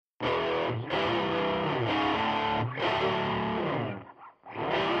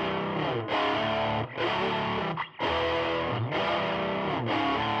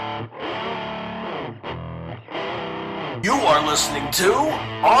are listening to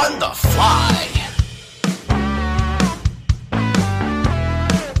On the Fly.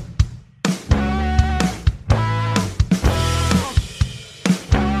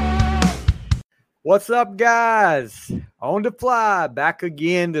 What's up, guys? On the Fly, back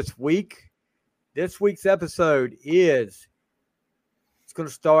again this week. This week's episode it's going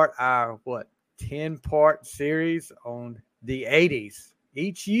to start our, 10-part series on the 80s.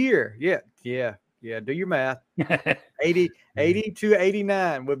 Each year, yeah, do your math. 80 to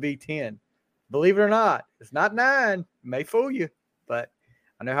 89 would be 10. Believe it or not, it's not 9. It may fool you, but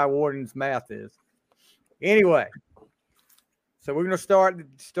I know how Warden's math is. Anyway, so we're going to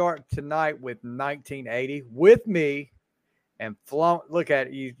start tonight with 1980 with me. And look at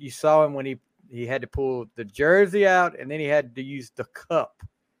it. You saw him when he had to pull the jersey out, and then he had to use the cup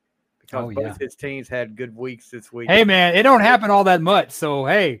because both his teams had good weeks this week. Hey, man, it don't happen all that much. So,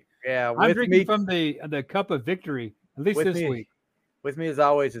 hey, yeah, I'm drinking from the cup of victory, at least this week. With me, as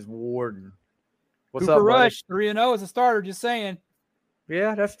always, is Warden. What's Cooper up, Rush, 3-0 as a starter, just saying.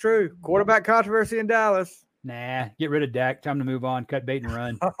 Yeah, that's true. Quarterback controversy in Dallas. Nah, get rid of Dak. Time to move on. Cut bait and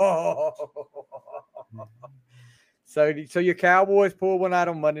run. So your Cowboys pulled one out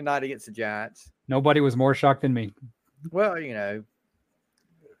on Monday night against the Giants. Nobody was more shocked than me. Well, it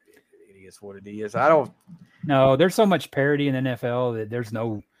is what it is. No, there's so much parity in the NFL that there's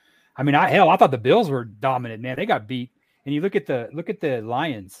no. I mean, I thought the Bills were dominant, man. They got beat. And you look at the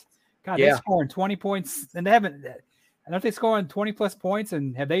Lions. God, they're scoring 20 points, and aren't they scoring 20 plus points?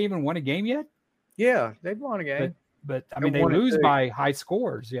 And have they even won a game yet? Yeah, they've won a game. But I mean, they lose by high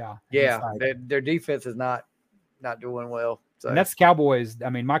scores. Yeah. Yeah, their defense is not doing well. So. And that's Cowboys. I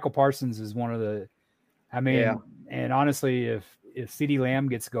mean, Michael Parsons is one of the. And honestly, if CeeDee Lamb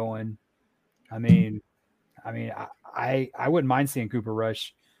gets going, I wouldn't mind seeing Cooper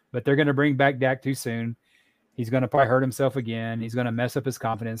Rush, but they're going to bring back Dak too soon. He's going to probably hurt himself again. He's going to mess up his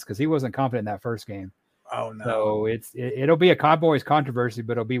confidence because he wasn't confident in that first game. Oh no! So it'll be a Cowboys controversy,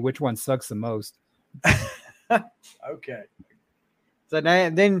 but it'll be which one sucks the most. Okay. So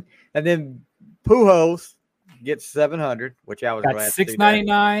then Pujols gets 700, which I was glad to see.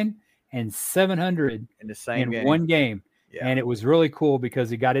 699 and 700 in the same game. One game. Yeah. And it was really cool because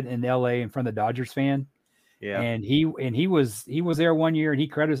he got it in LA in front of the Dodgers fan. Yeah. And he was there one year, and he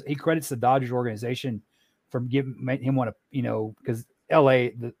credits the Dodgers organization for giving him one of, because LA,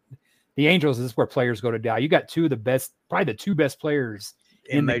 the Angels is where players go to die. You got probably the two best players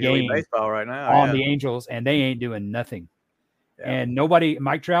in the game baseball right now on the Angels, and they ain't doing nothing. Yeah. And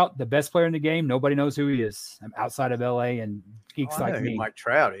Mike Trout, the best player in the game, nobody knows who he is outside of LA and geeks like me. Mike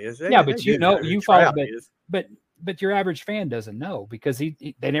Trout is. But you follow, but your average fan doesn't know because they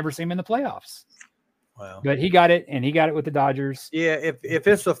never see him in the playoffs. Well, but he got it, and he got it with the Dodgers. Yeah, if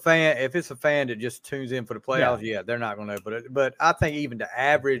it's a fan that just tunes in for the playoffs, they're not going to know. But I think even the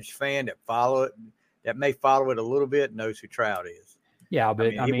average fan that may follow it a little bit knows who Trout is. Yeah,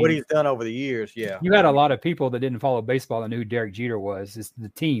 but I mean what he's done over the years. Yeah, you had a lot of people that didn't follow baseball and knew who Derek Jeter was. It's the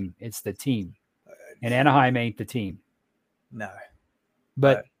team. And Anaheim ain't the team. No.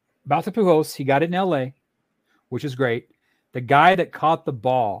 But about the Pujols, he got it in L.A., which is great. The guy that caught the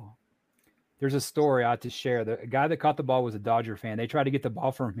ball, there's a story I have to share. The guy that caught the ball was a Dodger fan. They tried to get the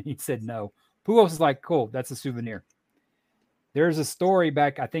ball from him. He said no. Pujols is like, cool, that's a souvenir. There's a story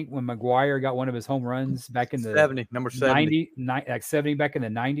back, I think, when McGuire got one of his home runs back in the 70, number 70. 70 back in the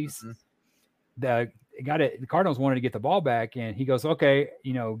 90s. Mm-hmm. The Cardinals wanted to get the ball back, and he goes, okay,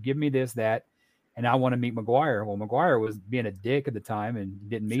 give me this, that, and I want to meet McGuire. Well, McGuire was being a dick at the time and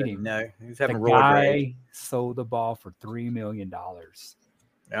didn't meet him. No, he was having the guy sold the ball for $3 million.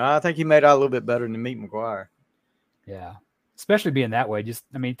 I think he made out a little bit better than meet McGuire. Yeah, especially being that way.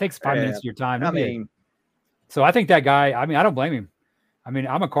 It takes 5 minutes of your time. So I think that guy. I don't blame him. I'm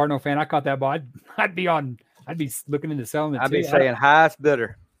a Cardinal fan. I caught that ball. I'd be looking into selling it. I'd be saying highest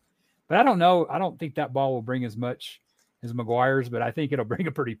bidder. But I don't know. I don't think that ball will bring as much as McGuire's, but I think it'll bring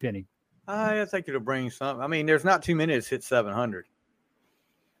a pretty penny. I think it'll bring something. There's not too many that's hit 700.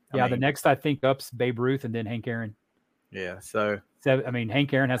 The next I think up's Babe Ruth and then Hank Aaron. Yeah. So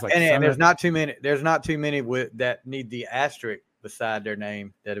Hank Aaron has and there's not too many. There's not too many that need the asterisk beside their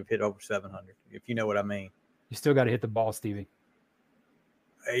name that have hit over 700. If you know what I mean. You still got to hit the ball, Stevie.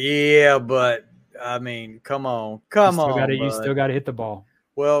 Yeah, but come on. You still got to hit the ball.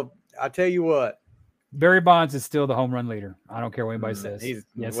 Well, I tell you what. Barry Bonds is still the home run leader. I don't care what anybody says. He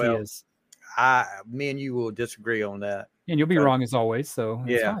is. Me and you will disagree on that. And you'll be wrong as always. So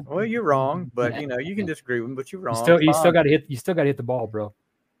yeah. Well, you're wrong, but you can disagree with me, but you're wrong. You still got to hit. You still got to hit the ball, bro.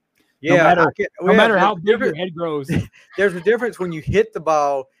 Yeah. No matter how big your head grows. There's a difference when you hit the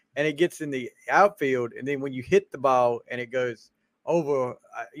ball and it gets in the outfield, and then when you hit the ball and it goes over,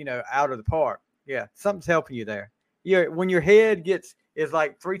 out of the park, yeah, something's helping you there. Yeah, when your head is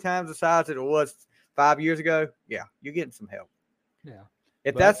like 3 times the size that it was 5 years ago, yeah, you're getting some help. Yeah.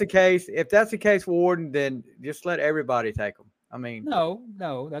 If that's the case, Warden, then just let everybody take them. I mean, no,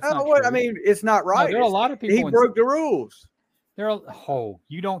 that's not true. I mean, it's not right. No, there are a lot of people. He broke the rules.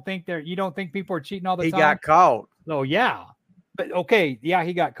 You don't think people are cheating all the time? He got caught. Oh yeah, but okay, yeah,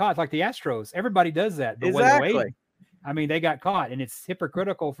 he got caught. It's like the Astros. Everybody does that. But exactly. I mean, they got caught, and it's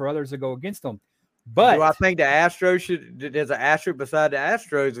hypocritical for others to go against them. But do I think the Astros there's an asterisk beside the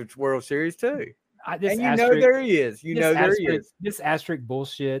Astros, which World Series too. There he is. This asterisk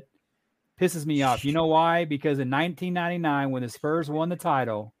bullshit pisses me off. You know why? Because in 1999, when the Spurs won the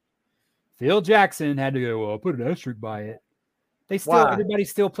title, Phil Jackson had to go, well, I'll put an asterisk by it. Everybody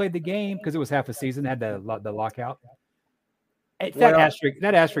still played the game because it was half a season, had the lockout.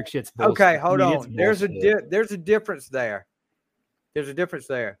 That asterisk shit's bullshit. Okay, hold on. There's a difference there.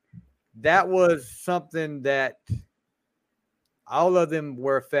 That was something that all of them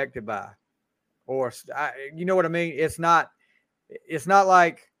were affected by. Or you know what I mean? It's not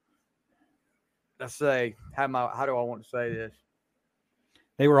like, let's say, how do I want to say this?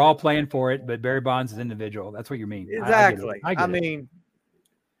 They were all playing for it, but Barry Bonds is individual. That's what you mean. Exactly. There's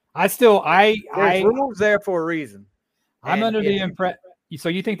rules there for a reason. I'm under the impression. So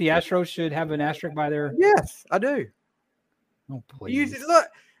you think the Astros should have an asterisk by their? Yes, I do. Oh, please. Look,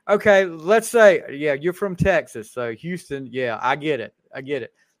 okay, let's say, yeah, you're from Texas, so Houston. Yeah, I get it.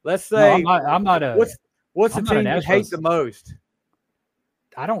 Let's say I'm not a. What's the team you hate the most?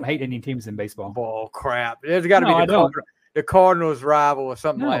 I don't hate any teams in baseball. Oh crap! There's got to be the Cardinals rival or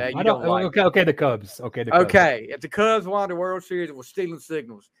something like that. I don't. Okay, the Cubs. Okay, the Cubs. Okay, if the Cubs won the World Series, it was stealing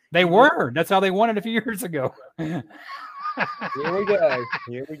signals. They were. That's how they won it a few years ago. Here we go.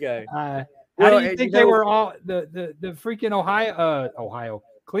 How do you think they were all the freaking Ohio?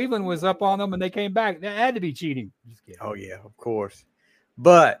 Cleveland was up on them and they came back. That had to be cheating. Just kidding. Oh yeah, of course.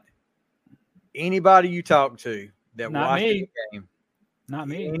 But anybody you talk to that watched the game, not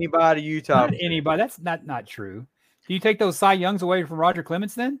me. Anybody you talk to, anybody. That's not true. Do you take those Cy Youngs away from Roger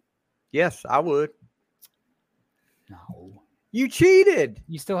Clemens then? Yes, I would. No. You cheated.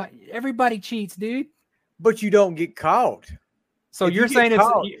 You still everybody cheats, dude. But you don't get caught. So you're saying as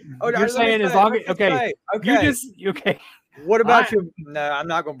long as okay. What about you? No, I'm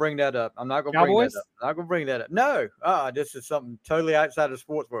not going to bring that up. I'm not going to bring that up. No, this is something totally outside of the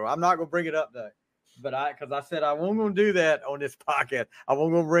sports world. I'm not going to bring it up though. But because I said I wasn't going to do that on this podcast. I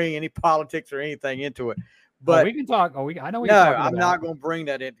wasn't going to bring any politics or anything into it. But we can talk. I know. No, I'm not going to bring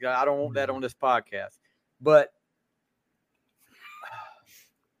that in. I don't want that on this podcast. But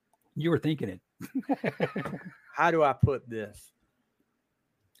you were thinking it. How do I put this?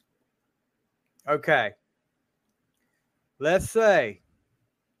 Okay. Let's say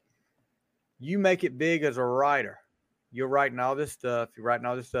you make it big as a writer. You're writing all this stuff. You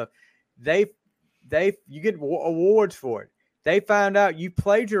get awards for it. They find out you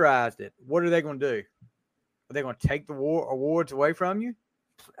plagiarized it. What are they going to do? Are they going to take the awards away from you?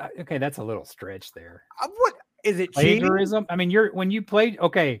 Okay, that's a little stretch there. What is it? Plagiarism? I mean, when you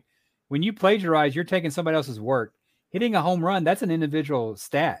plagiarize, you're taking somebody else's work. Hitting a home run, that's an individual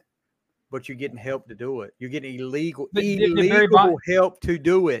stat. But you're getting help to do it. You're getting illegal help to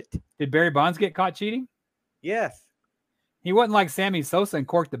do it. Did Barry Bonds get caught cheating? Yes. He wasn't like Sammy Sosa and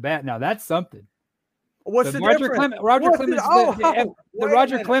corked the bat. Now that's something. What's the difference? Roger Clemens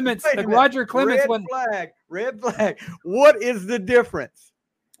went red flag. What is the difference?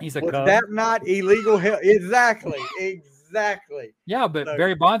 He's a was Cub. That not illegal help? Exactly. Yeah, but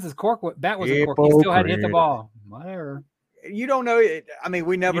Barry Bonds' bat was a cork. He still had to hit the ball. Whatever. You don't know. I mean,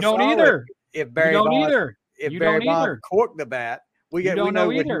 we never saw either. If Barry Bonds corked the bat, you don't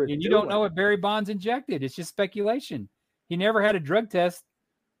know either. And you don't know what Barry Bonds injected. It's just speculation. He never had a drug test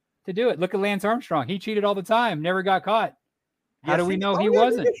to do it. Look at Lance Armstrong. He cheated all the time. Never got caught. How do we know he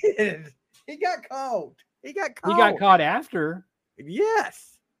wasn't? He got caught. He got caught after.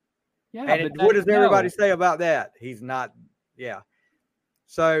 Yes. Yeah. And what does everybody say about that? He's not. Yeah.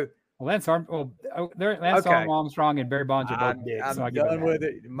 So. Lance Armstrong and Barry Bonds are both dicks. I'm done with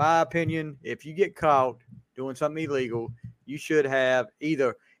it. In my opinion, if you get caught doing something illegal, you should have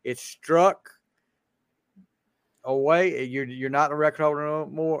either it's struck away. You're not a record holder no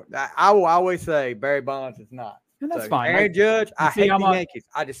more. I will always say Barry Bonds is not. And that's fine. Aaron Judge, I hate the Yankees.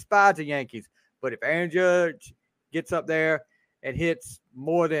 I despise the Yankees. But if Aaron Judge gets up there and hits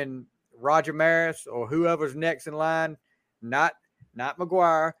more than Roger Maris or whoever's next in line, not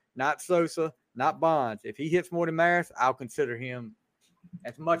McGuire, not Sosa, not Bonds. If he hits more than Maris, I'll consider him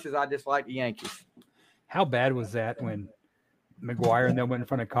as much as I dislike the Yankees. How bad was that when McGuire and them went in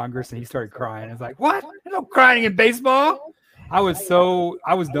front of Congress and he started crying? It's like, what? There's no crying in baseball. I was done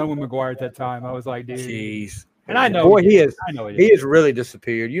with McGuire at that time. I was like, dude. Jeez. And I know Boy, he is really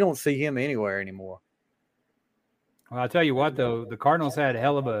disappeared. You don't see him anywhere anymore. Well, I'll tell you what, though, the Cardinals had a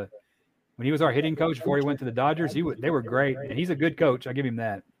hell of a when he was our hitting coach before he went to the Dodgers. They were great, and he's a good coach. I'll give him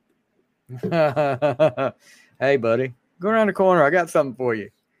that. Hey, buddy, go around the corner. I got something for you.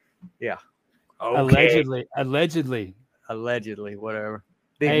 Yeah. Okay. Allegedly, whatever.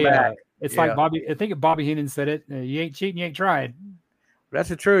 Big Mac. It's like Bobby. I think Bobby Heenan said it. You ain't cheating, you ain't trying. That's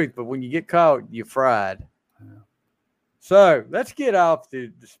the truth. But when you get caught, you're fried. So let's get off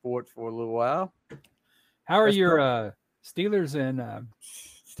the sports for a little while. How are your Steelers and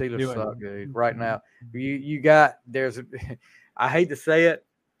Steelers doing? Suck, dude. Right now, you got I hate to say it,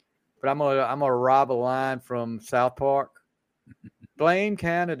 but I'm gonna rob a line from South Park. Blame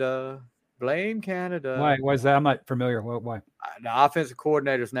Canada. Blame Canada. Why is that? I'm not familiar. Why? The offensive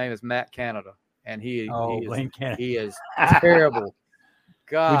coordinator's name is Matt Canada, and he is terrible.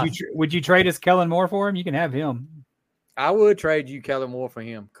 God, would you trade us Kellen Moore for him? You can have him. I would trade you Kellen Moore for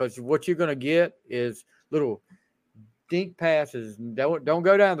him because what you're gonna get is little dink passes. Don't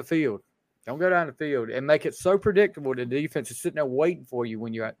go down the field. Don't go down the field and make it so predictable. The defense is sitting there waiting for you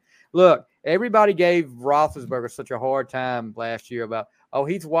when you're at. Look, everybody gave Roethlisberger such a hard time last year about, oh,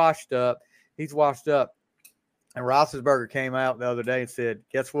 he's washed up. He's washed up. And Roethlisberger came out the other day and said,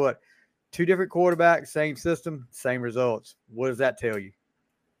 guess what? 2 different quarterbacks, same system, same results. What does that tell you?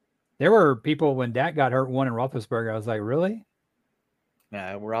 There were people when Dak got hurt, one in Roethlisberger. I was like, really?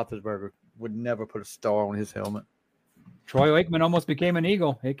 Nah, Roethlisberger would never put a star on his helmet. Troy Aikman almost became an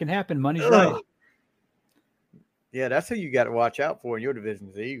Eagle. It can happen. Money's right. Yeah, that's who you got to watch out for in your division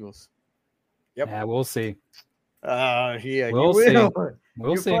is the Eagles. Yep. Yeah, we'll see. Yeah, we'll see.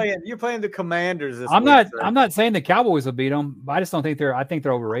 We'll see. You're playing the Commanders this I'm week, I'm not saying the Cowboys will beat them, but I just don't think I think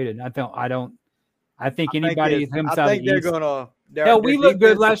they're overrated. I think anybody comes out of the East. Hell, we looked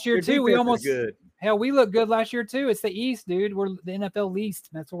good last year too. We looked good last year too. It's the East, dude. We're the NFL least.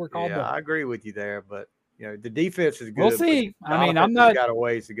 That's what we're called. Yeah, I agree with you there, but the defense is good. We'll see. I'm got a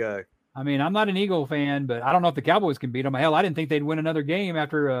ways to go. I mean, I'm not an Eagle fan, but I don't know if the Cowboys can beat them. Hell, I didn't think they'd win another game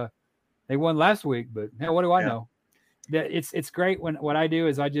after they won last week. But hell, what do I know? It's great when what I do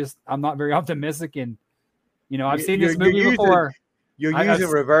is I'm not very optimistic, and I've seen this movie before. You're using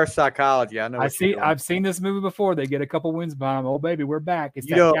reverse psychology. I know. I've seen this movie before. They get a couple wins behind them. Oh baby, we're back.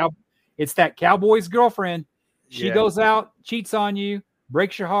 It's that Cowboy's girlfriend. She goes out, cheats on you,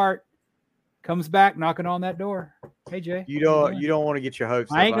 breaks your heart, comes back knocking on that door. Hey Jay, you don't want to get your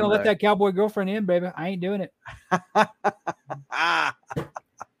hopes. I ain't gonna let that Cowboy girlfriend in, baby. I ain't doing it.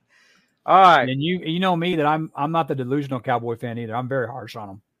 All right, and you know me that I'm not the delusional Cowboy fan either. I'm very harsh on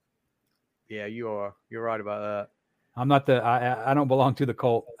them. Yeah, you are. You're right about that. I'm not I don't belong to the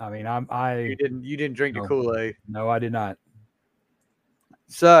cult. I mean, You didn't drink the Kool-Aid. No, I did not.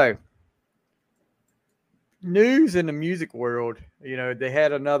 So, news in the music world. They had they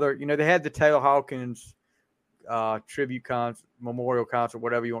had the Taylor Hawkins tribute concert, memorial concert,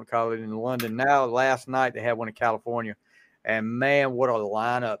 whatever you want to call it, in London. Now, last night they had one in California, and man, what a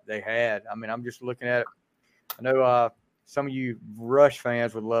lineup they had. I mean, I'm just looking at it. I know some of you Rush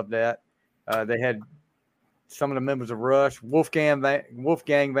fans would love that. They had some of the members of Rush. Wolfgang Van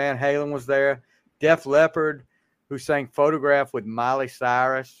Halen was there. Def Leppard, who sang "Photograph" with Miley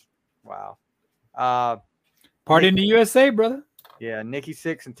Cyrus. Wow. Party in the USA, brother. Yeah, Nikki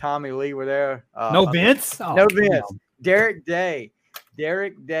Sixx and Tommy Lee were there. No Vince? No Vince. Derek Day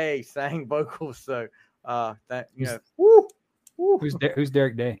sang vocals. So, woo. Who's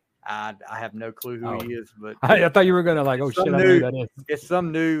Derek Day? I have no clue who he is, but I thought you were gonna I know who that is. It's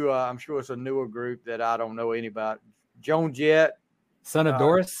some new. I'm sure it's a newer group that I don't know any about. Joan Jett, son of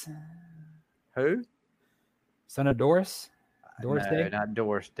Doris. Who? Son of Doris. Doris Day. Not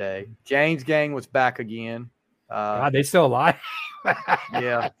Doris Day. James Gang was back again. God, they still alive.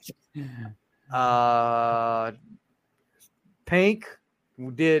 Yeah. Pink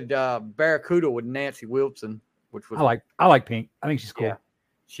did Barracuda with Nancy Wilson, which was I like Pink. I think she's cool. Yeah.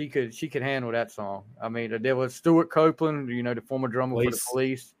 She could handle that song. I mean, there was Stuart Copeland, the former drummer for the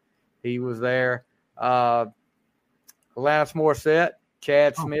Police. He was there. Alanis Morissette,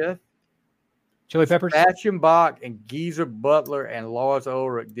 Chad Smith, Chili Peppers, Sebastian Bach, and Geezer Butler and Lars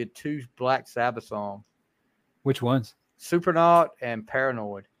Ulrich did 2 Black Sabbath songs. Which ones? Supernaut and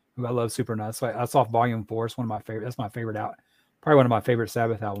Paranoid. Ooh, I love Supernaut. That's off Volume 4. It's one of my favorite. That's my favorite probably one of my favorite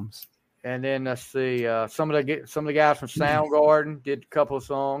Sabbath albums. And then let's see, some of the guys from Soundgarden did a couple of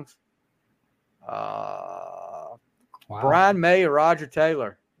songs. Wow. Brian May and Roger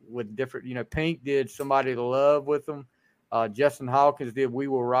Taylor with different, Pink did Somebody to Love with them. Justin Hawkins did We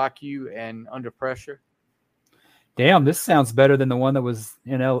Will Rock You and Under Pressure. Damn, this sounds better than the one that was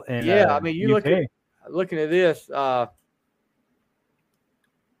in I mean, you UK. looking at this.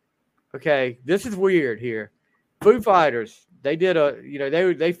 Okay, this is weird here. Foo Fighters, they did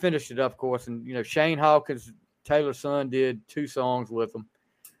they finished it up, of course, and Shane Hawkins, Taylor's son, did 2 songs with them.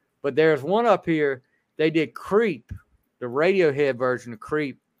 But there's one up here. They did Creep, the Radiohead version of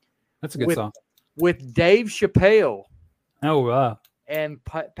Creep. That's a good song. With Dave Chappelle. Oh, wow. And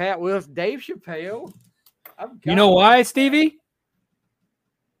Pat Willis. Dave Chappelle. You know why, Stevie?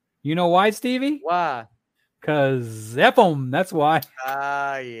 Why? Because F-em, that's why.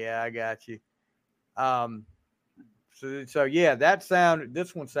 Yeah, I got you. So yeah,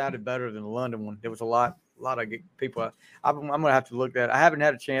 this one sounded better than the London one. There was a lot of people. I'm gonna have to look at. I haven't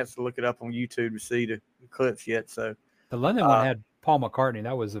had a chance to look it up on YouTube to see the clips yet. So the London one had Paul McCartney.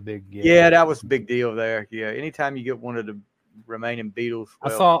 That was a big. Yeah, that was a big deal there. Yeah, anytime you get one of the remaining Beatles.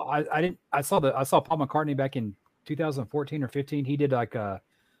 Well, I saw Paul McCartney back in 2014 or 15. He did like a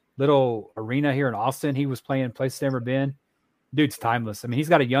little arena here in Austin. He was playing Places Never Been. Dude's timeless. I mean, he's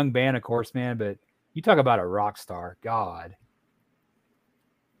got a young band, of course, man, but you talk about a rock star. God.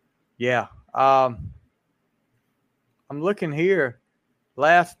 Yeah. I'm looking here.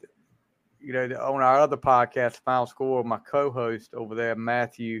 Last, on our other podcast, Final Score, my co-host over there,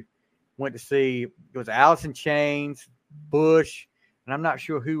 Matthew, went to see, it was Alice in Chains, Bush, and I'm not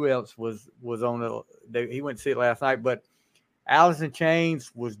sure who else was on he went to see it last night, but Alice in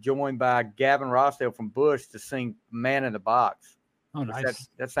Chains was joined by Gavin Rossdale from Bush to sing Man in the Box. Oh, nice.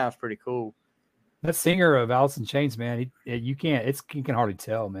 That sounds pretty cool. That singer of Alice in Chains, man, you can hardly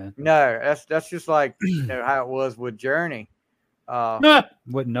tell, man. No, that's just like how it was with Journey.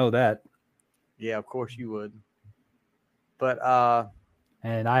 Wouldn't know that. Yeah, of course you would. But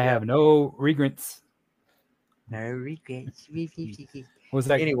and I have no regrets. No regrets. Was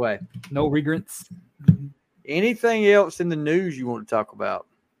that anyway? No regrets. Anything else in the news you want to talk about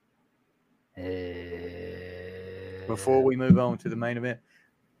before we move on to the main event?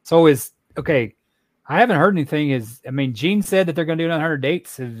 So okay. I haven't heard anything. Gene said that they're going to do 900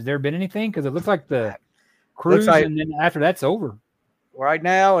 dates. Has there been anything? Because it looks like the cruise, and then after that's over. Right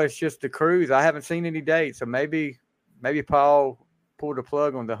now, it's just the cruise. I haven't seen any dates, so maybe Paul pulled a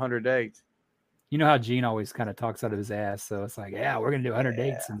plug on the 100 dates. You know how Gene always kind of talks out of his ass, so it's like, yeah, we're going to do 100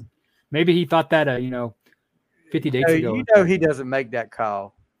 dates, and maybe he thought that 50 dates ago. He doesn't make that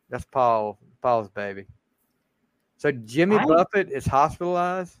call. That's Paul's baby. So Jimmy Buffett is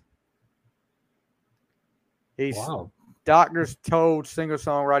hospitalized. Doctors told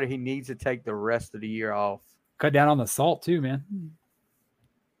singer-songwriter he needs to take the rest of the year off. Cut down on the salt too, man.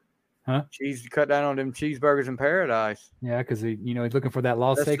 Huh? Cut down on them cheeseburgers in paradise. Yeah, because he's looking for that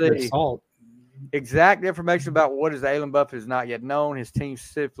lost sacred salt. Exact information about what is ailing Buffett is not yet known. His team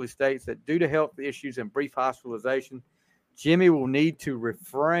specifically states that due to health issues and brief hospitalization, Jimmy will need to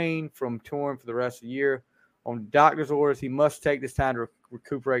refrain from touring for the rest of the year. On doctor's orders, he must take this time to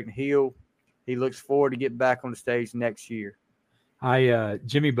recuperate and heal. He looks forward to getting back on the stage next year.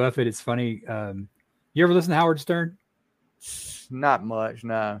 Jimmy Buffett, it's funny. You ever listen to Howard Stern? Not much,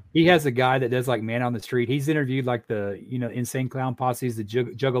 no. He has a guy that does like Man on the Street. He's interviewed like the, Insane Clown Posses, the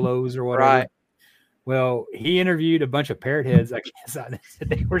Juggalos or whatever. Right. Well, he interviewed a bunch of parrot heads. I guess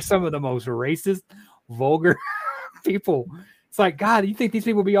they were some of the most racist, vulgar people. It's like, God, you think these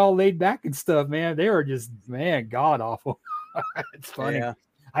people be all laid back and stuff, man? They were just, man, god awful. It's funny. Yeah.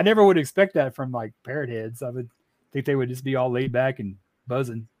 I never would expect that from like parrot heads. I would think they would just be all laid back and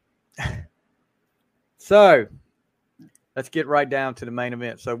buzzing. So let's get right down to the main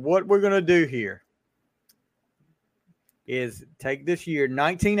event. So what we're going to do here is take this year,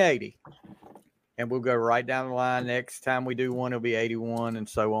 1980, and we'll go right down the line. Next time we do one, it'll be 81 and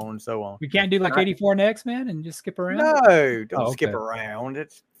so on and so on. We can't do like 84 next, man, and just skip around? No, don't skip around.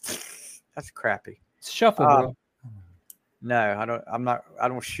 That's crappy. Shuffle, bro. No, I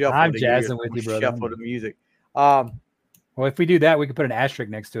don't shuffle. I'm jazzing with you, brother. Shuffle the music. Well, if we do that, we could put an asterisk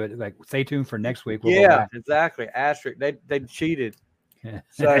next to it. Like, stay tuned for next week. We'll exactly. Asterisk. They cheated. Yeah.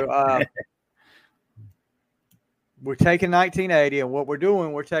 So we're taking 1980, and what we're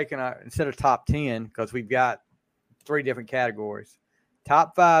doing, we're taking instead of top 10, because we've got 3 different categories: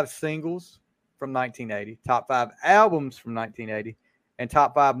 top 5 singles from 1980, top 5 albums from 1980, and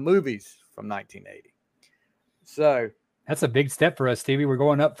top 5 movies from 1980. So that's a big step for us, Stevie. We're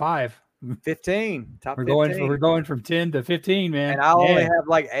going up 5. 15. Top we're 15. We're going from 10 to 15, man. And I only have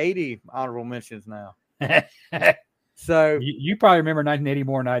like 80 honorable mentions now. So you probably remember 1980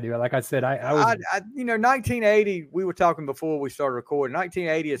 more than I do. Like I said, I was 1980. We were talking before we started recording.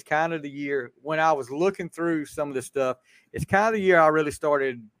 1980 is kind of the year when I was looking through some of this stuff. It's kind of the year I really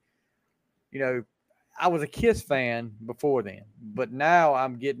started. I was a Kiss fan before then, but now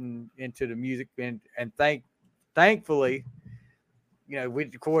I'm getting into the music and thankfully,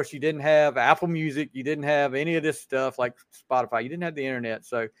 of course you didn't have Apple Music, you didn't have any of this stuff like Spotify, you didn't have the internet,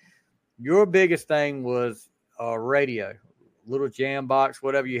 so your biggest thing was radio, little jam box,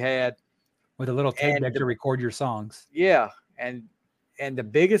 whatever you had, with a little tape deck to record your songs. Yeah, and the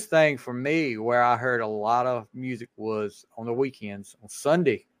biggest thing for me where I heard a lot of music was on the weekends on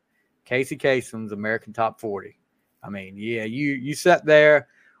Sunday. Casey Kasem's American Top 40. I mean, yeah, you sat there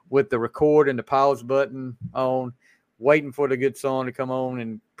with the record and the pause button on, waiting for the good song to come on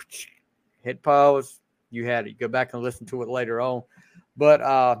and hit pause. You had it. You go back and listen to it later on. But,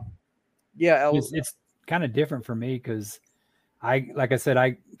 it's kind of different for me because like I said,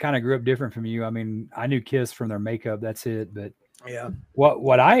 I kind of grew up different from you. I mean, I knew Kiss from their makeup. That's it. But yeah,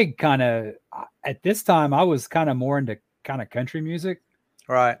 what I kind of, at this time, I was kind of more into kind of country music.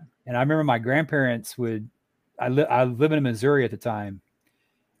 Right. And I remember my grandparents I lived in Missouri at the time.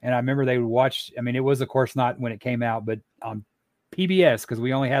 And I remember they would watch, I mean, it was, of course, not when it came out, but on PBS, because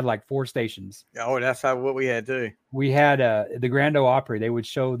we only had like 4 stations. Oh, that's what we had too. We had the Grand Ole Opry. They would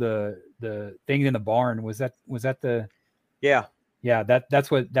show the thing in the barn. Was that the? Yeah. Yeah.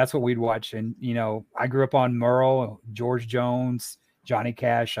 That's what we'd watch. And, I grew up on Merle, George Jones, Johnny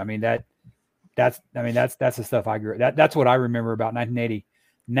Cash. I mean, that's the stuff I grew up. That's what I remember about 1980.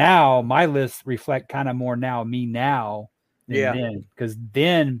 Now my lists reflect kind of more me now than then, because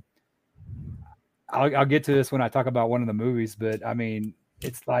then I'll get to this when I talk about one of the movies, but I mean,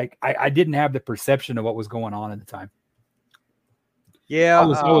 it's like I didn't have the perception of what was going on at the time. Yeah, I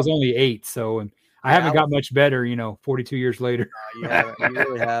was only 8, so I haven't got much better, 42 years later. You haven't. You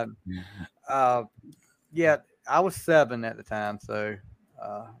really haven't. I was 7 at the time, so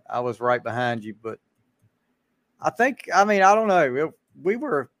I was right behind you. But I don't know.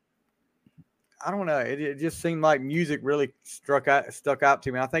 I don't know. It just seemed like music really stuck out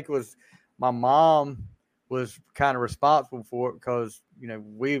to me. I think it was my mom was kind of responsible for it because,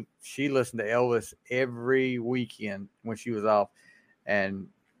 she listened to Elvis every weekend when she was off. And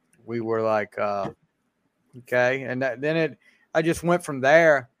we were like, okay. And I just went from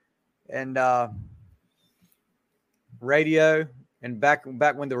there and radio. And back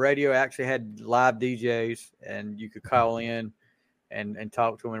when the radio actually had live DJs and you could call in and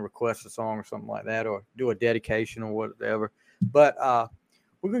talk to them and request a song or something like that, or do a dedication or whatever. But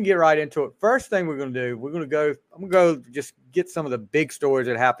we're going to get right into it. First thing we're going to do, I'm going to go just get some of the big stories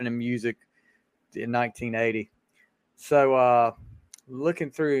that happened in music in 1980. So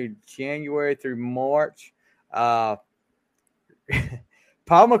looking through January through March, Paul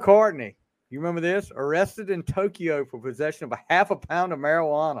McCartney, you remember this? Arrested in Tokyo for possession of a half a pound of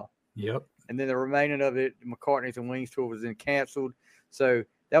marijuana. Yep. And then the remaining of it, McCartney's and Wings tour was then canceled. So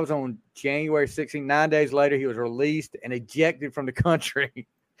that was on January 16. 9 days later, he was released and ejected from the country.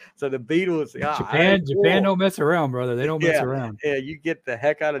 So the Beatles, Japan don't mess around, brother. They don't mess around. Yeah, you get the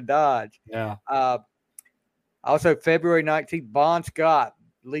heck out of Dodge. Yeah. Also, February 19th, Bon Scott,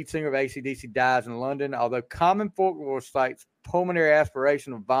 lead singer of AC/DC, dies in London. Although common folklore cites pulmonary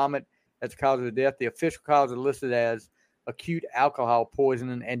aspiration of vomit as the cause of the death, the official cause is listed as acute alcohol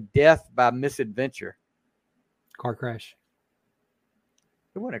poisoning and death by misadventure. Car crash.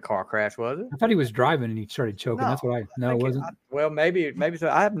 It wasn't a car crash, was it? I thought he was driving and he started choking. That's what it wasn't. Maybe so.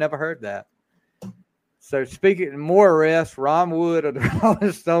 I have never heard that. So speaking more arrests, Ron Wood of the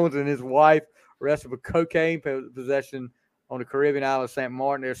Rolling Stones and his wife arrested for cocaine possession on the Caribbean island of St.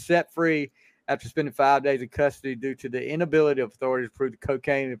 Martin. They're set free after spending 5 days in custody due to the inability of authorities to prove the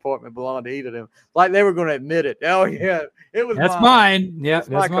cocaine in the apartment belonged to either of them. Like they were going to admit it. Oh yeah, it was. That's mine. Yeah, that's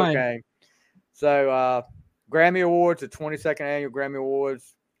my mine. Cocaine. So Grammy Awards, the 22nd annual Grammy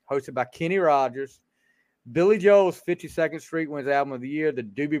Awards, hosted by Kenny Rogers. Billy Joel's 52nd Street wins Album of the Year. The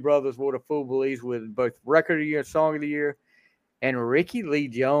Doobie Brothers wore the Full Belize with both Record of the Year and Song of the Year. And Ricky Lee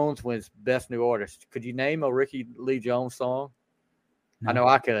Jones wins Best New Artist. Could you name a Ricky Lee Jones song? No. I know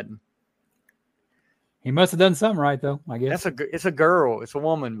I couldn't. He must have done something right, though, I guess. It's a girl. It's a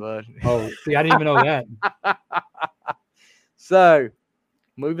woman, bud. Oh, see, I didn't even know that. So,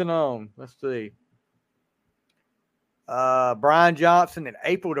 moving on. Let's see. Brian Johnson in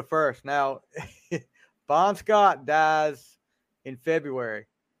April the 1st. Now, Bon Scott dies in February.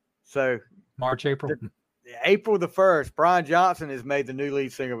 So, March, April. April the 1st, Brian Johnson is made the new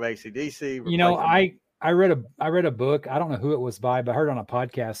lead singer of AC/DC. You know, I read a book. I don't know who it was by, but I heard on a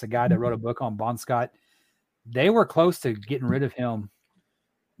podcast a guy that wrote a book on Bon Scott. they were close to getting rid of him.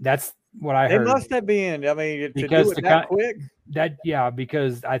 That's what I They heard. must have been. I mean, to Because do it that quick.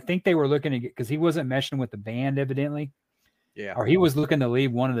 Because I think they were looking to get, because he wasn't meshing with the band evidently. Yeah. Or he was looking to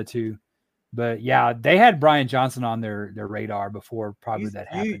leave, one of the two. But yeah, they had Brian Johnson on their radar before probably that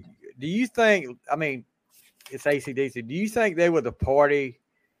happened. Do you think, I mean, it's AC/DC. Do you think they were the party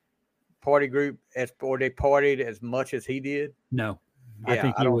group or they partied as much as he did? No. Yeah, I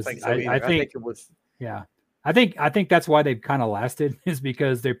think he don't was. think so either. I think it was. Yeah. I think that's why they've kind of lasted, is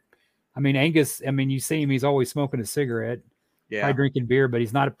because Angus, you see him, he's always smoking a cigarette, probably drinking beer, but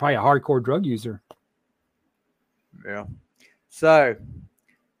he's not probably a hardcore drug user. Yeah. So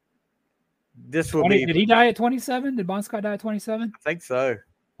this will be. Did he die at 27? Did Bon Scott die at 27? I think so.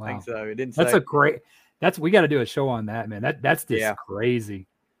 Wow. I think so. It didn't That's say. we got to do a show on that, man. That's just crazy.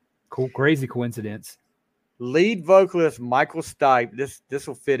 Cool, crazy coincidence. Lead vocalist Michael Stipe. This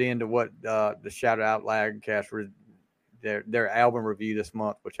will fit into what the Shout Out Loudcast their album review this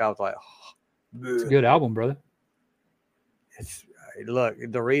month, which I was like, it's a good album, brother. Look,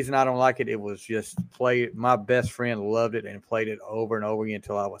 the reason I don't like it was just my best friend loved it and played it over and over again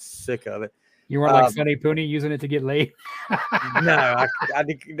until I was sick of it. You weren't like Sonny Pooney using it to get laid? No, I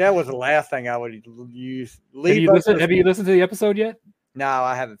think that was the last thing I would use. Have you listened to the episode yet? No,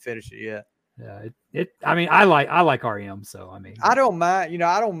 I haven't finished it yet. Yeah, I like REM, so I don't mind.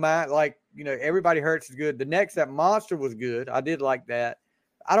 I don't mind. Like, Everybody Hurts is good. The next, that Monster was good. I did like that.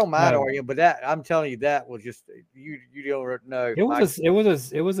 I don't mind REM, but that, I'm telling you, that was just you don't know. It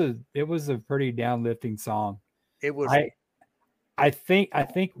was a pretty downlifting song. It was. I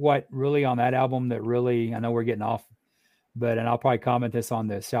think what really on that album that really, I know we're getting off, and I'll probably comment this on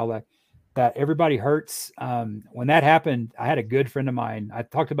the Soundlack, that Everybody Hurts. When that happened, I had a good friend of mine. I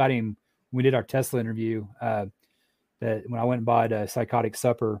talked about him when we did our Tesla interview. That when I went and bought a Psychotic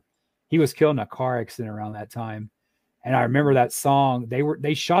Supper, he was killed in a car accident around that time. And I remember that song.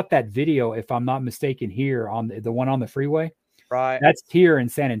 They shot that video, if I'm not mistaken, here on the one on the freeway. Right. That's here in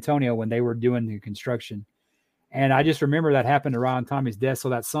San Antonio when they were doing the construction. And I just remember that happened around Tommy's death. So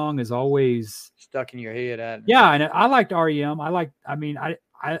that song is always stuck in your head. Yeah, and I liked REM. I like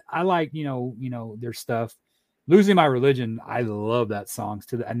their stuff. Losing My Religion, I love that song.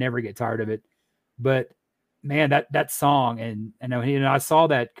 I never get tired of it. But man, that song, and I saw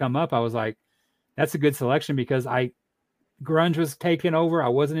that come up. I was like, that's a good selection, because grunge was taking over. I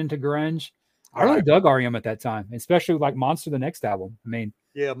wasn't into grunge. I really dug REM at that time, especially like Monster, the next album.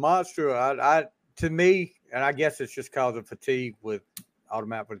 Yeah, Monster. To me, and I guess it's just because of fatigue with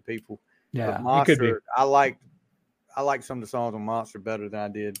Automatic for the People. Yeah, but Monster. I like some of the songs on Monster better than I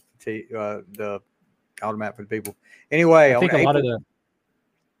did the Automatic for the People. Anyway, I think a lot of the.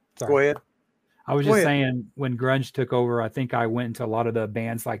 Go ahead. I was just saying, when grunge took over, I think I went into a lot of the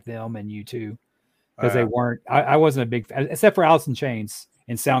bands like them and U2, because they weren't. I wasn't a big fan, except for Alice in Chains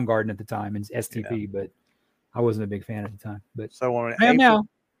and Soundgarden at the time and STP, but I wasn't a big fan at the time. But so on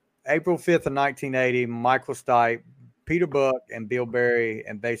April 5th of 1980, Michael Stipe, Peter Buck, and Bill Berry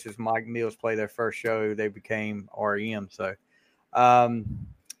and bassist Mike Mills play their first show. They became REM. So,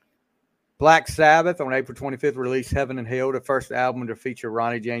 Black Sabbath on April 25th released Heaven and Hell, the first album to feature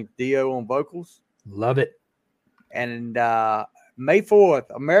Ronnie James Dio on vocals. Love it. And May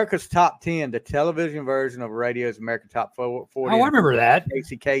 4th, America's Top 10, the television version of radio's American Top 40. Oh, I remember that.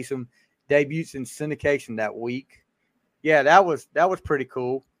 Casey Kasem debuts in syndication that week. Yeah, that was pretty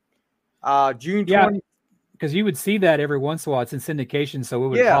cool. June 20th. Because you would see that every once in a while. It's in syndication, so it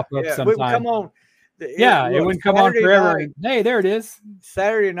would pop up sometime. It would come on. It wouldn't come on forever. Hey, there it is.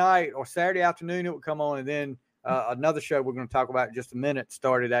 Saturday night or Saturday afternoon, it would come on. And then another show we're going to talk about in just a minute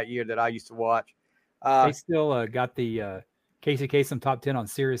started that year that I used to watch. They still got the Casey Kasem Top 10 on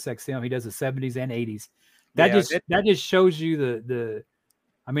Sirius XM. He does the 70s and 80s. That just shows you the.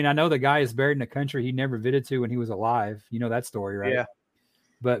 I know the guy is buried in a country he never visited to when he was alive. You know that story, right? Yeah.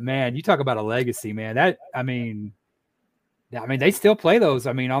 But man, you talk about a legacy, man. They still play those.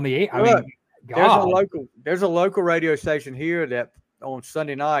 On the 8. There's a local radio station here that on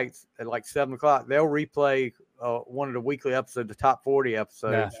Sunday nights at like 7:00 they'll replay one of the weekly episodes, the top 40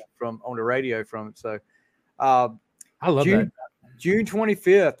 episodes from on the radio from it. So I love that. June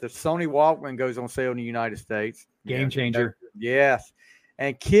 25th, the Sony Walkman goes on sale in the United States. Game changer. Yes.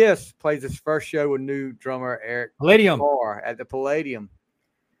 And Kiss plays its first show with new drummer Eric Palladium Carr at the Palladium.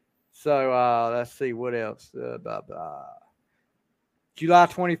 So let's see what else. July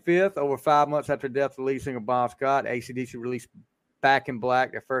 25th, over 5 months after the death of the lead singer Bon Scott, AC/DC released Back in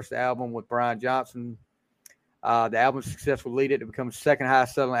Black, their first album with Brian Johnson. The album's success will lead it to become the second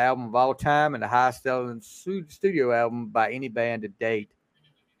highest selling album of all time and the highest selling studio album by any band to date.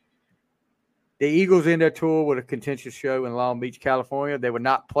 The Eagles end their tour with a contentious show in Long Beach, California. They would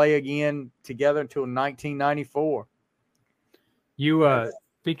not play again together until 1994. You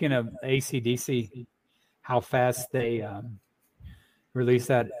speaking of AC/DC, how fast they release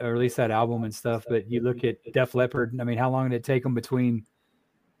that album and stuff. But you look at Def Leppard. I mean, how long did it take them between?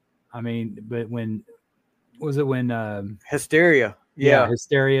 I mean, but when was it when Hysteria? Yeah,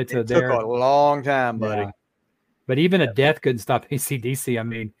 Hysteria to there took a long time, buddy. Yeah. But even a death couldn't stop AC/DC. I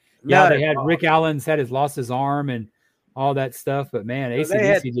mean, they had Rick Allen's lost his arm and all that stuff, but man,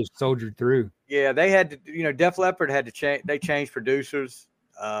 AC/DC just soldiered through. Yeah, they had to, Def Leppard had to change. They changed producers.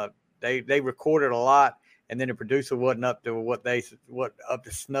 They recorded a lot, and then the producer wasn't up to what up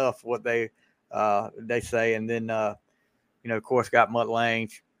to snuff what they say, and then of course got Mutt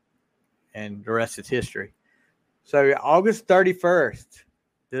Lange, and the rest is history. So August 31st,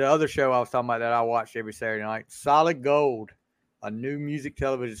 the other show I was talking about that I watched every Saturday night, Solid Gold, a new music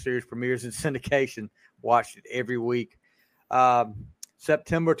television series premieres in syndication. Watched it every week.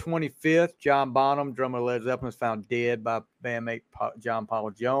 September 25th, John Bonham, drummer of Led Zeppelin, was found dead by bandmate John Paul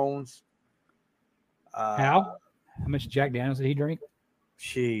Jones. How much Jack Daniels did he drink?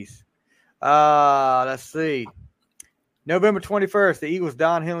 Jeez. Let's see. November 21st, the Eagles'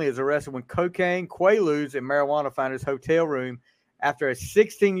 Don Henley is arrested when cocaine, quaaludes, and marijuana found his hotel room after a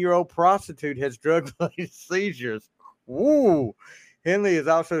 16-year-old prostitute has drug-related seizures. Woo! Henley is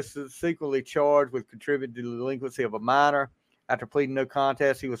also subsequently charged with contributing to the delinquency of a minor. After pleading no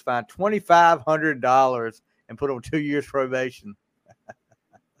contest, he was fined $2,500 and put on 2 years probation.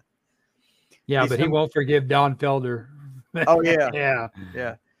 Yeah, but he won't forgive Don Felder. Oh, yeah.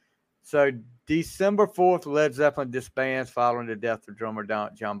 Yeah. So December 4th, Led Zeppelin disbands following the death of drummer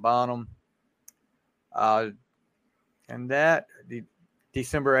John Bonham. And that,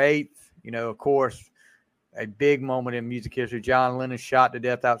 December 8th, of course, a big moment in music history. John Lennon shot to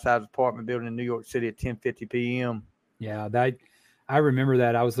death outside his apartment building in New York City at 10:50 p.m. Yeah, I remember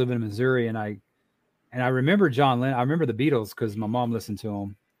that. I was living in Missouri, and I remember John Lennon. I remember the Beatles because my mom listened to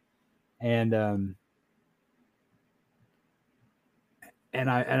them, and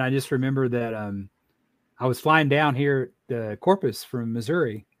I just remember that I was flying down here to Corpus from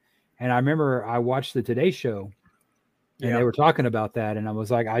Missouri, and I remember I watched the Today Show, and they were talking about that, and I was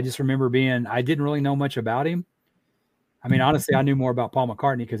like, I just remember I didn't really know much about him. I mean, honestly, I knew more about Paul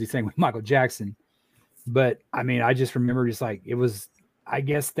McCartney because he sang with Michael Jackson. But I mean, I just remember just like it was. I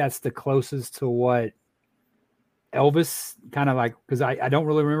guess that's the closest to what Elvis kind of like, because I don't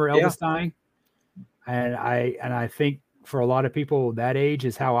really remember Elvis dying, and I think for a lot of people that age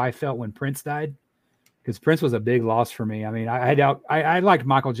is how I felt when Prince died, because Prince was a big loss for me. I mean, I liked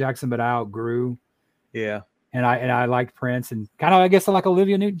Michael Jackson, but I outgrew. Yeah. And I liked Prince, and kind of I guess I like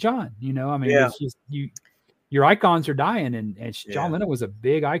Olivia Newton-John. I mean, it's just your icons are dying, and John Lennon was a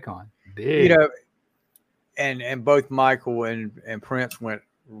big icon. Big. And both Michael and Prince went,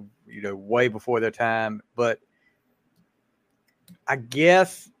 way before their time. But I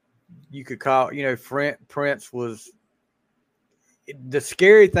guess you could call, Prince was the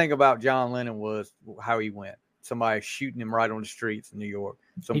scary thing about John Lennon was how he went. Somebody shooting him right on the streets in New York.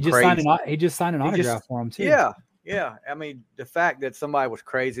 He just signed an autograph for him too. Yeah. I mean, the fact that somebody was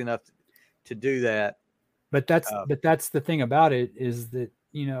crazy enough to do that. But that's the thing about it is that,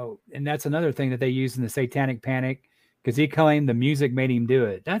 and that's another thing that they use in the Satanic Panic, because he claimed the music made him do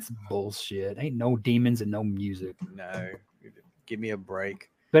it. That's bullshit. Ain't no demons and no music. No, give me a break.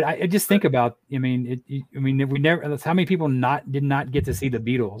 But I just think about, we never. How many people did not get to see the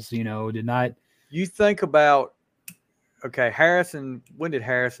Beatles? Did not. You think about, okay, Harrison. When did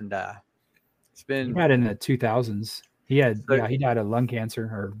Harrison die? He died in the 2000s. He died of lung cancer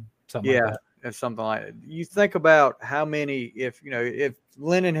or something. Yeah. Or something like that. You think about how many, if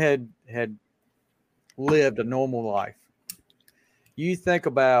Lennon had lived a normal life, you think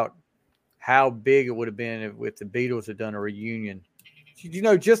about how big it would have been if the Beatles had done a reunion.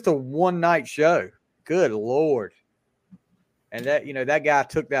 Just a one night show. Good Lord. And that, that guy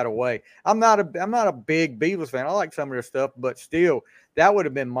took that away. I'm not a big Beatles fan. I like some of their stuff, but still, that would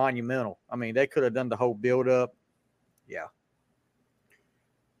have been monumental. I mean, they could have done the whole build up. Yeah.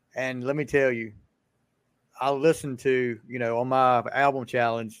 And let me tell you, I listened to, on my album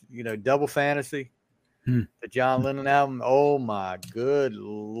challenge, Double Fantasy, the John Lennon album. Oh my good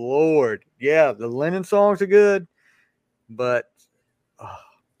Lord. Yeah. The Lennon songs are good, but.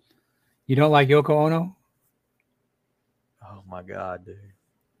 You don't like Yoko Ono? Oh my God, dude.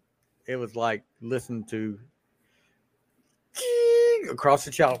 It was like listening to across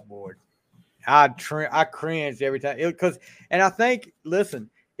the chalkboard. I cringed every time and I think, listen,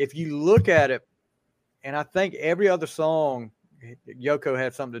 if you look at it, and I think every other song, Yoko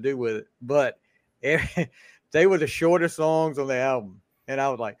had something to do with it, but they were the shortest songs on the album, and I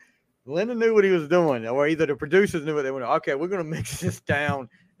was like, Lennon knew what he was doing, or either the producers knew what they were doing. Okay, we're gonna mix this down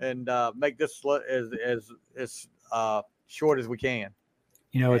and make this as short as we can.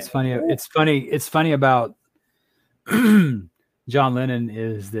 It's funny. It's funny about John Lennon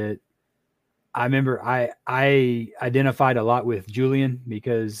is that I remember I identified a lot with Julian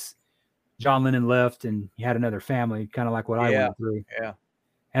because John Lennon left and he had another family, kind of like what I went through. Yeah.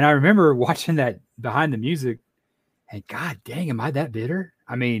 And I remember watching that Behind the Music, and God dang, am I that bitter?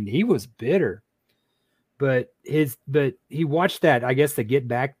 I mean, he was bitter, but he watched that, I guess, the Get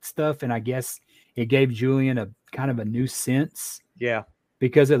Back stuff, and I guess it gave Julian a kind of a new sense. Yeah.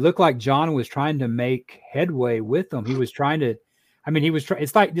 Because it looked like John was trying to make headway with them. He was trying to,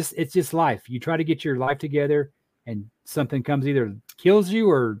 it's like this, it's just life. You try to get your life together and something comes, either kills you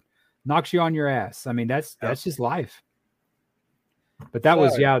or knocks you on your ass. I mean, that's just life. But that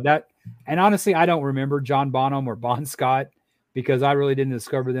was, and honestly, I don't remember John Bonham or Bon Scott because I really didn't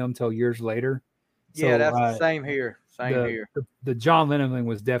discover them until years later. Yeah, so, that's the same here. The John Lennon thing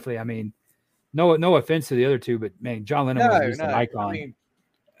was definitely, I mean, no offense to the other two, but man, John Lennon was just an icon. I mean,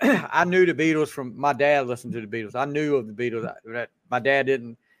 I knew the Beatles from my dad listened to the Beatles. I knew of the Beatles. My dad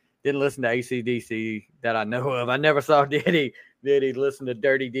didn't listen to AC/DC that I know of. I never saw did he listen to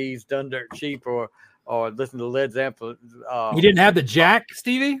Dirty D's Done Dirt Cheap or listen to Led Zeppelin. You didn't have the Jack,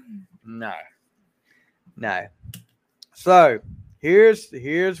 Stevie? No. So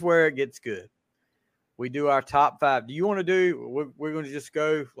here's where it gets good. We do our top 5. Do you want to do? We're going to just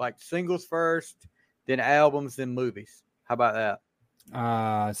go like singles first, then albums, then movies. How about that?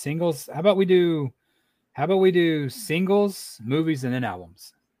 Singles. How about we do singles, movies, and then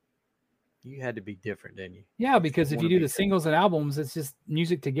albums? You had to be different, didn't you? Yeah, because if you do the singles and albums, it's just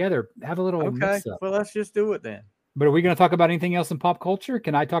music together. Have a little mix up. Well, let's just do it then. But are we going to talk about anything else in pop culture?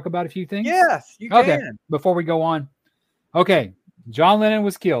 Can I talk about a few things? Yes, you can. Before we go on. Okay. John Lennon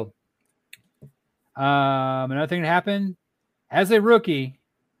was killed. Another thing that happened as a rookie,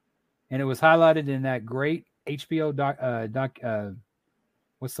 and it was highlighted in that great HBO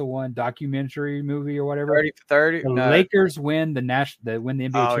documentary movie or whatever. 30 for 30. The Lakers win the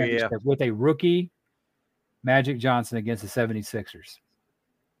NBA championship with a rookie, Magic Johnson, against the 76ers.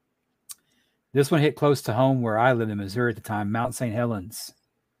 This one hit close to home where I lived in Missouri at the time, Mount St. Helens.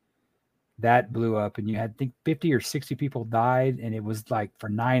 That blew up, and you had, I think, 50 or 60 people died, and it was like for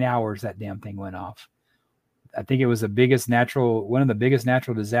 9 hours that damn thing went off. I think it was one of the biggest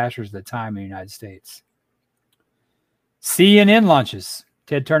natural disasters at the time in the United States. CNN launches.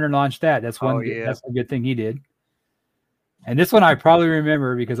 Ted Turner launched that. That's That's a good thing he did. And this one I probably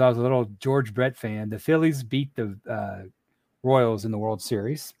remember because I was a little George Brett fan. The Phillies beat the Royals in the World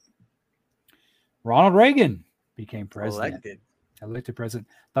Series. Ronald Reagan became president. Elected president.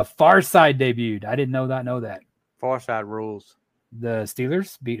 The Far Side debuted. I didn't know that. Far Side rules. The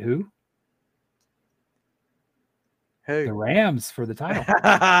Steelers beat who? Who? The Rams for the title.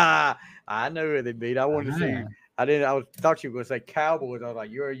 I know who they beat. I wanted to see. I thought you were going to say Cowboys. I was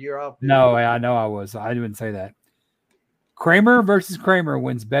like, you're off. Dude. No, I know I was. I didn't say that. Kramer versus Kramer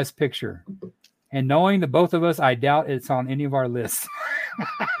wins Best Picture. And knowing the both of us, I doubt it's on any of our lists.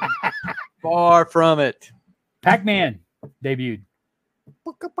 Far from it. Pac-Man debuted.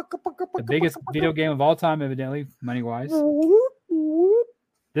 The biggest video game of all time, evidently, money-wise.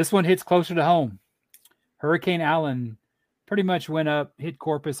 This one hits closer to home. Hurricane Allen pretty much went up, hit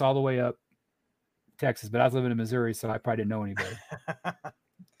Corpus all the way up Texas, but I was living in Missouri, so I probably didn't know anybody.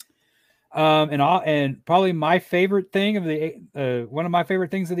 And probably my favorite thing of one of my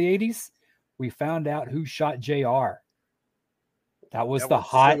favorite things of the 80s, we found out who shot JR. That was the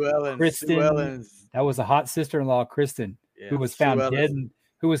hot Kristen. That was the hot sister-in-law, Kristen, who was found dead.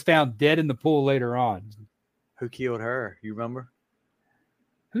 Who was found dead in the pool later on. Who killed her? You remember?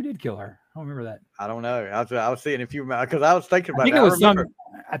 Who did kill her? I don't remember that. I don't know. I was seeing if you remember because I was thinking about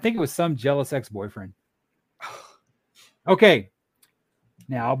I think it was some jealous ex-boyfriend. Okay.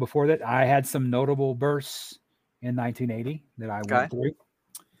 Now, before that, I had some notable births in 1980 that I went through.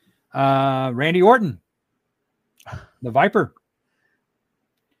 Randy Orton, the Viper.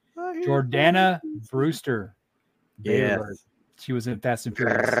 Jordana Brewster. Yes. She was in Fast and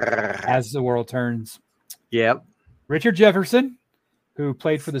Furious. As the World Turns. Yep. Richard Jefferson, who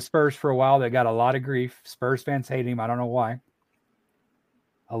played for the Spurs for a while, that got a lot of grief. Spurs fans hate him. I don't know why.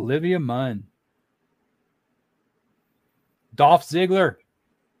 Olivia Munn. Dolph Ziggler.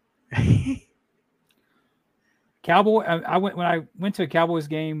 Cowboy. When I went to a Cowboys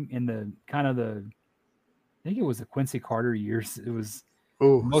game in the I think it was the Quincy Carter years. It was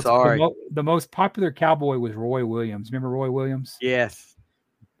the most popular Cowboy was Roy Williams. Remember Roy Williams? Yes.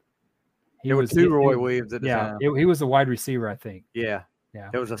 There were two Roy Williams at the time. He was a wide receiver, I think. Yeah. Yeah.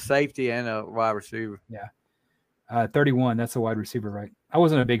 There was a safety and a wide receiver. Yeah. 31, that's a wide receiver, right? I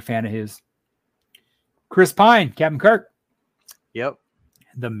wasn't a big fan of his. Chris Pine, Captain Kirk. Yep.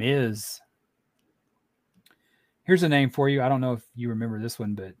 The Miz. Here's a name for you. I don't know if you remember this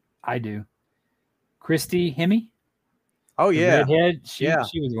one, but I do. Christy Hemme. Oh, yeah. Redhead. She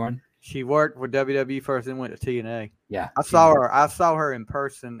was one. She worked with WWE first and went to TNA. Yeah. I saw her in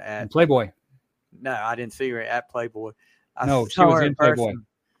person at Playboy. No, I didn't see her at Playboy. She was in Playboy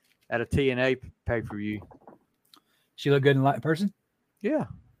at a TNA pay-per-view. She looked good in person? Yeah.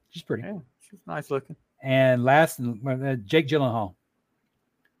 She's pretty. Yeah, she's nice looking. And last, Jake Gyllenhaal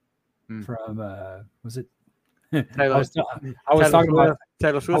from, was it? Taylor, I was talking about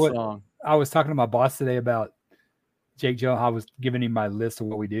Taylor Swift song. I was talking to my boss today about Jake Gyllenhaal. I was giving him my list of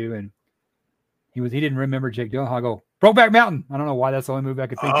what we do, and he didn't remember Jake Gyllenhaal. I go, Brokeback Mountain. I don't know why that's the only movie I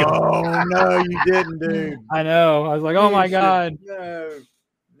could think of. Oh, no, you didn't, dude. I know. I was like, oh, my God. No.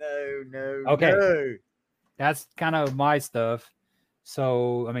 Okay. No. That's kind of my stuff.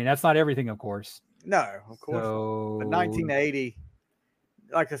 So, I mean, that's not everything, of course. No, of course. So, but 1980,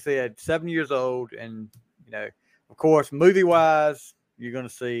 like I said, 7 years old. And, of course, movie-wise, you're going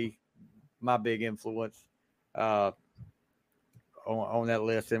to see my big influence on that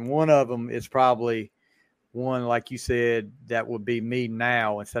list. And one of them is probably one, like you said, that would be me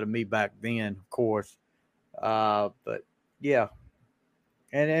now instead of me back then, of course. But, yeah.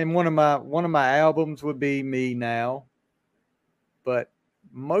 And one of my albums would be Me Now, but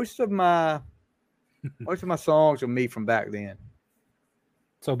most of my songs are me from back then.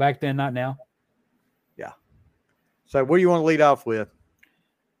 So back then, not now. Yeah. So what do you want to lead off with?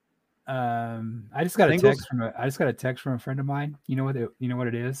 I just got a text from a friend of mine. You know what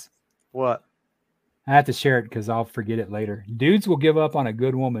it is? What? I have to share it because I'll forget it later. Dudes will give up on a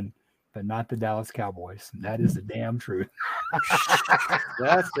good woman, but not the Dallas Cowboys. That is the damn truth.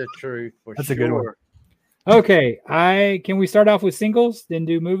 That's the truth for That's sure. a good one. Okay, can we start off with singles, then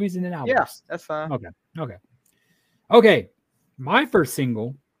do movies, and then albums? Yeah, that's fine. Okay. My first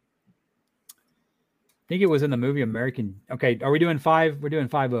single, I think it was in the movie American. Okay, are we doing 5? We're doing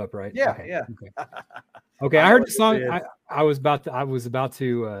 5 up, right? Yeah, okay. yeah. Okay, I heard the song. I was about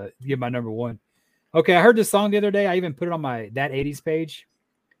to give my number 1. Okay, I heard this song the other day. I even put it on my That 80s page.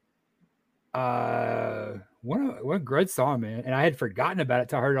 What a great song, man. And I had forgotten about it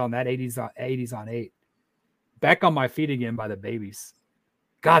till I heard it on That 80s on 8. Back on My Feet Again by the Babies.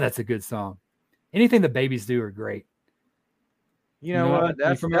 God, that's a good song. Anything the Babies do are great. You know what?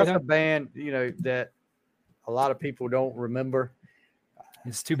 That's a band, that a lot of people don't remember.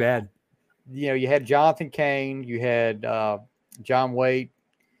 It's too bad. You had Jonathan Cain, you had John Waite,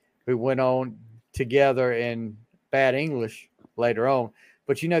 who went on together in Bad English later on.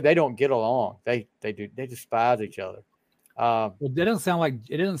 But they don't get along. They despise each other. Well, it doesn't sound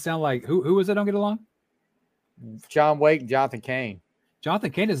like who was it don't get along? John Waite and Jonathan Cain.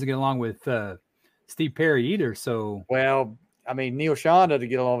 Jonathan Cain doesn't get along with Steve Perry either. So I mean, Neil Sean doesn't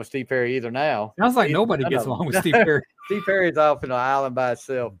get along with Steve Perry either now. Sounds like nobody gets along with Steve Perry. Steve Perry's off in an island by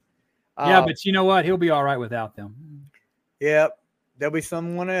itself. Yeah, but you know what? He'll be all right without them. Yep. There'll be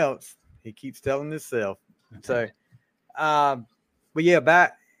someone else. He keeps telling himself. So, but yeah,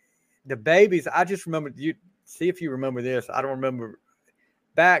 back the Babies, I just remember see if you remember this. I don't remember.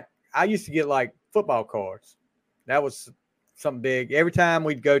 Back, I used to get like football cards. That was something big. Every time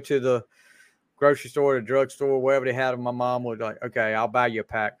we'd go to the grocery store, the drugstore, wherever they had them, my mom would like, okay, I'll buy you a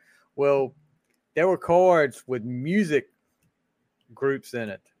pack. Well, there were cards with music groups in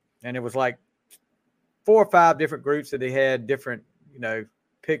it. And it was like 4 or 5 different groups that they had different,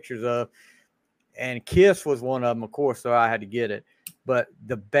 pictures of. And Kiss was one of them, of course, so I had to get it. But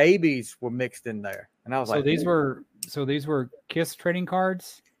the Babies were mixed in there. And I was like, these were Kiss trading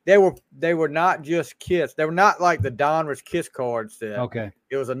cards? They were not just Kiss. They were not like the Donruss Kiss cards that. Okay.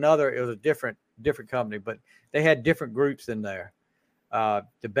 It was a different company, but they had different groups in there.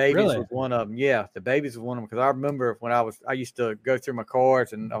 The Babies was one of them. Yeah, the Babies was one of them because I remember when I used to go through my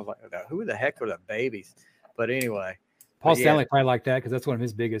cards and I was like, who the heck are the Babies? But anyway, Paul Stanley probably liked that because that's one of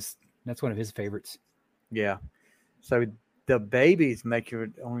his favorites. Yeah. So the Babies make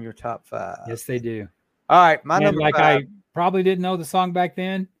you on your top 5. Yes, they do. All right, my number 5. I probably didn't know the song back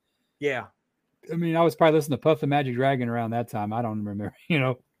then. Yeah. I mean, I was probably listening to Puff the Magic Dragon around that time. I don't remember,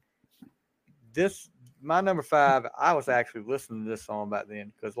 My number 5, I was actually listening to this song back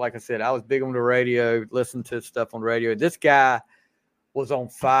then because, like I said, I was big on the radio, listening to stuff on the radio. This guy was on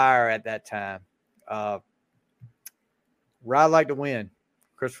fire at that time. Ride Like the Wind,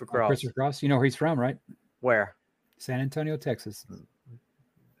 Christopher Cross. Christopher Cross. You know where he's from, right? Where? San Antonio, Texas.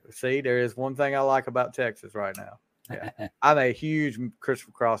 See, there is one thing I like about Texas right now. Yeah. I'm a huge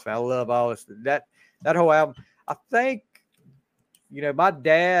Christopher Cross fan. I love all this. That whole album. I think, my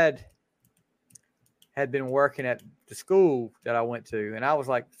dad had been working at the school that I went to, and I was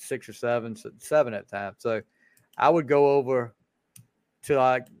like 6 or 7 at the time. So I would go over to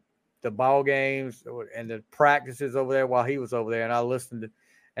like the ball games and the practices over there while he was over there, and I listened to.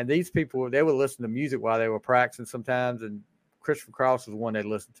 And these people, they would listen to music while they were practicing sometimes, and Christopher Cross was one they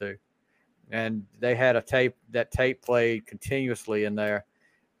listened to. And they had that tape played continuously in there.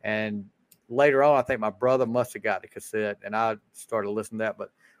 And later on, I think my brother must have got the cassette, and I started listening to that.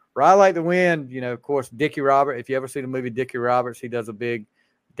 But Ride Like the Wind, of course, Dickie Roberts. If you ever see the movie Dickie Roberts, he does a big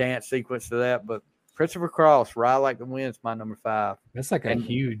dance sequence to that. But Christopher Cross, Ride Like the Wind is my number 5. That's like I think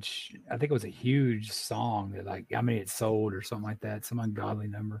it was a huge song that it sold or something like that. Some ungodly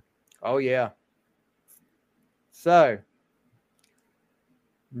number. Oh, yeah. So,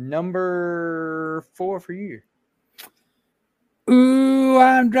 number 4 for you. Ooh,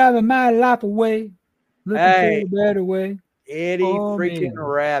 I'm driving my life away. Looking for a better way. Eddie freaking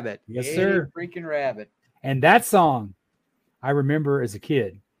Rabbit. Yes, sir. Freaking Rabbit. And that song, I remember as a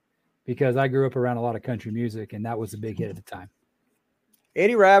kid because I grew up around a lot of country music, and that was a big hit at the time.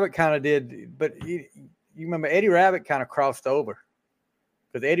 Eddie Rabbit kind of did, but you remember Eddie Rabbit kind of crossed over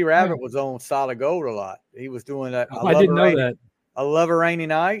because Eddie Rabbit was on Solid Gold a lot. He was doing that. I didn't know that. I Love a Rainy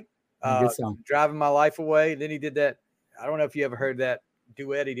Night. Good song. Driving My Life Away. Then he did that. I don't know if you ever heard that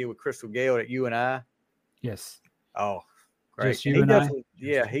duet he did with Crystal Gayle at You and I. Yes. Oh, great. Just You and I.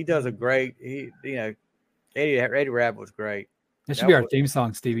 He does a great. Eddie Rabbit was great. That should be our theme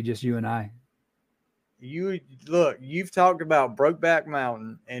song, Stevie. Just You and I. You've talked about Brokeback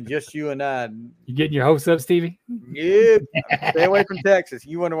Mountain and Just You and I. You getting your hopes up, Stevie? Yeah. Stay away from Texas.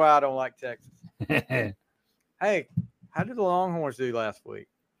 You wonder why I don't like Texas. Hey, how did the Longhorns do last week?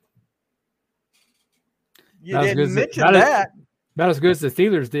 You didn't mention that. About as good as the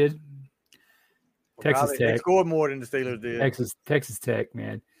Steelers did. Texas Tech. Tech. They scored more than the Steelers did. Texas Tech,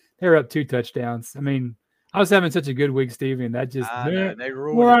 man. They were up 2 touchdowns. I mean, I was having such a good week, Stevie, and that just they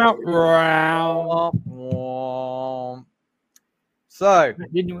ruined it. So,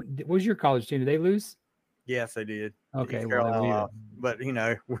 what was your college team? Did they lose? Yes, they did. Okay, but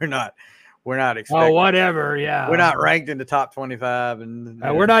we're not expecting. Oh, whatever. Yeah, we're not ranked in the top 25, and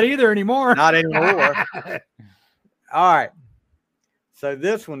we're not either anymore. Not anymore. All right. So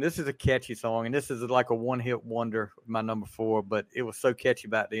this is a catchy song, and this is like a one-hit wonder, my number 4, but it was so catchy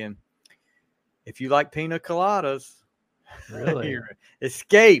back then. If you like pina coladas, really,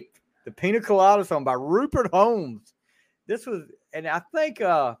 Escape, the Pina Colada song by Rupert Holmes. This was, and I think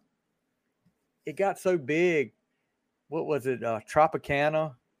it got so big. What was it?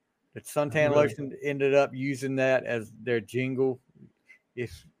 Tropicana. That Suntan Lotion ended up using that as their jingle.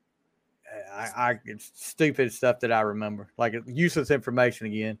 It's stupid stuff that I remember, like useless information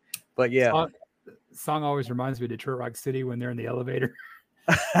again. But yeah, song always reminds me of Detroit Rock City when they're in the elevator.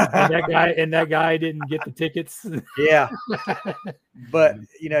 and that guy didn't get the tickets. Yeah. But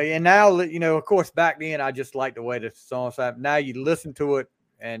and now of course back then I just liked the way the song sounded. Now you listen to it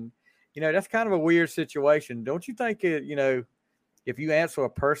and that's kind of a weird situation. Don't you think if you answer a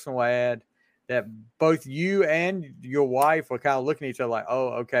personal ad that both you and your wife are kind of looking at each other like, oh,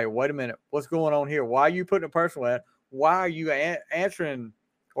 okay, wait a minute, what's going on here? Why are you putting a personal ad? Why are you answering?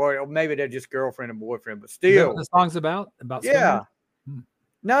 Or maybe they're just girlfriend and boyfriend, but still. You know what the song's about? Yeah.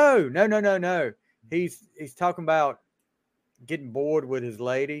 No. He's talking about getting bored with his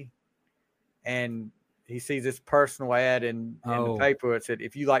lady, and he sees this personal ad in the paper. It said,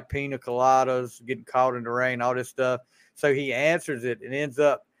 if you like pina coladas, getting caught in the rain, all this stuff. So he answers it, and ends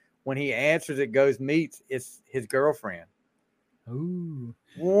up, when he answers it, meets, it's his girlfriend. Ooh.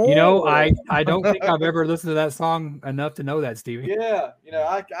 Whoa. I don't think I've ever listened to that song enough to know that, Stevie. Yeah.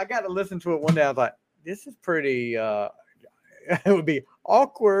 I got to listen to it one day. I was like, this is pretty it would be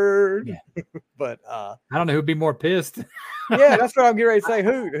awkward. Yeah. But I don't know who'd be more pissed. Yeah, that's what I'm getting ready to say.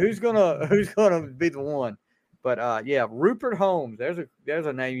 Who's gonna be the one? But yeah, Rupert Holmes. There's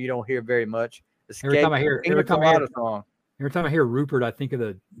a name you don't hear very much. Every time I hear Rupert, I think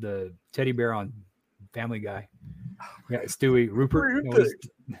of the teddy bear on Family Guy. Yeah, Stewie. Rupert.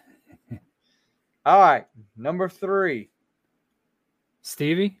 All right, number 3.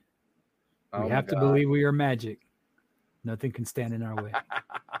 Stevie. We have to believe we are magic. Nothing can stand in our way.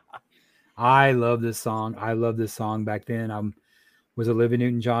 I love this song. Back then, I was a Olivia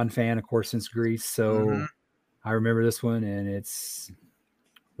Newton-John fan, of course, since Grease. So I remember this one, and it's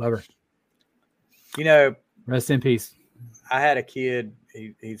love her. Rest in peace. I had a kid.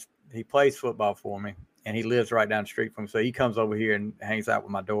 He plays football for me, and he lives right down the street from me. So he comes over here and hangs out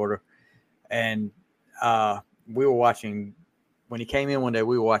with my daughter. And we were watching, when he came in one day,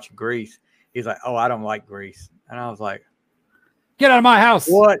 we were watching Grease. He's like, "Oh, I don't like Grease." And I was like, "Get out of my house.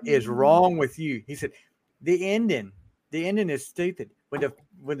 What is wrong with you?" He said, the ending is stupid. The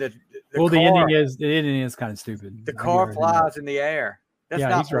ending is kind of stupid. The car flies in the air. That's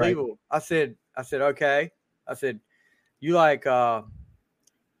not believable. Right. I said, okay. I said, you like the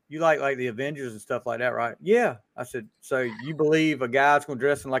Avengers and stuff like that, right? Yeah. I said, so you believe a guy's going to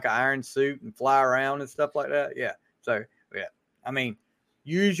dress in like an iron suit and fly around and stuff like that? Yeah. So, yeah. I mean,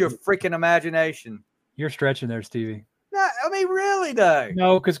 use your freaking imagination. You're stretching there, Stevie. No, I mean, really, though.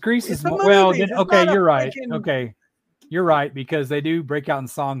 No, because Grease is well. Okay, you're right. Okay, you're right, because they do break out in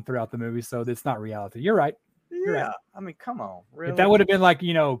song throughout the movie, so it's not reality. You're right. You're yeah, right. I mean, come on. Really? If that would have been like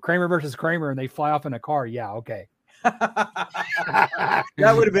Kramer versus Kramer, and they fly off in a car, yeah, okay. that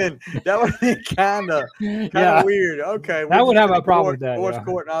would have been kind of weird. Okay, that would have a problem with that. Divorce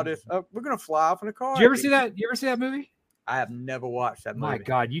court and all this. We're gonna fly off in a car. Did you ever see that? You ever see that movie? I have never watched that movie. My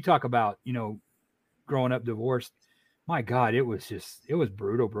God, you talk about growing up divorced. My God, it was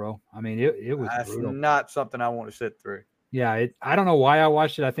brutal, bro. I mean, it was brutal. Not something I want to sit through. Yeah, I don't know why I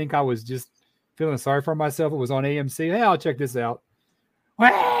watched it. I think I was just feeling sorry for myself. It was on AMC. Hey, I'll check this out.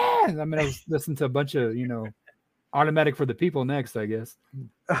 I mean, I was listening to a bunch of, Automatic for the People next, I guess.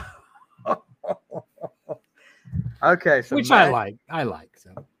 Okay, so which I like.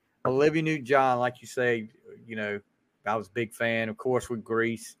 So Olivia Newton-John, like you say, I was a big fan, of course, with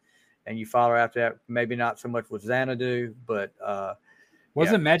Grease. And you follow after that, maybe not so much with Xanadu, but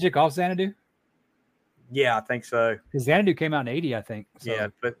wasn't Magic off Xanadu? Yeah, I think so. Because Xanadu came out in 80, I think. So. Yeah,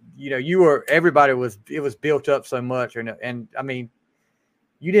 but it was built up so much, and I mean,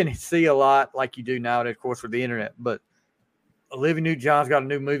 you didn't see a lot like you do nowadays, of course, with the internet. But Olivia Newton-John's got a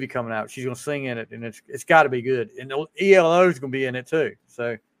new movie coming out. She's gonna sing in it, and it's got to be good. And ELO is gonna be in it too.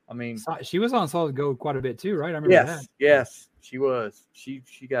 So I mean, she was on Solid Gold quite a bit too, right? I remember that. Yes. She was. She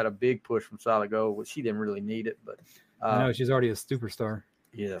got a big push from Solid Gold, which she didn't really need it, but I know she's already a superstar.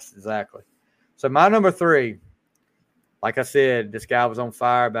 Yes, exactly. So my number 3, like I said, this guy was on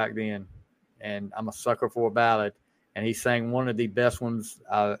fire back then, and I'm a sucker for a ballad, and he sang one of the best ones.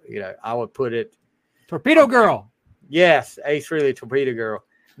 I would put it. Torpedo Girl. Yes, Ace Frehley, Torpedo Girl.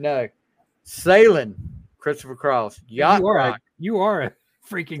 No, Sailing, Christopher Cross. Yacht Rock. You are a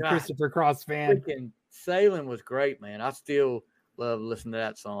freaking Christopher Cross fan. Freaking Sailing was great, man. I still love listening to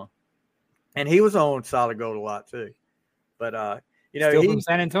that song. And he was on Solid Gold a lot too. But still from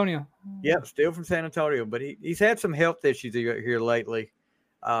San Antonio. Yep, still from San Antonio. But he's had some health issues here lately.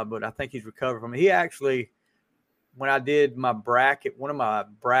 But I think he's recovered from it. He actually, when I did my bracket, one of my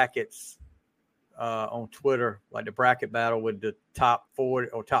brackets on Twitter, like the bracket battle with the top 40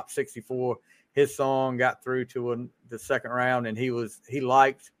 or top 64, his song got through to the second round, and he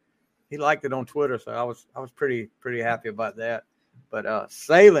liked it on Twitter, so I was pretty happy about that. But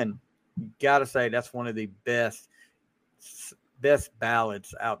Sailing, you gotta say that's one of the best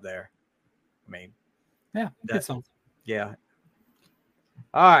ballads out there. I mean, yeah, good song. Yeah.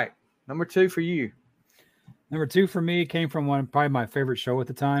 All right, number 2 for you. Number 2 for me came from probably my favorite show at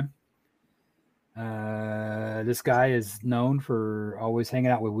the time. This guy is known for always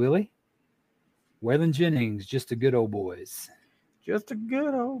hanging out with Willie. Waylon Jennings, Just a Good Old Boys. Just a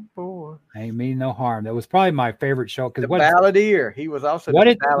good old boy. Ain't mean no harm. That was probably my favorite show. The Balladeer. He was also what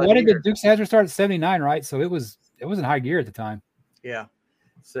did the Dukes of Hazzard start at 79, right? So it was in high gear at the time. Yeah.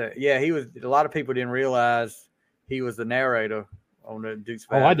 So yeah, he was. A lot of people didn't realize he was the narrator on the Dukes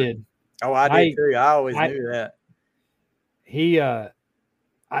of Hazzard. Oh, I did. Oh, I did too. I always knew that.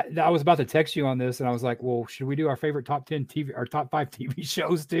 I was about to text you on this, and I was like, "Well, should we do our favorite top 10 TV or top 5 TV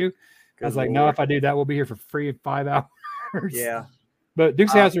shows too?" I was like, "No, if I do that, we'll be here for free 5 hours." Yeah. But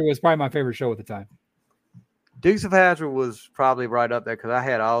Dukes of Hazzard was probably my favorite show at the time. Dukes of Hazzard was probably right up there because I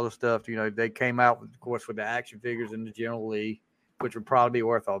had all the stuff. They came out, of course, with the action figures in the General Lee, which would probably be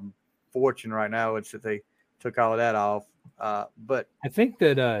worth a fortune right now. It's that they took all of that off. But I think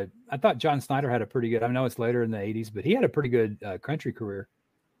that I thought John Snyder had a pretty good. I know it's later in the 80s, but he had a pretty good country career.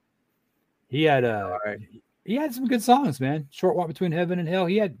 He had he had some good songs, man. Short Walk Between Heaven and Hell.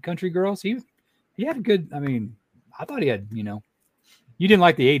 He had Country Girls. He had a good. I mean, I thought he had. You didn't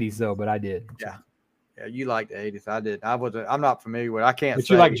like the 80s though, but I did. Yeah, you liked the 80s. I did. I'm not familiar with it. I can't. But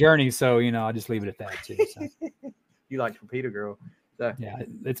you like Journey, so I'll just leave it at that too. So. You like Torpedo Girl. So. Yeah,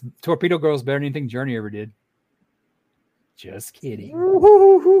 it's Torpedo Girl's better than anything Journey ever did. Just kidding.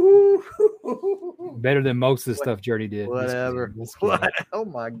 Better than most of the stuff Journey did. Whatever. What? Oh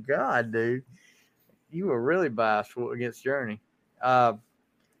my God, dude. You were really biased against Journey.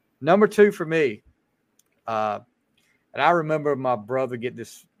 Number 2 for me. And I remember my brother get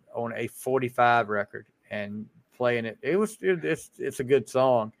this on a 45 record and playing it. It's a good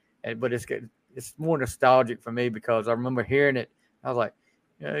song, but it's more nostalgic for me because I remember hearing it. I was like,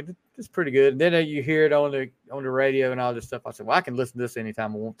 yeah, it's pretty good. And then you hear it on the radio and all this stuff. I said, well, I can listen to this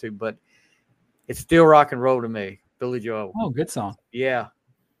anytime I want to, but it's still rock and roll to me. Billy Joel. Oh, good song. Yeah.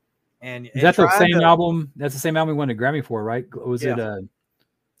 And is that the same album? That's the same album he won a Grammy for, right? Was it? I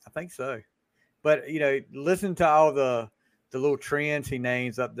think so. But listen to all the little trends he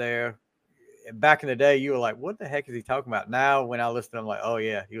names up there. Back in the day, you were like, "What the heck is he talking about?" Now, when I listen, I'm like, "Oh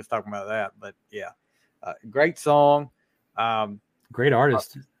yeah, he was talking about that." But yeah, great song. Great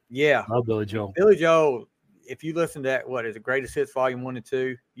artist. Yeah, love Billy Joel. Billy Joel. If you listen to that, what is it? Greatest Hits Volume 1 and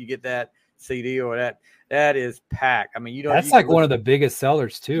 2? You get that CD or that is packed. I mean, that's like one of the biggest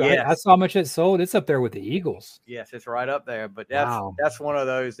sellers too. Yes. I saw how much it sold. It's up there with the Eagles. Yes, it's right up there. But that's one of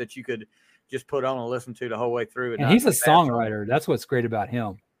those that you could just put on and listen to the whole way through. And he's a songwriter. That's what's great about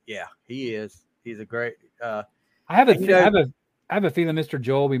him. Yeah, he is. He's a great. I have a feeling Mr.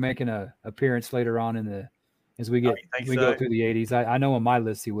 Joel will be making an appearance later on as we go through the 80s. I know on my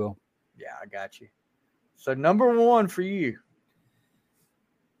list he will. Yeah, I got you. So number 1 for you.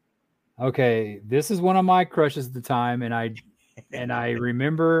 Okay, this is one of my crushes at the time, and I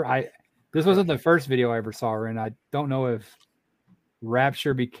remember this wasn't the first video I ever saw her in. I don't know if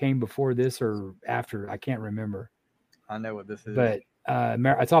Rapture became before this or after. I can't remember. I know what this is. But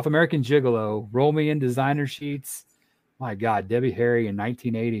it's off American Gigolo. Roll Me in Designer Sheets. My God, Debbie Harry in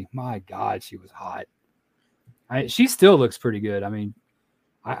 1980. My God, she was hot. She still looks pretty good. I mean,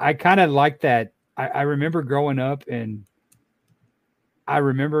 I kind of like that. I remember growing up, and I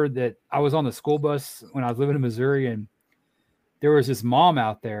remember that I was on the school bus when I was living in Missouri, and there was this mom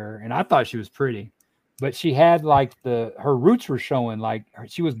out there, and I thought she was pretty, but she had like her roots were showing, like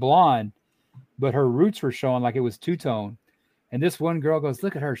she was blonde, but her roots were showing like it was two-tone. And this one girl goes,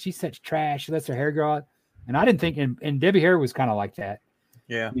 "Look at her. She's such trash. She lets her hair grow out." And I didn't think, and Debbie Harry was kind of like that.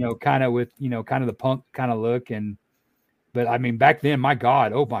 Yeah. Kind of with, kind of the punk kind of look. But I mean, back then, my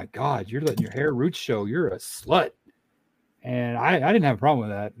God, oh my God, you're letting your hair roots show. You're a slut. And I didn't have a problem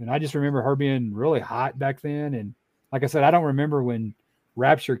with that. And I just remember her being really hot back then. And like I said, I don't remember when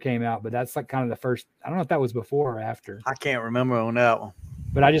Rapture came out, but that's like kind of the first, I don't know if that was before or after. I can't remember on that one.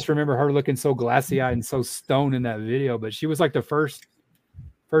 But I just remember her looking so glassy-eyed and so stoned in that video. But she was like the first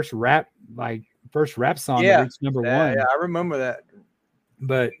rap song that reached number 1. Yeah, I remember that.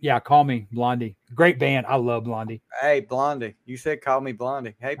 But yeah, Call Me Blondie. Great band. I love Blondie. Hey, Blondie. You said Call Me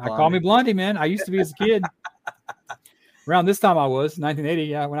Blondie. Hey, Blondie. Call Me Blondie, man. I used to be as a kid. Around this time I was, 1980,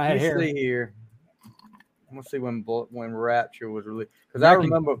 yeah, when I had hair. See here. I'm going to see when Rapture was released. Because I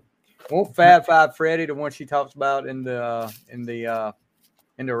remember, won't Fab Five Freddy, the one she talks about in the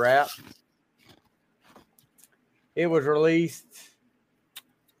rap? It was released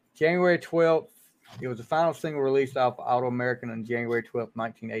January 12th. It was the final single released off Auto American on January 12th,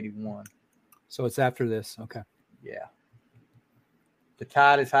 1981. So it's after this. Okay. Yeah. The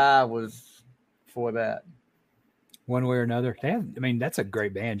Tide is High was for that. One way or another. That's a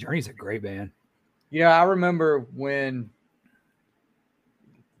great band. Journey's a great band. I remember when,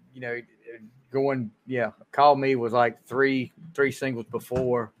 Call Me was like three singles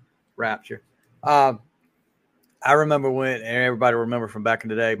before Rapture. I remember when, and everybody remember from back in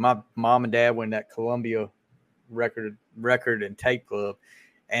the day, my mom and dad went in that Columbia record and tape club,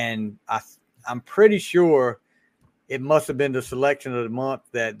 and I'm pretty sure it must have been the selection of the month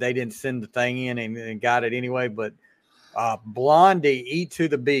that they didn't send the thing in and got it anyway. But Blondie, "Eat to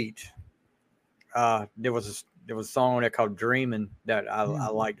the Beat," there was a song on there called "Dreaming" that I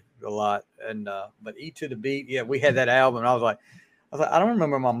liked a lot, and but "Eat to the Beat," yeah, we had that album, and I was like, I don't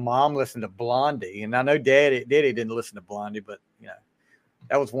remember my mom listening to Blondie, and I know Daddy didn't listen to Blondie, but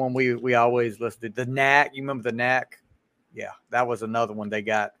that was one we always listened to. The Knack, you remember the Knack? Yeah, that was another one they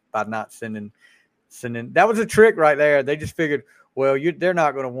got by not sending. That was a trick right there. They just figured, well, they're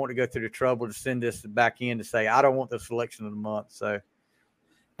not going to want to go through the trouble to send this back in to say, I don't want the selection of the month. So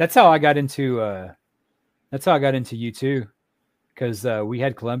that's how I got into U2, because we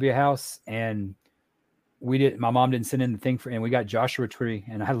had Columbia House, and my mom didn't send in the thing and we got Joshua Tree,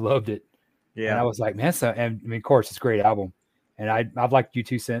 and I loved it. Yeah. And I was like, man, of course it's a great album. And I've liked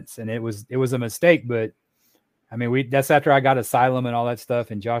U2 since, and it was a mistake, but I mean, that's after I got Asylum and all that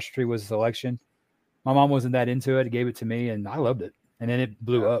stuff, and Joshua Tree was a selection. My mom wasn't that into it. It gave it to me, and I loved it. And then it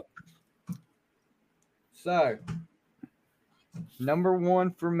blew up. So, number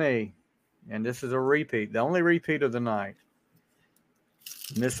 1 for me, and this is a repeat, the only repeat of the night,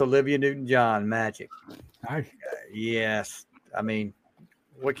 Miss Olivia Newton-John, Magic. All right. Yes. I mean,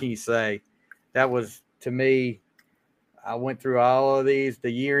 what can you say? That was to me, I went through all of these.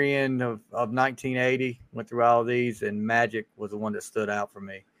 The year end of 1980, went through all of these, and Magic was the one that stood out for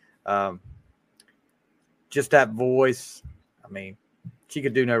me. Just that voice. I mean, she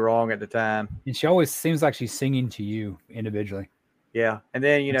could do no wrong at the time. And she always seems like she's singing to you individually. Yeah. And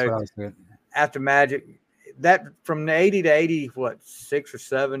then, That's what I was doing. after Magic, that from the 80 to 80, 6 or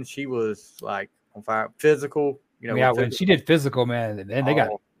 7, she was like on fire. Physical, Yeah, when she did Physical, man,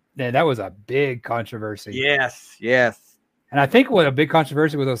 and that was a big controversy. Yes, yes. And I think what a big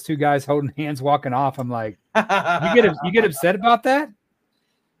controversy with those two guys holding hands walking off. I'm like, you get upset about that?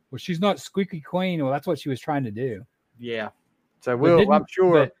 Well, she's not Squeaky Queen. Well, that's what she was trying to do. Yeah. So I'm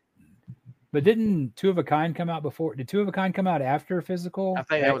sure. But didn't Two of a Kind come out before? Did Two of a Kind come out after Physical? I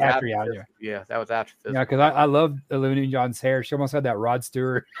think that was after. Yeah, that was after Physical. Yeah, because I love Olivia Newton-John's hair. She almost had that Rod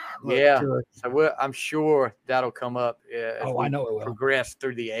Stewart. Yeah. So I'm sure that'll come up. I know it will. Progress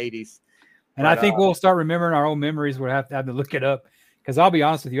through the 80s. And I think we'll start remembering our own memories. We'll have to look it up. Because I'll be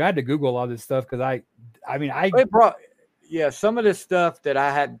honest with you, I had to Google all this stuff because some of this stuff that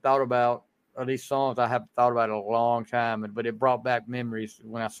I hadn't thought about, or these songs I haven't thought about in a long time, but it brought back memories.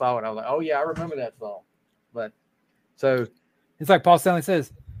 When I saw it, I was like, oh yeah, I remember that song. But so it's like Paul Stanley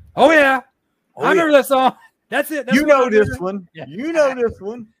says, oh yeah, I remember that song. That's it. You know this one. Yeah. You know this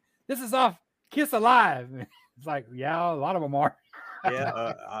one. This is off Kiss Alive. It's like, yeah, a lot of them are.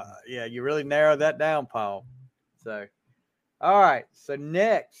 Yeah, you really narrowed that down, Paul. So, all right. So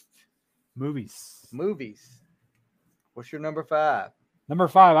next, movies. What's your number 5? Number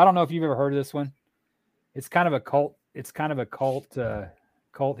 5. I don't know if you've ever heard of this one. It's kind of a cult. It's kind of a cult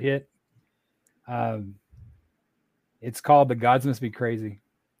hit. It's called The Gods Must Be Crazy.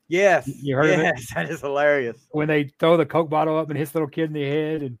 Yes, you heard of it? That is hilarious. When they throw the Coke bottle up and hits the little kid in the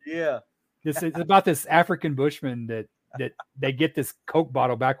head, and it's about this African bushman that they get this Coke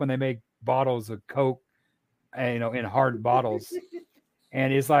bottle back when they make bottles of Coke, in hard bottles.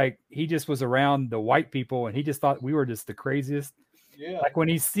 And it's like he just was around the white people and he just thought we were just the craziest. Yeah. Like when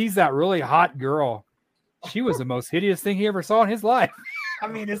he sees that really hot girl, she was the most hideous thing he ever saw in his life.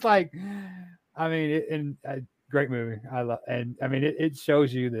 Great movie. I love, and I mean, it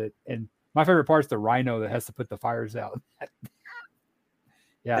shows you that. And my favorite part is the rhino that has to put the fires out.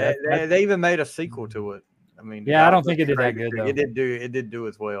 Yeah, they even made a sequel to it. I mean, I don't think it did that good though. It did do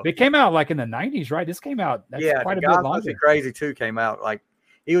as well. It came out like in the 90s, right? This came out. That's quite a bit longer. Crazy 2 came out like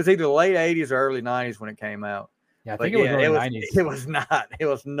it was either late 80s or early 90s when it came out. Yeah, I think it was early 90s. It was not. It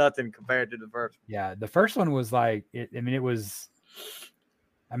was nothing compared to the first one. Yeah, the first one was like it. I mean, it was.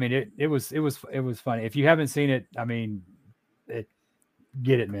 I mean, it was funny. If you haven't seen it, I mean,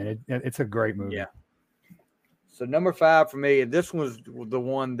 get it, man. It's a great movie. Yeah. So number 5 for me, and this was the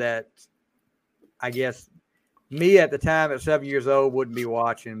one that I guess me at the time at 7 years old wouldn't be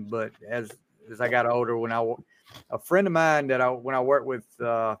watching, but as I got older, a friend of mine when I worked with,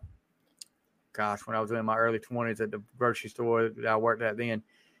 when I was in my early 20s at the grocery store that I worked at then,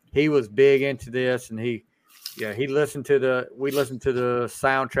 he was big into this, and we listened to the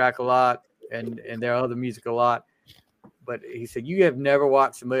soundtrack a lot and their other music a lot. But he said, "You have never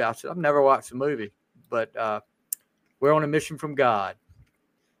watched the movie." I said, "I've never watched the movie, but we're on a mission from God."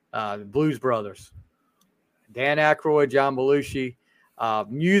 The Blues Brothers, Dan Aykroyd, John Belushi,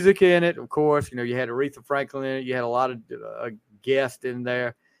 music in it, of course. You had Aretha Franklin in it. You had a lot of guests in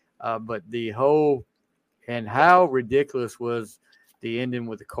there, but and how ridiculous was the ending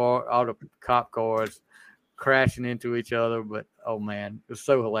with all the cop cars crashing into each other. But oh man, it was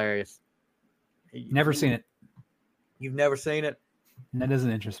so hilarious. Never seen it. You've never seen it? That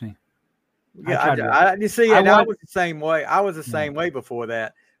doesn't interest me. Yeah, you see, I was the same way. I was the same way before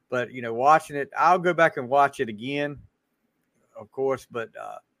that. But watching it, I'll go back and watch it again, of course. But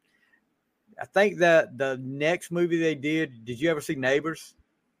I think that the next movie they did you ever see Neighbors?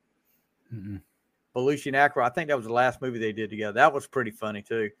 Mm-mm. Belushi and Aykroyd. I think that was the last movie they did together. That was pretty funny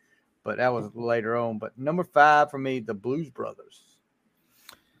too, but that was later on. But number 5 for me, the Blues Brothers.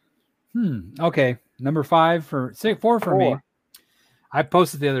 Okay, number 4 for me. I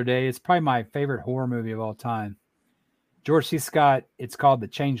posted the other day. It's probably my favorite horror movie of all time. George C. Scott. It's called The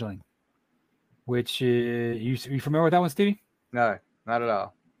Changeling. Which you familiar with that one, Stevie? No, not at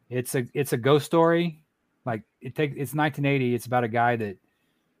all. It's a ghost story. Like it's 1980. It's about a guy that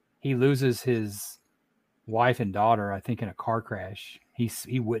he loses his wife and daughter, I think, in a car crash.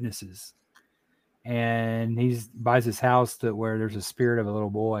 He witnesses, and he buys his house where there's a spirit of a little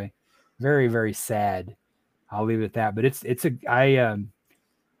boy. Very, very sad. I'll leave it at that. But I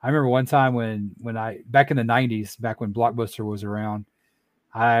remember one time when back in the 90s, back when Blockbuster was around,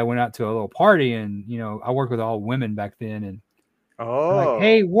 I went out to a little party, and I worked with all women back then, and like,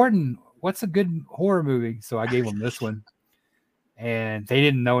 hey, Warden, what's a good horror movie? So I gave them this one. And they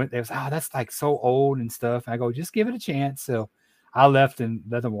didn't know it. They was, that's like so old and stuff. And I go, just give it a chance. So I left and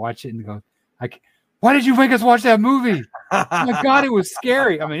let them watch it and go, like, why did you make us watch that movie? Oh my God, it was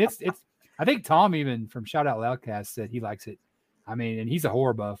scary. I mean, it's. I think Tom even from Shout Out Loudcast said he likes it. I mean, and he's a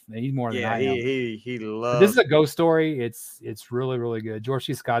horror buff. And he's more than I am. He loves. This is a ghost story. It's really, really good. George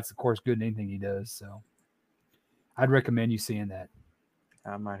C. Scott's, of course, good in anything he does. So I'd recommend you seeing that.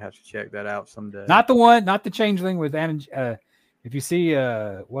 I might have to check that out someday. Not the Changeling with Anna. If you see,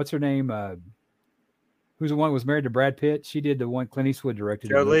 what's her name? Who's the one who was married to Brad Pitt? She did the one Clint Eastwood directed.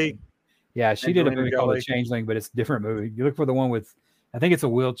 Jolie. Yeah, she did a movie called The Changeling, but it's a different movie. You look for the one with, I think it's a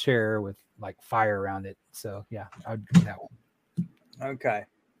wheelchair with like fire around it. So yeah, I'd do that one. Okay.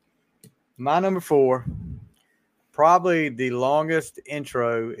 My number 4, probably the longest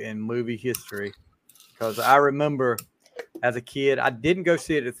intro in movie history, because I remember as a kid, I didn't go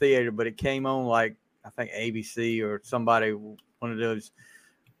see it at the theater, but it came on like, I think ABC or somebody, one of those,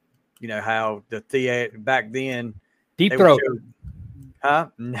 you know, how the theater back then. Deep Throat. Huh?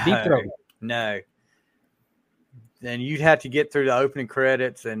 No. Deep Throat. No. Then you'd have to get through the opening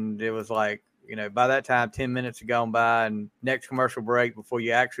credits, and it was like, you know, by that time, 10 minutes had gone by, and next commercial break before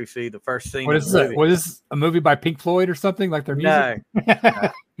you actually see the first scene. Was this a movie by Pink Floyd or something like their music?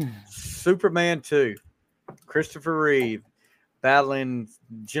 No. Superman 2. Christopher Reeve battling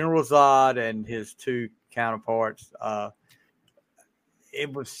General Zod and his 2 counterparts.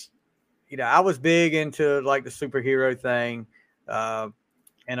 It was, you know, I was big into like the superhero thing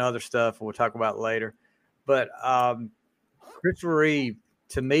and other stuff we'll talk about later. But Christopher Reeve,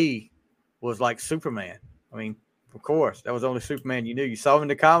 to me, was like Superman. I mean, of course, that was the only Superman you knew. You saw him in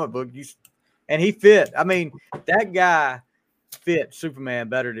the comic book, and he fit. I mean, that guy fit Superman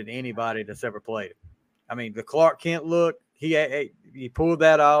better than anybody that's ever played him. I mean, the Clark Kent look, he pulled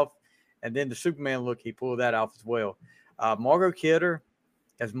that off, and then the Superman look, he pulled that off as well. Margot Kidder,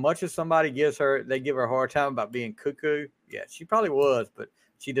 as much as somebody give her a hard time about being cuckoo, yeah, she probably was, but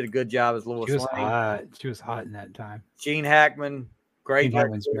she did a good job as Lois Lane. She was hot in that time. Gene Hackman, great.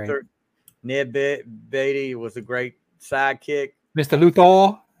 Ned Beatty was a great sidekick. Mr.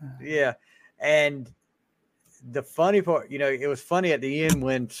 Luthor. Yeah, and the funny part, you know, it was funny at the end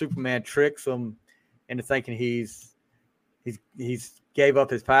when Superman tricks him into thinking he's gave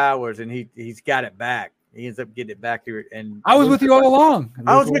up his powers and he's got it back. He ends up getting it back here. And I was with you all along.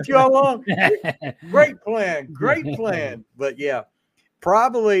 I was with you all along. Great plan. But yeah,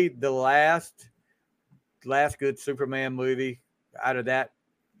 probably the last good Superman movie out of that,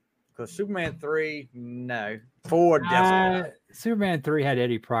 because Superman 3, no. 4, definitely. Superman 3 had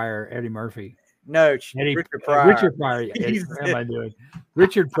Eddie Murphy. No, Richard Pryor. Richard Pryor. What am I doing?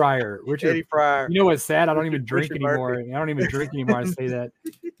 Richard Pryor. Eddie Pryor. You know what's sad? I don't even drink anymore. I don't even drink anymore. I say that.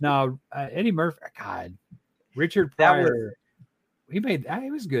 No, Eddie Murphy. God, Richard Pryor. He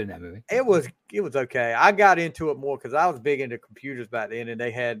was good in that movie. It was okay. I got into it more because I was big into computers back then, and they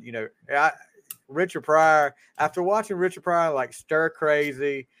had, you know, Richard Pryor. After watching Richard Pryor like Stir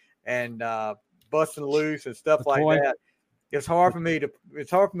Crazy and Busting Loose and stuff like that, it's hard for me to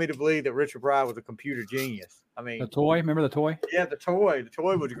believe that Richard Pryor was a computer genius. I mean, The Toy. Remember The Toy? Yeah, The Toy. The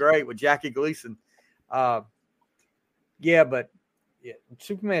Toy was great with Jackie Gleason. But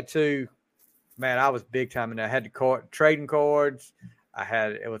Superman 2. Man, I was big time in there. I had the trading cards. I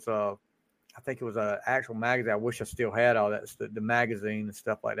think it was an actual magazine. I wish I still had all that, the magazine and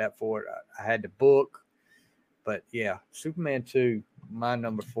stuff like that for it. I had the book. But yeah, Superman 2, my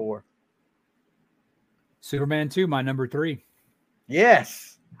number 4. Superman 2, my number 3.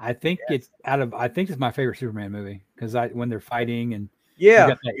 Yes. I think it's my favorite Superman movie because when they're fighting and you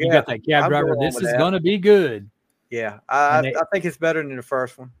got that cab driver. This is going to be good. Yeah. I think it's better than the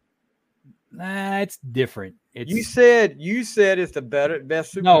first one. Nah, it's different. You said it's the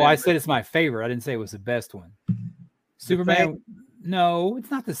best Superman. No, I said it's my favorite. I didn't say it was the best one. Superman. No,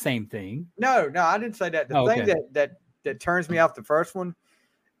 it's not the same thing. No, I didn't say that. The thing that turns me off the first one,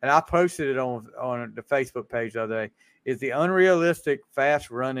 and I posted it on the Facebook page the other day, is the unrealistic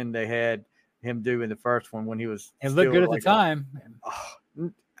fast running they had him do in the first one when he was. It looked good at the time.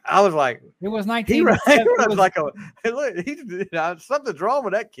 I was like, it was 19. Something's wrong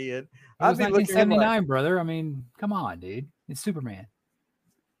with that kid. It was 1979, brother. I mean, come on, dude. It's Superman.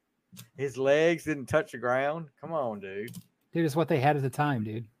 His legs didn't touch the ground. Come on, dude. Dude, it's what they had at the time,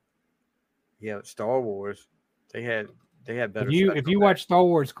 dude. Yeah, Star Wars. They had better. If you watch Star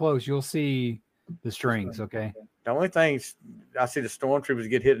Wars close, you'll see the strings. Okay. The only thing I see the stormtroopers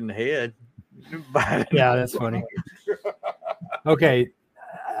get hit in the head. Yeah, that's funny. Okay.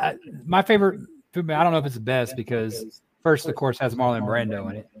 My favorite, I don't know if it's the best because first, of course, has Marlon Brando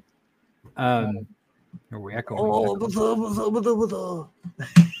in it. Are we echoing?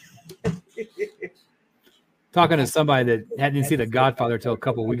 Talking to somebody that hadn't seen The Godfather till a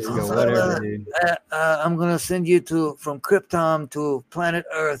couple weeks ago. Whatever, dude. I'm gonna send you from Krypton to planet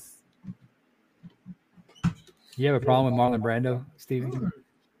Earth. You have a problem with Marlon Brando, Stevie?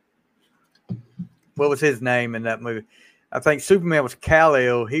 What was his name in that movie? I think Superman was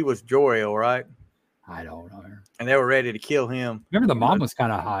Kal-El. He was Jor-El, right? I don't know. And they were ready to kill him. Remember the mom was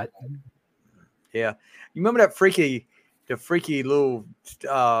kind of hot. Yeah. You remember that freaky little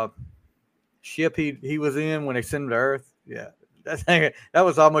ship he was in when they sent him to Earth? Yeah. That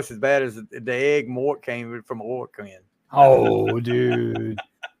was almost as bad as the egg Mort came from a Orc in. Oh, dude.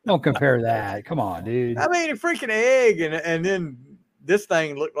 Don't compare that. Come on, dude. I mean, a freaking egg, and then this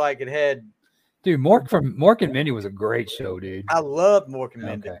thing looked like it had. Dude, Mork and Mindy was a great show, dude. I loved Mork and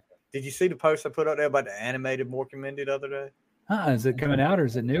Mindy. Okay. Did you see the post I put up there about the animated Mork and Mindy the other day? Is it coming out or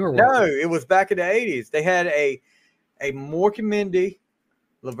is it new or what? No, it was back in the 80s. They had a Mork and Mindy,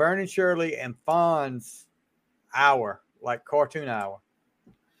 Laverne and Shirley, and Fonz hour, like cartoon hour.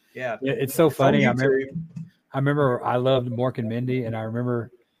 Yeah. It's so funny. I remember I loved Mork and Mindy, and I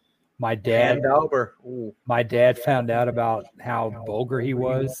remember my dad found out about how vulgar he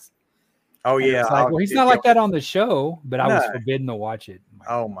was. Oh, yeah. Like, well, he's not like that on the show, but I was forbidden to watch it.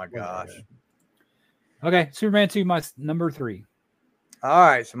 Oh, my gosh. Okay, Superman 2, my number 3. All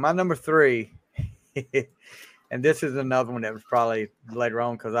right, so my number 3, and this is another one that was probably later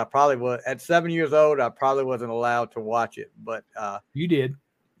on because I probably was, at 7 years old, I probably wasn't allowed to watch it. But you did.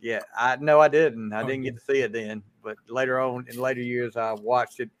 Yeah, I didn't. I didn't get to see it then. But later on, in later years, I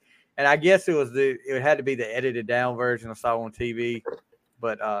watched it. And I guess it had to be the edited down version I saw on TV.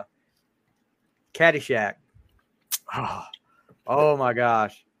 But Caddyshack. Oh my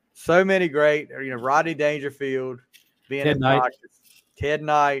gosh. So many great, Rodney Dangerfield being Ted Knight. Ted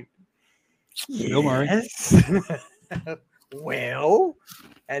Knight. Bill Murray. Well,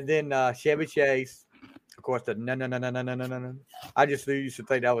 and then Chevy Chase. Of course, the no. I just used to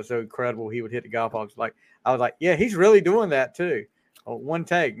think that was so incredible. He would hit the golf balls. I was like, yeah, he's really doing that too. One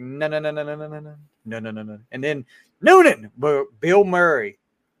take. No. And then Noonan, Bill Murray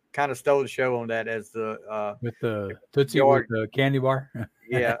kind of stole the show on that as the with the Tootsie with the candy bar.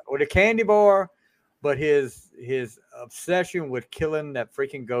 Yeah, with the candy bar, but his obsession with killing that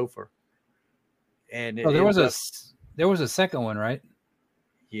freaking gopher. And there was a second one, right?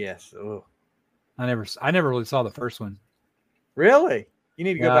 Yes. Oh. I never really saw the first one. Really? You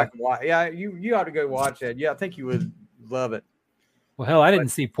need to go back and watch. Yeah, you ought to go watch that. Yeah, I think you would love it. Well, hell, I didn't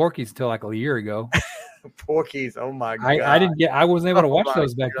see Porky's until like a year ago. Porky's, oh my god! I wasn't able to watch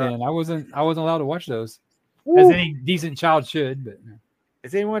those back then. I wasn't allowed to watch those, as any decent child should. But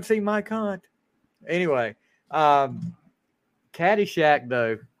has anyone seen Mike Hunt? Anyway, Caddyshack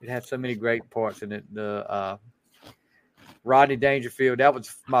though, it had so many great parts in it. The Rodney Dangerfield, that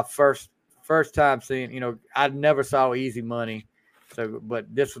was my first time seeing. I never saw Easy Money, but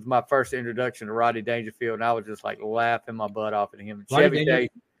this was my first introduction to Rodney Dangerfield, and I was just like laughing my butt off at him.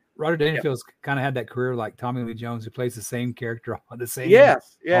 Rodney Dangerfield's kind of had that career like Tommy Lee Jones, who plays the same character on the same all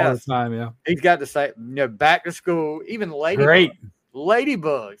the time. Yeah, he's got the same. Back to School, even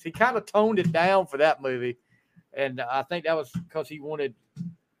Ladybugs. He kind of toned it down for that movie, and I think that was because he wanted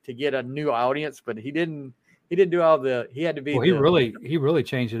to get a new audience, but he didn't. He didn't do all the. He had to be. Well, he really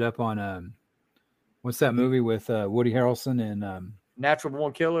changed it up on what's that movie with Woody Harrelson and Natural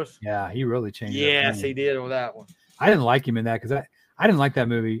Born Killers? Yeah, he really changed. Yes, he did with that one. I didn't like him in that because I didn't like that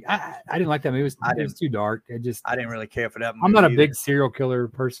movie. I didn't like that movie. It was too dark. I didn't really care for that movie. I'm not a big serial killer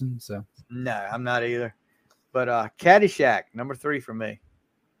person, so no, I'm not either. But Caddyshack, number 3 for me.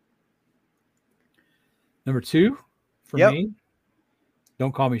 Number 2 for me.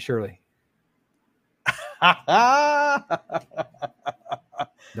 Don't Call Me Shirley.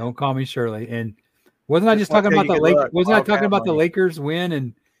 Don't Call Me Shirley. And wasn't I just talking about the Lakers? Wasn't I talking about the Lakers win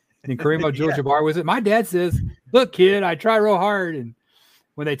and Kareem Abdul-Jabbar? Was it? My dad says, "Look, kid, I try real hard." And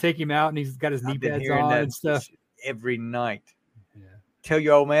when they take him out and he's got his knee pads on and stuff every night. Yeah. Tell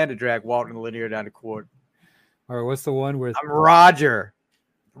your old man to drag Walton Lanier down the court. Or what's the one with? I'm Roger.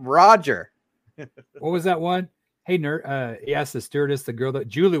 What was that one? Hey, nerd. Yes, the stewardess, the girl that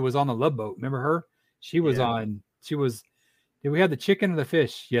Julie was on the Love Boat. Remember her? She was on. She was. Did we have the chicken or the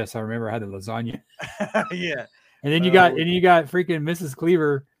fish? Yes, I remember. I had the lasagna. Yeah. And then you got freaking Mrs.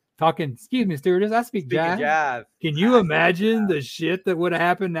 Cleaver talking. Excuse me, stewardess. I speak jive. Can you imagine the shit that would have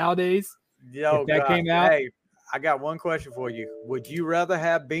happened nowadays if that came out? Hey, I got one question for you. Would you rather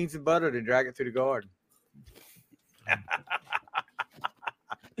have beans and butter than drag it through the garden?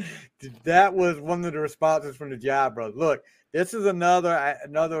 That was one of the responses from the Jive Brothers. Look, this is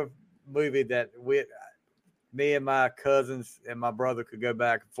another movie that me and my cousins and my brother could go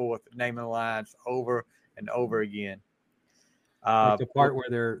back and forth naming the lines over and over again. Like the part where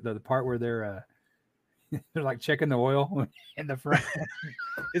they're they're like checking the oil in the front.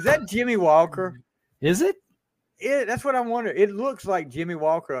 Is that Jimmy Walker? Is it? That's what I wonder. It looks like Jimmy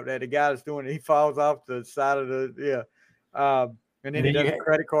Walker up there. The guy that's doing it, he falls off the side of the and then he does a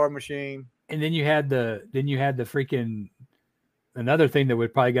credit card machine. And then you had the freaking another thing that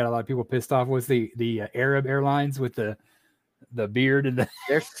would probably got a lot of people pissed off was the Arab Airlines with the beard and the.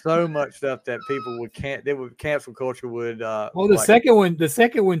 There's so much stuff that people would cancel culture would. The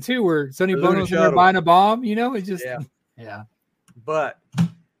second one too, where Sonny Bono's there buying a bomb. You know, it just yeah. But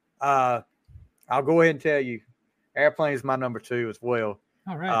I'll go ahead and tell you, Airplane is my number 2 as well.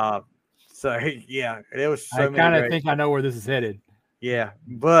 All right. So yeah, it was. So I kind of think I know where this is headed. Yeah,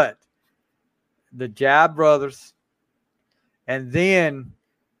 but the Jive Brothers, and then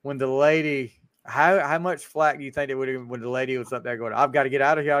when the lady, how much flack do you think they would have when the lady was up there going, "I've got to get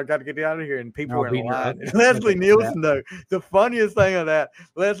out of here, I've got to get out of here," and people were in line. Leslie Nielsen, though, the funniest thing of that,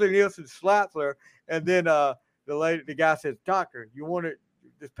 Leslie Nielsen slaps her, and then the guy says, "Doctor, you want it?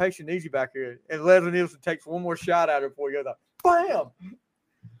 This patient needs you back here," and Leslie Nielsen takes one more shot at her before he goes, "Bam!"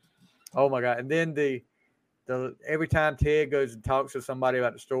 Oh my God! And then the every time Ted goes and talks to somebody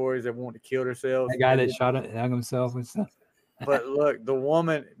about the stories that want to kill themselves, the guy that hung himself and stuff. But look, the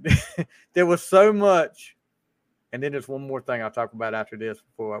woman, there was so much. And then there's one more thing I'll talk about after this.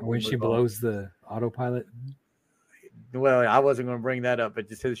 When she blows the autopilot. Well, I wasn't going to bring that up, but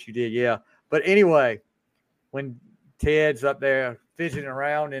just as she did, yeah. But anyway, when Ted's up there fidgeting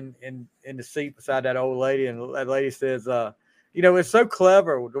around in the seat beside that old lady, and that lady says, it's so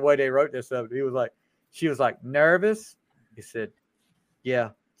clever the way they wrote this up. She was like, nervous? He said, yeah.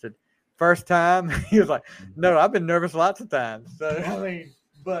 I said, first time? He was like, no, I've been nervous lots of times. So, I mean,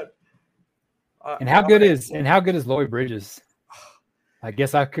 but. And how good is Lloyd Bridges? I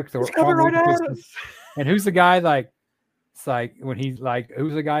guess I cooked the right And who's the guy like? It's like when he's like,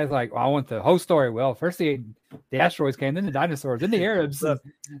 who's the guy like? Well, I want the whole story. Well, first the asteroids came, then the dinosaurs, then the Arabs.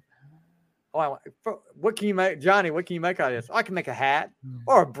 What can you make, Johnny? What can you make out of this? I can make a hat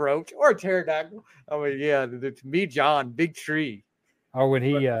or a brooch or a pterodactyl. I mean, yeah, it's me, John, big tree. Or when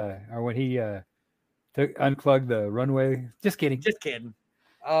he unplugged the runway. Just kidding.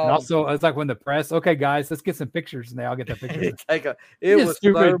 And also, it's like when the press, okay, guys, let's get some pictures, and they all get the pictures. It was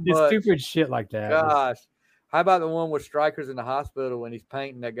stupid, so stupid shit like that. Gosh, how about the one with Stryker's in the hospital when he's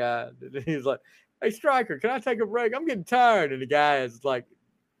painting that guy? He's like, "Hey, Stryker, can I take a break? I'm getting tired." And the guy is like,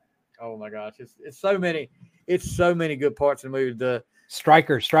 "Oh my gosh, it's so many good parts of the movie." The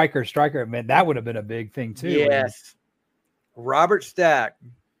Stryker, man, that would have been a big thing too. Yes, Robert Stack,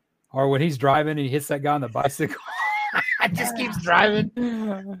 or when he's driving and he hits that guy on the bicycle. Just keeps driving.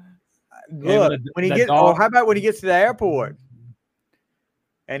 Look, how about when he gets to the airport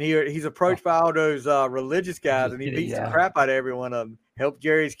and he's approached by all those religious guys and he beats the crap out of every one of them. Help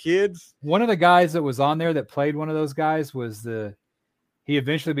Jerry's kids. One of the guys that was on there that played one of those guys was he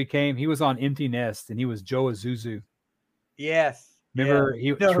was on Empty Nest and he was Joe Azuzu. Yes. Remember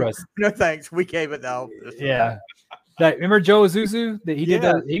no thanks. We gave it though. Yeah. Remember Joe Azuzu that he did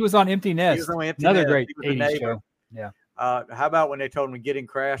that? He was on Empty Nest. He was on Empty Another Nest. great 80s show. Yeah. How about when they told him to get in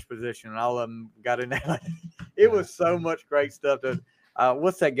crash position and all of them got in there? It was so much great stuff.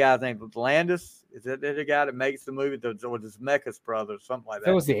 What's that guy's name? Landis? Is that the guy that makes the movie? Or the Zemeckis brothers, something like that.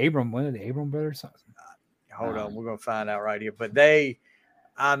 That was one of the Abram brothers. Hold on, we're gonna find out right here. But they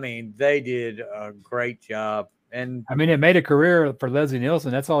did a great job. And I mean, it made a career for Leslie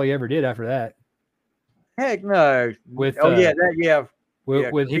Nielsen. That's all he ever did after that. Heck no. With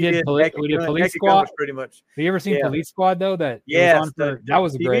he did Police Squad. Pretty much. Have you ever seen Police Squad though? That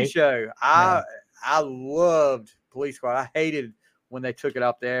was a TV great show. I loved Police Squad. I hated when they took it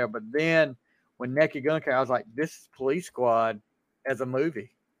off the air, but then when Naked Gun came, I was like, "This is Police Squad as a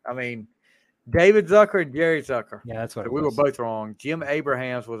movie." I mean, David Zucker and Jerry Zucker. Yeah, that's what we were both wrong. Jim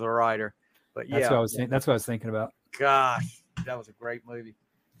Abrahams was a writer, but that's what I was thinking. That's what I was thinking about. Gosh, that was a great movie.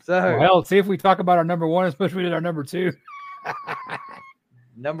 So hell, see if we talk about our number one as much as we did our number two.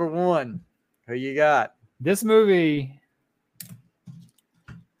 Number one, who you got? This movie,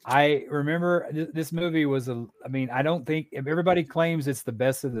 I remember this movie was I don't think if everybody claims it's the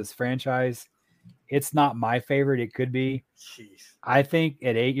best of this franchise, it's not my favorite. It could be. Jeez. I think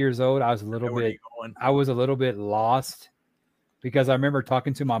at 8 years old, I was a little bit lost because I remember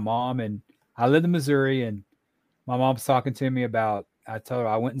talking to my mom, and I lived in Missouri, and my mom's talking to me about, I told her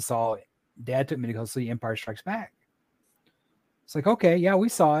I went and saw it. Dad took me to go see Empire Strikes Back. It's like, okay, yeah, we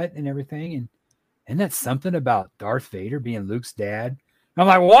saw it and everything. And that's something about Darth Vader being Luke's dad. I'm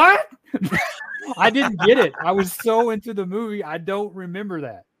like, what? I didn't get it. I was so into the movie. I don't remember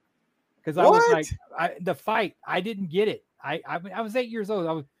that. Because I was like, the fight, I didn't get it. I was 8 years old.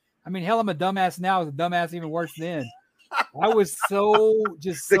 Hell, I'm a dumbass now. I was a dumbass even worse then. I was so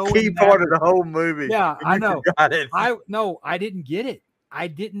the key part of the whole movie. Yeah, I know. It. I didn't get it. I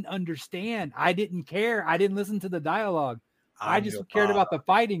didn't understand. I didn't care. I didn't listen to the dialogue. I just cared about the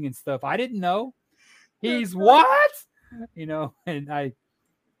fighting and stuff. I didn't know. He's what? And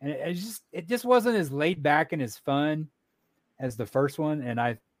it just wasn't as laid back and as fun as the first one. And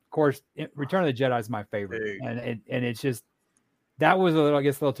of course, Return of the Jedi is my favorite. And it's just, that was a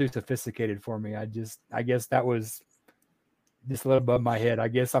little too sophisticated for me. I guess that was just a little above my head. I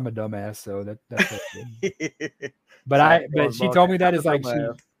guess I'm a dumbass, so that's it. But she told me that is like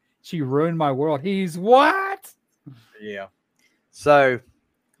she ruined my world. He's what? Yeah. So,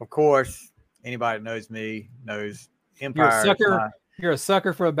 of course, anybody that knows me knows Empire. You're a sucker. You're a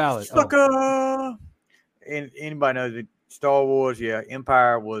sucker for a ballad. Sucker. Oh. And anybody knows it. Star Wars. Yeah,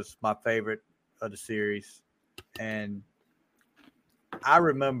 Empire was my favorite of the series, and I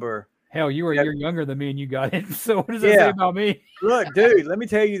remember. Hell, you're younger than me, and you got it. So what does that say about me? Look, dude, let me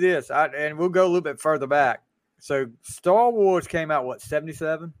tell you this, and we'll go a little bit further back. So Star Wars came out,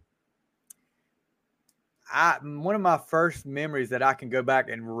 77? One of my first memories that I can go back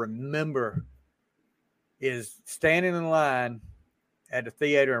and remember is standing in line at the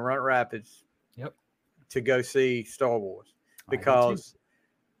theater in Roanoke Rapids to go see Star Wars because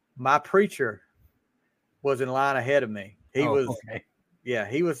my preacher was in line ahead of me. He was there.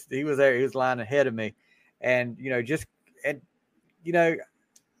 He was lying ahead of me. And,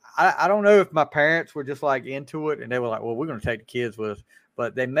 I don't know if my parents were just like into it and they were like, well, we're going to take the kids with us.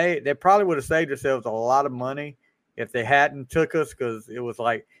 But they probably would have saved themselves a lot of money if they hadn't took us, because it was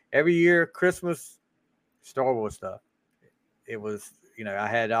like every year, Christmas, Star Wars stuff. It was, I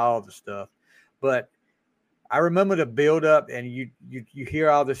had all the stuff. But I remember the build up, and you hear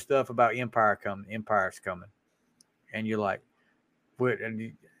all this stuff about Empire's coming. And you're like,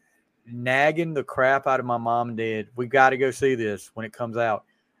 and nagging the crap out of my mom and dad. We got to go see this when it comes out.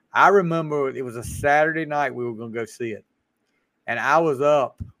 I remember it was a Saturday night we were going to go see it. And I was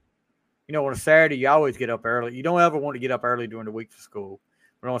up. On a Saturday, you always get up early. You don't ever want to get up early during the week for school.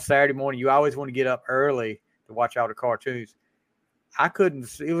 But on a Saturday morning, you always want to get up early to watch all the cartoons.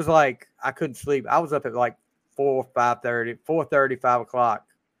 It was like I couldn't sleep. I was up at like 4:30, 5 o'clock.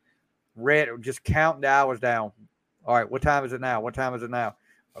 Just counting the hours down. All right, what time is it now?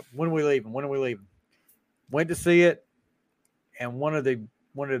 When are we leaving? Went to see it, and one of the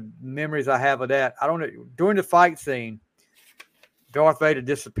memories I have of that, I don't know, during the fight scene, Darth Vader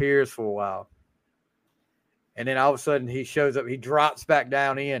disappears for a while. And then all of a sudden he shows up, he drops back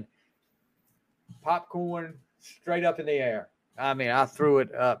down in. Popcorn straight up in the air. I mean, I threw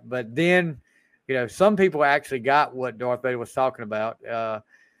it up. But then, some people actually got what Darth Vader was talking about.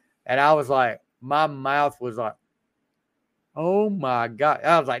 And I was like, my mouth was like, oh my God.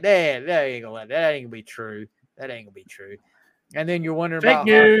 I was like, that ain't gonna be true. That ain't gonna be true. And then you're wondering about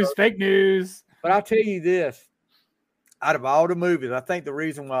fake news. But I'll tell you this. Out of all the movies, I think the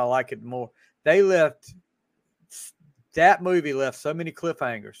reason why I like it more, that movie left so many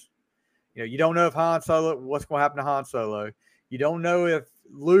cliffhangers. You don't know if what's going to happen to Han Solo. You don't know if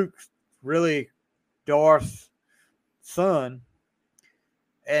Luke's really Darth's son.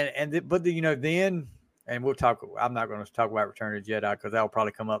 But then, and we'll talk, I'm not going to talk about Return of the Jedi because that'll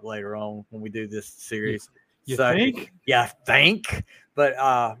probably come up later on when we do this series. You think? Yeah, I think. But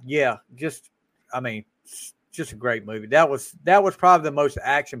just a great movie. That was probably the most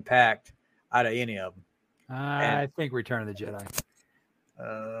action packed out of any of them. I think Return of the Jedi.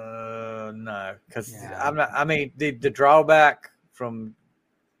 No, because I'm not. I mean, the drawback from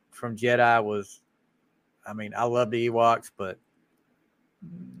Jedi was, I love the Ewoks, but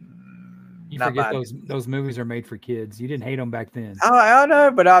you forget those movies are made for kids. You didn't hate them back then. I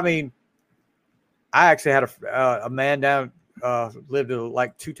know, but I actually had a man down lived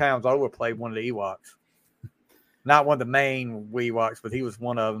like 2 towns over, played one of the Ewoks. Not one of the main Ewoks, but he was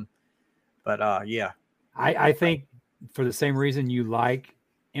one of them. But I think for the same reason you like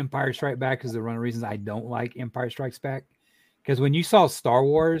Empire Strikes Back is one of the reasons I don't like Empire Strikes Back. Because when you saw Star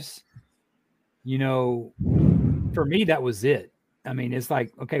Wars, for me, that was it. It's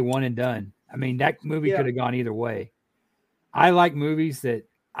like, okay, one and done. That movie could have gone either way. I like movies that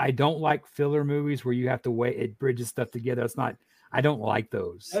I don't like filler movies where you have to wait. It bridges stuff together. I don't like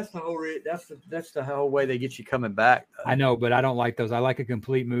those. That's the whole way they get you coming back, though. I know, but I don't like those. I like a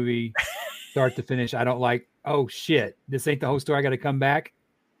complete movie, start to finish. I don't like, oh shit, this ain't the whole story. I got to come back.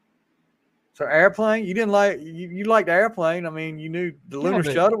 So Airplane, you didn't like you liked Airplane. I mean, you knew the lunar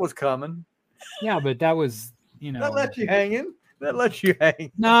shuttle was coming. Yeah, but that was, that let you hanging. That let you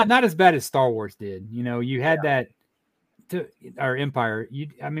hang. Not as bad as Star Wars did. You had that or Empire.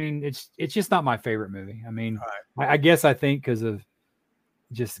 I mean, it's just not my favorite movie. I mean, I guess I think because of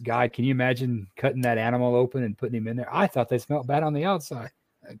just God, can you imagine cutting that animal open and putting him in there? I thought they smelled bad on the outside.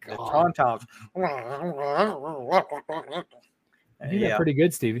 The Tauntauns. You did pretty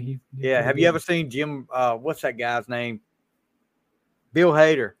good, Stevie. Have you ever seen Jim? What's that guy's name? Bill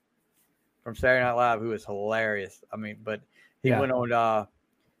Hader from Saturday Night Live, who is hilarious. I mean, but he went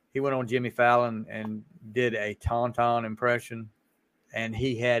on Jimmy Fallon and did a Tauntaun impression, and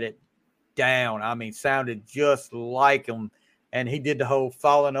he had it down. I mean, sounded just like him, and he did the whole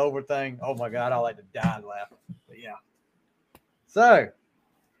falling over thing. Oh my God, I like to die laughing. But yeah. So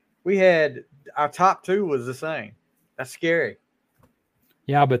we had our top two was the same. That's scary.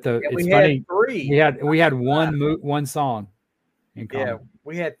 Yeah, but it's funny. We had one song in common. Yeah,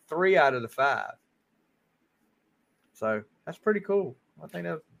 we had 3 out of the 5. So that's pretty cool. I think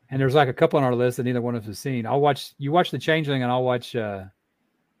that. And there's like a couple on our list that neither one of us has seen. You watch The Changeling, and I'll watch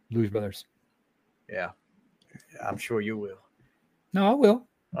Blues Brothers. Yeah, I'm sure you will. No, I will.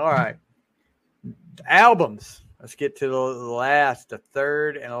 All right. Albums. Let's get to the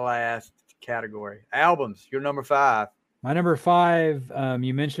third and last category. Albums. Your number 5. My number 5,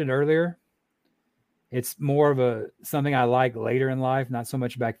 you mentioned earlier. It's more of something I like later in life, not so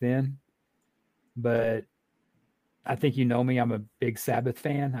much back then. But I think you know me. I'm a big Sabbath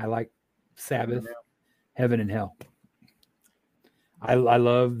fan. I like Sabbath, Heaven and Hell. I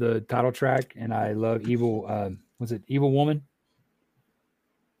love the title track, and I love Evil. Was it Evil Woman?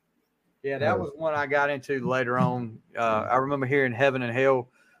 Yeah, that was one I got into later on. I remember hearing Heaven and Hell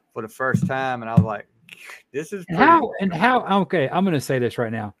for the first time, and I was like, "This is how." Okay, I'm going to say this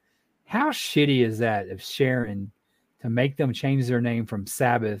right now. How shitty is that of Sharon to make them change their name from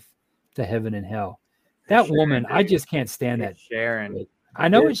Sabbath to Heaven and Hell? That Sharon, woman, dude. I just can't stand that. Sharon. I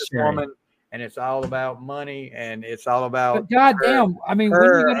know it's Sharon. Woman, and it's all about money, and it's all about. But goddamn, I mean,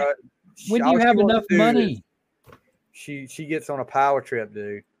 when you have enough money, she gets on a power trip,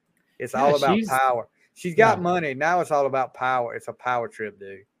 dude. It's all about power. She's got money. Now it's all about power. It's a power trip,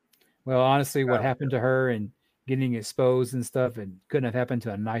 dude. Well, honestly, what happened to her and getting exposed and stuff, and couldn't have happened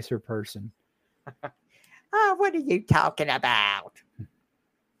to a nicer person. What are you talking about?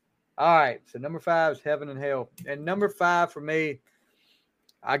 All right. So number 5 is Heaven and Hell. And number 5 for me,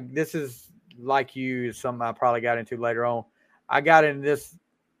 this is like you, something I probably got into later on. I got into this.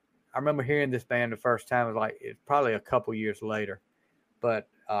 I remember hearing this band the first time. It was it's probably a couple years later. But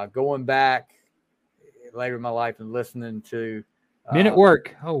going back later in my life and listening to Men at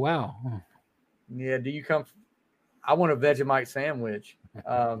Work. Oh, wow. Yeah. Do you come? I want a Vegemite sandwich.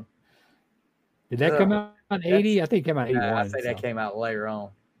 Did that come out in 80? I think it came out in 81. I say that came out later on.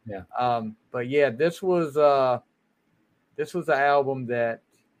 Yeah. But yeah, this was the album that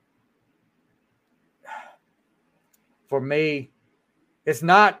for me, it's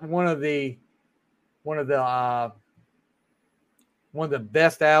not one of the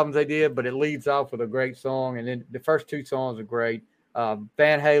best albums they did, but it leads off with a great song, and then the first 2 songs are great. Van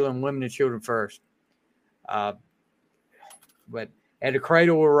Halen, Women and Children First. But at the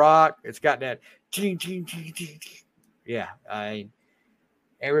Cradle Will Rock, it's got that. Yeah,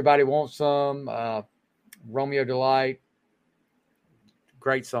 Everybody Wants Some. Romeo Delight.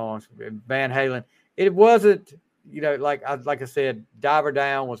 Great songs. Van Halen. It wasn't, like I said, Diver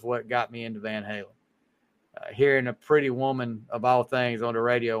Down was what got me into Van Halen. Hearing a Pretty Woman of all things on the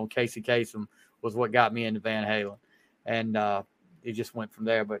radio on Casey Kasem was what got me into Van Halen. And it just went from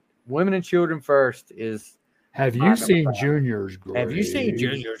there. But Women and Children First is. Have you seen Junior's Grades? Have you seen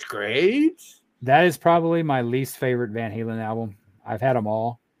Junior's Grades? That is probably my least favorite Van Halen album. I've had them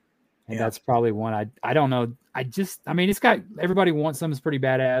all. And that's probably one I don't know. It's got Everybody Wants Some is pretty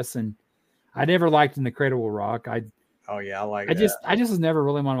badass. And I never liked In the Cradle Will Rock. I like that. I just was never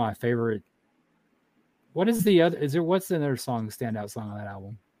really one of my favorite. What is the other? What's the other standout song on that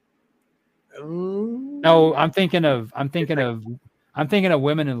album? No, I'm thinking of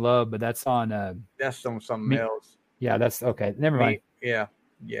Women in Love, but that's on. That's on something else. Yeah, that's okay. Never mind. Yeah.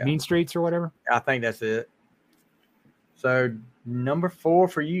 Mean Streets or whatever. I think that's it. So number 4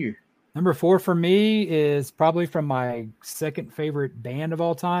 for you. Number 4 for me is probably from my second favorite band of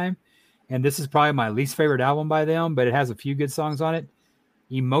all time, and this is probably my least favorite album by them, but it has a few good songs on it.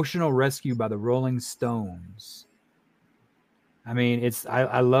 Emotional Rescue by the Rolling Stones. I mean,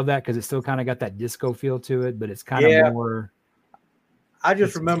 I love that because it still kind of got that disco feel to it, but it's kind of more. I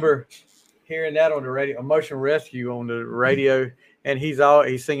just remember hearing that on the radio, Emotional Rescue on the radio, and he's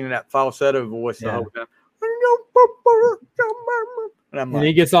singing in that falsetto voice the whole time. And I'm And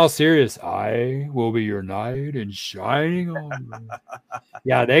he gets all serious. I will be your knight in shining armor.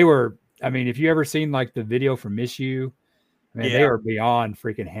 Yeah, they were. I mean, if you ever seen like the video for "Miss You," man, they are beyond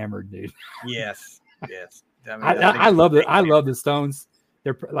freaking hammered, dude. Yes. I mean, I love it. I love the Stones.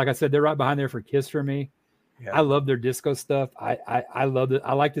 They're like I said, they're right behind there for "Kiss" for me. Yeah. I love their disco stuff. I love it.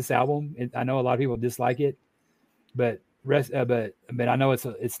 I like this album. I know a lot of people dislike it, but I know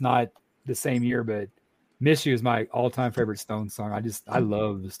it's not the same year. But "Miss You" is my all-time favorite Stones song. I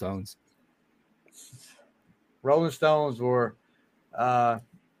love the Stones. Rolling Stones were, for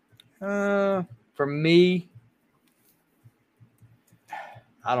me,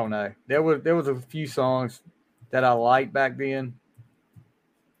 I don't know. There was a few songs that I liked back then,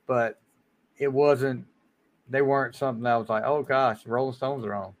 but they weren't something that I was like, oh gosh, Rolling Stones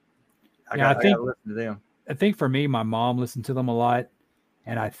are on. I gotta listen to them. I think for me, my mom listened to them a lot,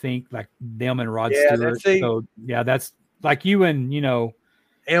 and I think like them and Rod Stewart. So yeah, that's like you and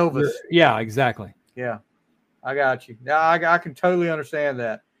Elvis. Yeah, exactly. Yeah, I got you. Now I can totally understand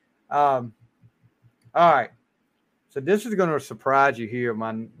that. All right, so this is going to surprise you here.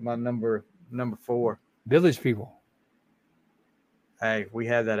 My number 4, Village People. Hey, we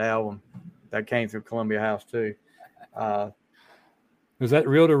had that album that came through Columbia House too. Was that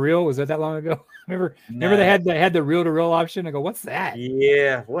reel to reel? Was that long ago? Remember they had the reel to reel option. I go, what's that?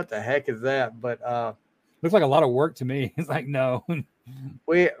 Yeah, what the heck is that? But looks like a lot of work to me. It's like no.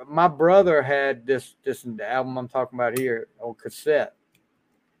 My brother had this album I'm talking about here on cassette.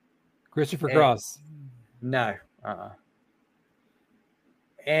 Christopher Cross. No.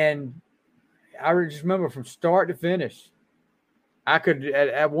 And I just remember from start to finish, I could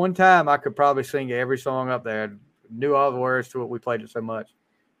at one time I could probably sing every song up there. Knew all the words to it. We played it so much.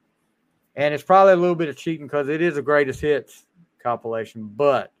 And it's probably a little bit of cheating because it is a greatest hits compilation,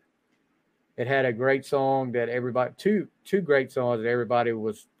 but it had a great song that everybody, two great songs that everybody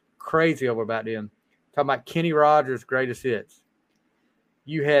was crazy over back then. Talking about Kenny Rogers' greatest hits.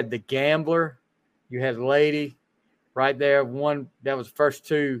 You had The Gambler, you had Lady right there. One that was the first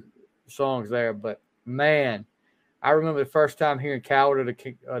 2 songs there. But man, I remember the first time hearing Coward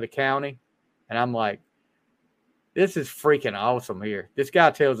of the County, and I'm like, this is freaking awesome here. This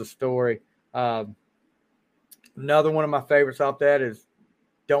guy tells a story. Another one of my favorites off that is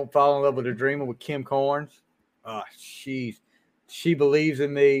Don't Fall in Love with a Dreamer with Kim Carnes. She Believes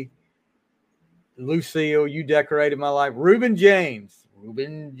in Me. Lucille, You Decorated My Life. Reuben James.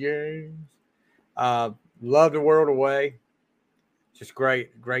 Love the World Away. Just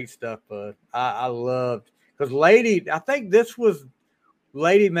great stuff, bud. I loved because Lady, I think this was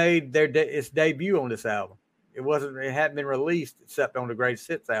Lady made its debut on this album. It hadn't been released except on the Greatest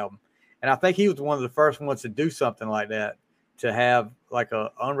Hits album. And I think he was one of the first ones to do something like that, to have like a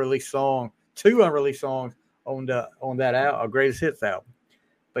unreleased song, 2 unreleased songs on that Greatest Hits album.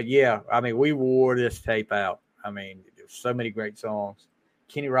 But yeah, I mean, we wore this tape out. I mean, there's so many great songs.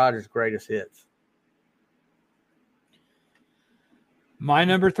 Kenny Rogers' Greatest Hits. My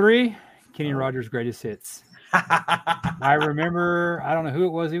number 3, Kenny Rogers' Greatest Hits. I remember, I don't know who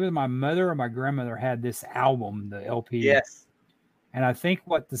it was. Either my mother or my grandmother had this album, the LP. Yes. And I think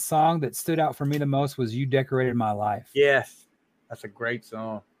what the song that stood out for me the most was You Decorated My Life. Yes. That's a great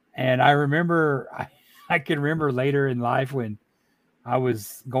song. And I remember, I can remember later in life when I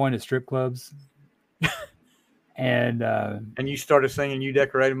was going to strip clubs. And you started singing You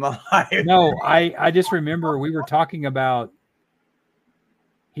Decorated My Life. No, I just remember we were talking about,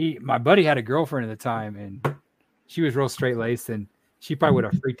 my buddy had a girlfriend at the time, and she was real straight-laced, and she probably would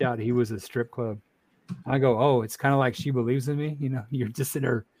have freaked out. He was a strip club. I go, oh, it's kind of like She Believes in Me. You're just sitting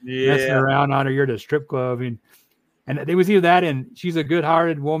there messing around on her. You're at a strip club. And it was either that and She's a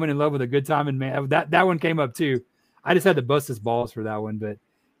Good-Hearted Woman in Love with a Good Time and Man. That one came up too. I just had to bust his balls for that one. But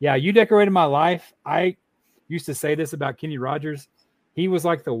yeah, You Decorated My Life. I used to say this about Kenny Rogers. He was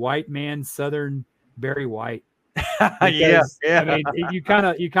like the white man, Southern Barry White. Because, yeah. I mean, you kind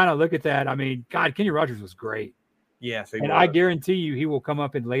of look at that. I mean, God, Kenny Rogers was great. Yes, and I guarantee you, he will come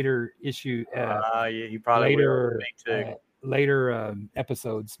up in later issue. He probably later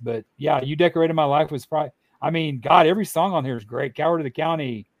episodes. But yeah, You Decorated My Life was probably. I mean, God, every song on here is great. Coward of the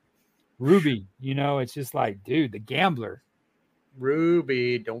County, Ruby. It's just like, dude, The Gambler.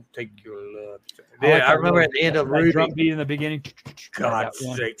 Ruby, don't take your love. I remember at the end of Ruby, drum beat in the beginning. God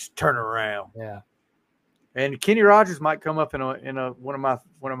sakes, turn around. Yeah. And Kenny Rogers might come up in one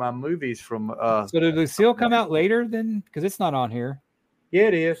of my movies from. So did Lucille come out later then? Because it's not on here. Yeah,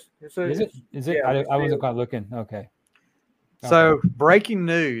 it is. Is it? Yeah, I wasn't quite looking. Okay. So breaking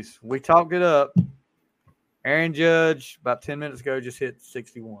news. We talked it up. Aaron Judge, about 10 minutes ago, just hit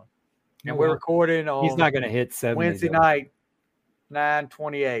 61. And we're recording on he's not going to hit 70 Wednesday night,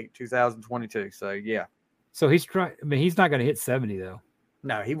 9/28/2022. So, yeah. So he's trying. I mean, he's not going to hit 70 though.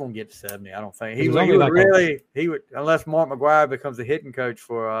 No, he won't get to 70. I don't think He he was would only like he would unless Mark McGwire becomes a hitting coach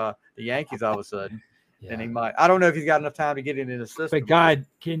for the Yankees all of a sudden. Yeah. Then he might. I don't know if he's got enough time to get it in the system. But God,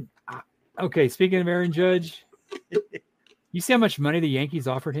 okay. Speaking of Aaron Judge, you see how much money the Yankees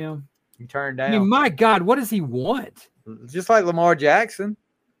offered him? He turned I down. mean, my God, what does he want? Just like Lamar Jackson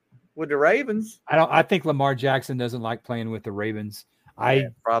with the Ravens. I think Lamar Jackson doesn't like playing with the Ravens. I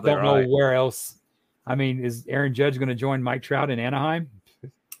probably don't know where else. I mean, is Aaron Judge going to join Mike Trout in Anaheim?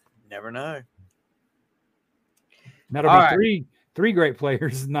 Never know. That'll All be three great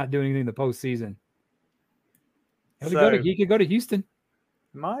players not doing anything in the postseason. He could go to Houston.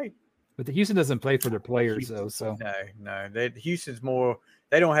 Might. But the Houston doesn't play for their players, though. So no. Houston's more.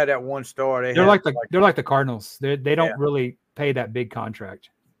 They don't have that one star. They're like the Cardinals. They don't really pay that big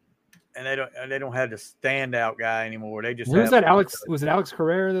contract. And they don't have the standout guy anymore. They just was that Alex? Was it Alex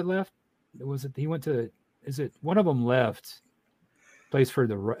Carrera that left? Was it? He went to. Is it one of them left? Plays for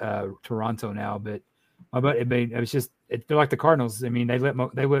the Toronto now, but it was just they're like the Cardinals. I mean, they let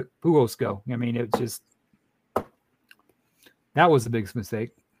Pujols go. I mean, it just that was the biggest mistake.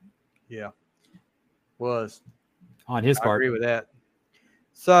 Yeah, was on his part. I agree with that.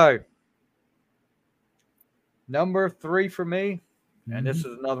 So, number 3 for me, and this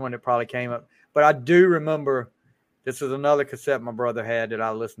is another one that probably came up, but I do remember this is another cassette my brother had that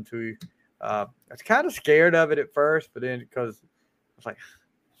I listened to. I was kind of scared of it at first, but then because I was like,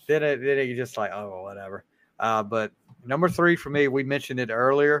 then it just like, oh, whatever. But number 3 for me, we mentioned it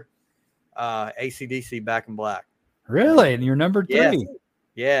earlier, AC/DC Back in Black. Really? And you're number 3?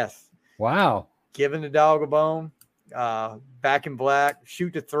 Yes. Wow. Giving the Dog a Bone, Back in Black,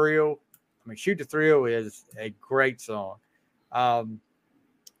 Shoot the Thrill. I mean, Shoot the Thrill is a great song. Of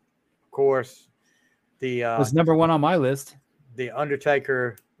course, the was number 1 on my list. The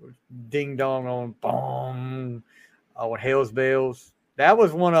Undertaker, Ding Dong on Boom, on Hell's Bells. That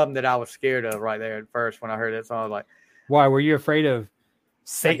was one of them that I was scared of right there at first when I heard that song. I was like, why were you afraid of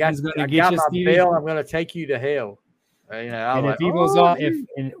Satan's going to get you? My bell. I'm going to take you to hell. You know, and if he goes off,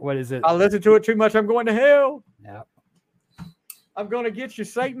 what is it? I listen to it too much. I'm going to hell. Yeah. I'm going to get you.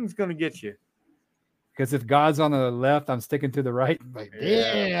 Satan's going to get you. Because if God's on the left, I'm sticking to the right. Like,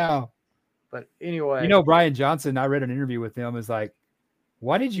 yeah. But anyway, you know, Brian Johnson, I read an interview with him. Is like,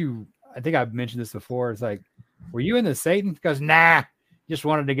 why did you? I think I've mentioned this before. It's like, were you into Satan? Because just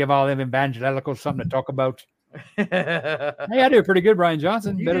wanted to give all them evangelicals something to talk about. Hey, I do pretty good, Brian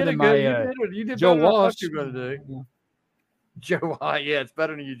Johnson. Better than my Joe Walsh. You're going to do. Yeah. Joe Walsh, yeah, it's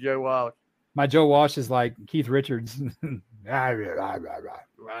better than you, Joe Walsh. My Joe Walsh is like Keith Richards. All right,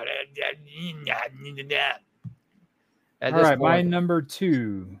 my number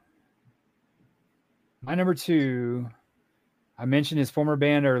 2. I mentioned his former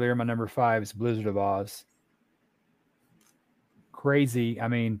band earlier. My number 5 is Blizzard of Oz. Crazy. I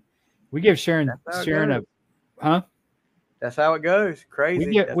mean, we give Sharon a, huh? That's how it goes.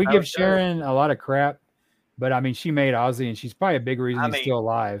 Crazy. We give Sharon a lot of crap. But, I mean, she made Ozzy, and she's probably a big reason he's still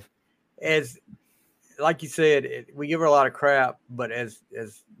alive. As like you said, we give her a lot of crap, but as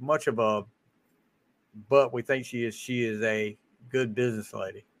much of a but we think she is a good business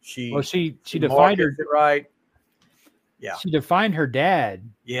lady. She defined her right. Yeah. She defined her dad.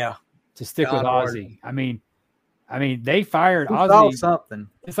 Yeah. To stick with Ozzy. I mean, they fired Ozzy. Something.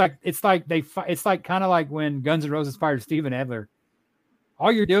 It's like kind of like when Guns N' Roses fired Steven Adler.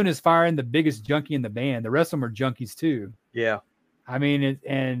 All you're doing is firing the biggest junkie in the band. The rest of them are junkies too. Yeah. I mean,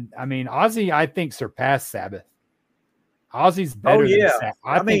 Ozzy, I think surpassed Sabbath. Ozzy's better than Sabbath.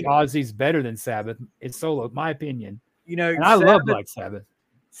 I think Ozzy's better than Sabbath. It's solo, my opinion. You know, and I love Black Sabbath.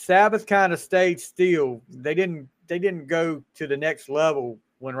 Sabbath kind of stayed still. They didn't go to the next level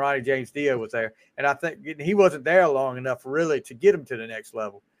when Ronnie James Dio was there. And I think he wasn't there long enough really to get him to the next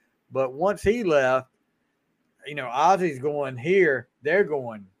level. But once he left, you know, Ozzy's going here, they're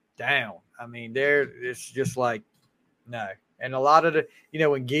going down. I mean, it's just like, no. And a lot of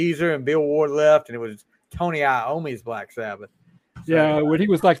when Geezer and Bill Ward left, and it was Tony Iommi's Black Sabbath. So, yeah, when he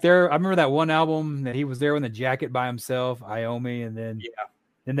was like there, I remember that one album that he was there in the jacket by himself, Iommi, and then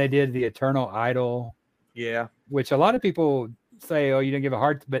they did the Eternal Idol. Yeah. Which a lot of people say, oh, you didn't give a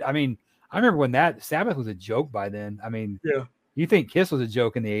heart. But, I mean, I remember when that Sabbath was a joke by then. I mean, you think Kiss was a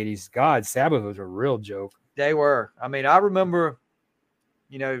joke in the 80s. God, Sabbath was a real joke. They were. I mean, I remember,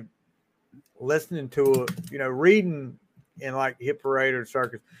 listening to reading in like Hit Parade or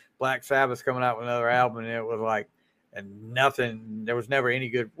Circus, Black Sabbath's coming out with another album, and it was like, and nothing. There was never any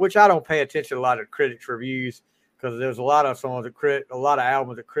good. Which I don't pay attention to a lot of critics' reviews because there's a lot of songs that a lot of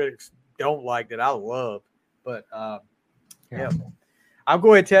albums that critics don't like that I love. But yeah, I'll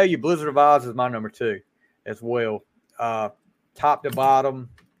go ahead and tell you, Blizzard of Oz is my number 2 as well. Top to bottom,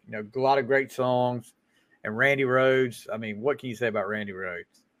 a lot of great songs. And Randy Rhoads, I mean, what can you say about Randy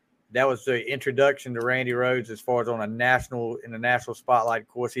Rhoads? That was the introduction to Randy Rhoads as far as in the national spotlight. Of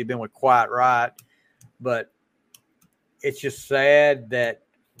course, he'd been with Quiet Riot, but it's just sad that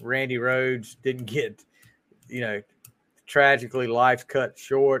Randy Rhoads didn't get, tragically life's cut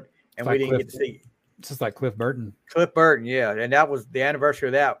short, and we didn't get to see. It's just like Cliff Burton. Cliff Burton, yeah, and that was the anniversary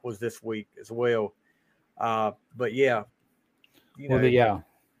of that was this week as well. But yeah, yeah.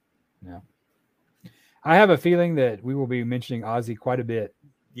 I have a feeling that we will be mentioning Ozzy quite a bit.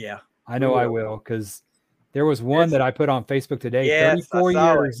 Yeah, I know I will, because there was one that I put on Facebook today. Yes, 34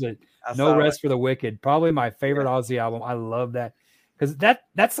 years at No Rest for the Wicked. Probably my favorite Ozzy album. I love that because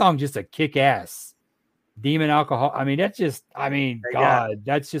that song just a kick ass. Demon Alcohol. I mean, that's just. I mean,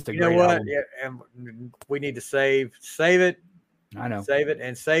 that's just a great album. Yeah, and we need to save it. I know. Save it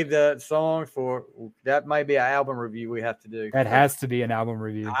and save the song for that. Might be an album review we have to do. That has to be an album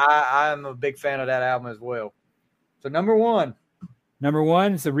review. I'm a big fan of that album as well. So number one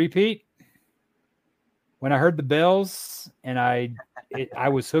is a repeat. When I heard the bells, and I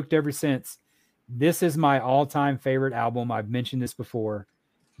was hooked ever since. This is my all-time favorite album. I've mentioned this before.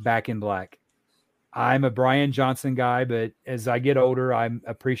 Back in Black. I'm a Brian Johnson guy, but as I get older, I'm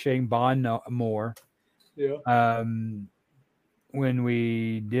appreciating Bon more. Yeah. When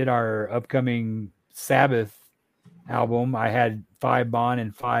we did our upcoming Sabbath album, I had 5 Bon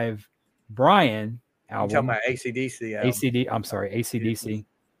and 5 Brian albums. You're talking about AC/DC. I'm sorry, AC/DC.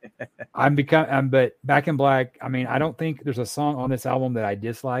 But Back in Black. I mean, I don't think there's a song on this album that I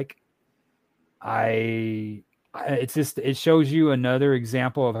dislike. It shows you another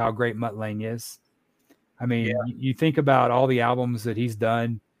example of how great Mutt Lange is. I mean, you think about all the albums that he's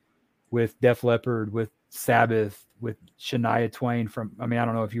done with Def Leppard, with Sabbath, with Shania Twain I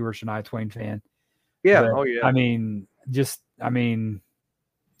don't know if you were a Shania Twain fan. Yeah. But, oh yeah. I can just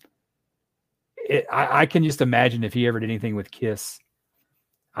imagine if he ever did anything with Kiss.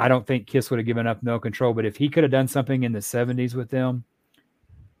 I don't think Kiss would have given up No Control, but if he could have done something in the 70s with them,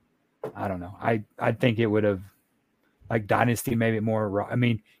 I don't know. I think it would have, like Dynasty, maybe more. I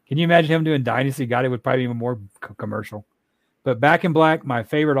mean, can you imagine him doing Dynasty? God, it would probably be more commercial. But Back in Black, my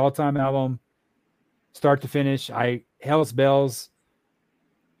favorite all-time album, start to finish. Hell's Bells.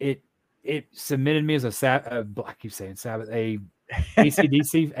 It submitted me as I keep saying Sabbath, an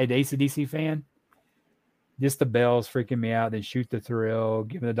AC/DC fan. Just the bells freaking me out. Then Shoot the Thrill,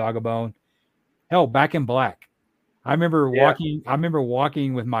 Giving the Dog a Bone. Hell, Back in Black. I remember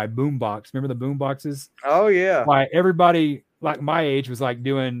walking with my boombox. Remember the boomboxes? Oh yeah. Why everybody like my age was like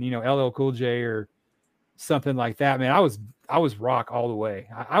doing, LL Cool J or something like that. Man, I was rock all the way.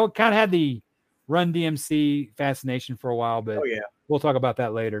 I kind of had the Run DMC fascination for a while, but we'll talk about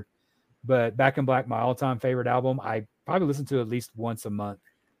that later. But Back in Black, my all-time favorite album. I probably listen to at least once a month.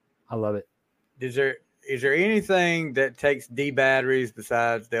 I love it. Is there anything that takes D batteries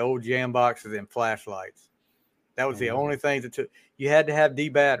besides the old jam boxes and flashlights? That was the only thing that you had to have D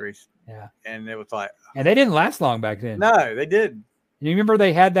batteries. Yeah. And it was like, and they didn't last long back then. No, they didn't. You remember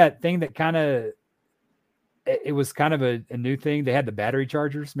they had that thing that it was kind of a new thing. They had the battery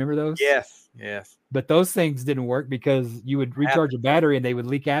chargers. Remember those? Yes. But those things didn't work because you would recharge a battery and they would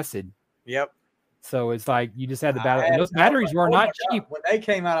leak acid. Yep. So it's like you just had the battery. And those batteries were not cheap. When they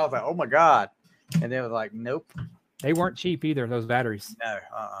came out, I was like, oh my God. And they were like, nope. They weren't cheap either, those batteries. No.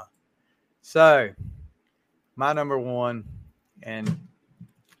 So my number one, and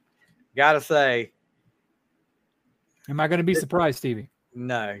gotta say, am I going to be surprised, Stevie?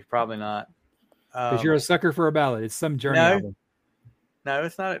 No, probably not. Because you're a sucker for a ballad. It's some Journey album. No,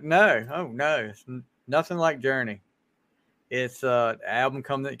 it's not. No. Oh, no. It's nothing like Journey. It's an album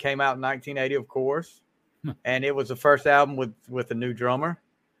that came out in 1980, of course. And it was the first album with a new drummer.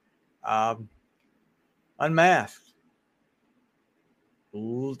 Unmasked.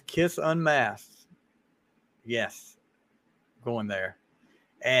 Kiss Unmasked. Yes. Going there.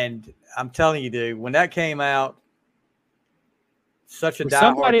 And I'm telling you, dude, when that came out, such a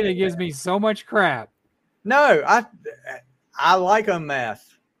somebody that gives me so much crap. No, I like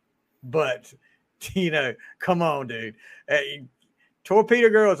Unmasked, but come on, dude. Hey, Torpedo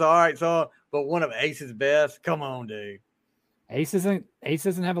Girl is all right song, but one of Ace's best. Come on, dude. Ace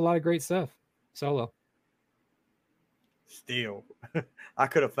doesn't have a lot of great stuff solo. Still, I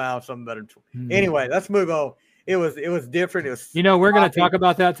could have found something better. Anyway, let's move on. it was different. It was We're going to poppy. talk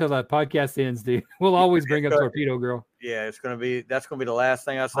about that till the podcast ends, dude. We'll always bring up Torpedo Girl. Yeah, that's gonna be the last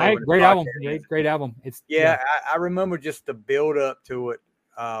thing I say. All right, great album. Yeah, great album. I remember just the build up to it,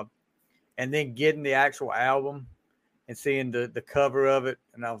 and then getting the actual album and seeing the cover of it,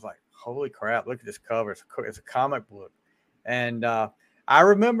 and I was like, holy crap, look at this cover. It's a comic book. And I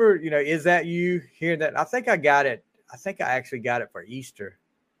remember, Is That You? Hearing that. I think I got it. I think I actually got it for Easter.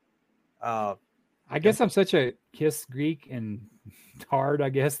 I guess I'm such a Kiss geek and hard, I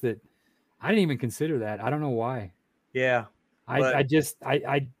guess, that I didn't even consider that. I don't know why. Yeah. I just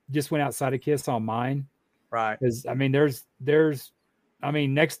went outside of Kiss on mine. Right. Because I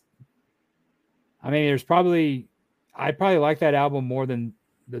probably like that album more than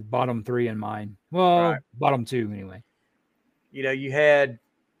the bottom three in mine. Well, bottom two anyway. You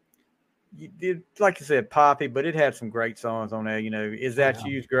did, like you said, poppy, but it had some great songs on there. Is That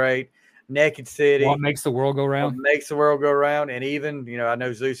You's great. Naked City. What Makes the World Go Round? What Makes the World Go Round. And even, I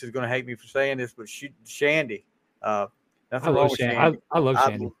know Zeus is going to hate me for saying this, but Shandy. I love Shandy. I love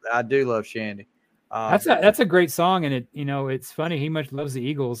Shandy. I do love Shandy. That's a great song, and it's funny. He much loves the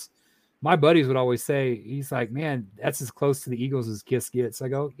Eagles. My buddies would always say, he's like, man, that's as close to the Eagles as Kiss gets. I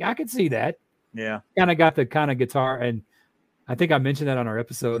go, yeah, I could see that. Yeah. Kind of got the kind of guitar, and I think I mentioned that on our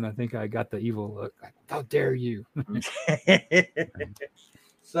episode, and I think I got the evil look. Like, how dare you?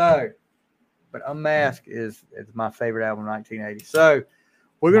 So, but Unmasked is my favorite album, 1980. So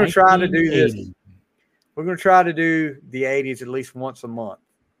we're going to try to do this. We're going to try to do the 80s at least once a month.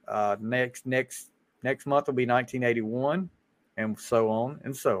 Next month will be 1981, and so on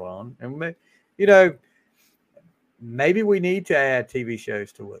and so on. And maybe we need to add TV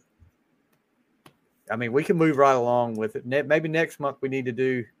shows to it. I mean, we can move right along with it. Maybe next month we need to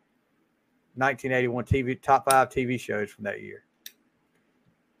do 1981 top 5 TV shows from that year.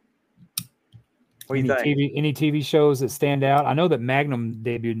 What do you think? Any TV shows that stand out? I know that Magnum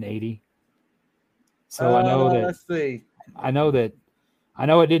debuted in 80. So I know that. Let's see. I know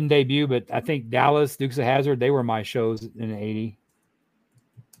it didn't debut, but I think Dallas, Dukes of Hazzard, they were my shows in 80.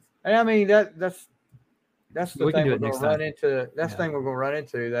 And I mean that's the thing we're going to run into. That's the thing we're going to run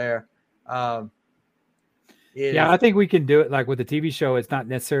into there. I think we can do it like with the TV show. It's not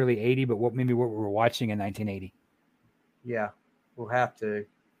necessarily 80, but what we were watching in 1980. Yeah, we'll have to.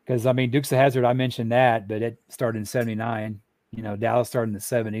 Because I mean, Dukes of Hazzard, I mentioned that, but it started in 79. Dallas started in the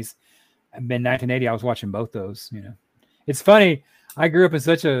 70s. In 1980, I was watching both those. It's funny. I grew up in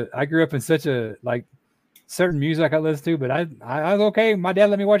such a like certain music I listened to, but I was okay. My dad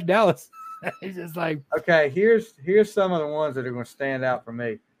let me watch Dallas. It's just like, okay, here's some of the ones that are going to stand out for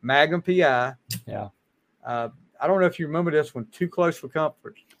me. Magnum PI. Yeah. I don't know if you remember this one, Too Close for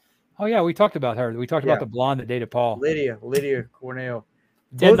Comfort. Oh yeah, we talked about her. We talked about the blonde that dated Paul. Lydia Cornell.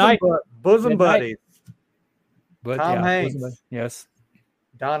 Dead Night. Bosom Buddies. But Tom Hanks. Yes.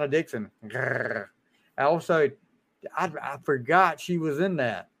 Donna Dixon. Also, I forgot she was in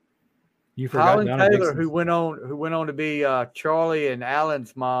that. You forgot Colin Donna Taylor, Dixon. who went on to be Charlie and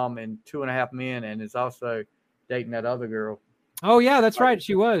Alan's mom in 2.5 Men, and is also dating that other girl. Oh yeah, that's right.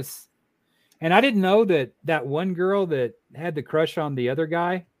 She was. And I didn't know that one girl that had the crush on the other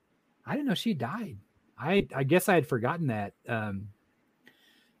guy, I didn't know she died. I guess I had forgotten that.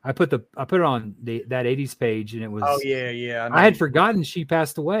 I put it on that 80s page, and it was. Oh yeah. I had forgotten she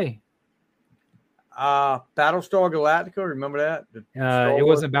passed away. Battlestar Galactica, remember that? It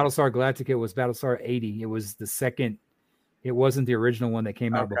wasn't Battlestar Galactica. It was Battlestar 80. It was the second. It wasn't the original one that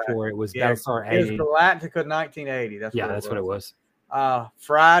came out before. It was Battlestar 80. It was Galactica 1980. That's what it was.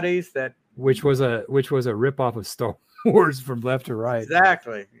 Fridays that. Which was a ripoff of Star Wars from left to right.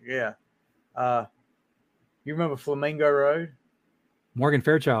 Exactly. Yeah. You remember Flamingo Road? Morgan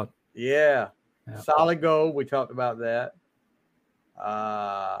Fairchild. Yeah. Solid Gold. We talked about that.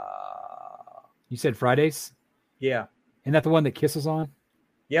 You said Fridays? Yeah. Isn't that the one that Kiss was on?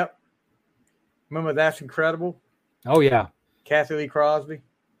 Yep. Remember That's Incredible? Oh yeah. Kathy Lee Crosby.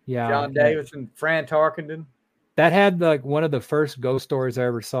 Yeah. John Davidson, Fran Tarkenton. That had like one of the first ghost stories I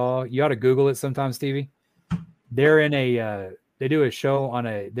ever saw. You ought to Google it sometime, Stevie. They're in they do a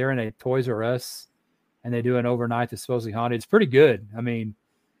show they're in a Toys R Us, and they do an overnight that's supposedly haunted. It's pretty good. I mean,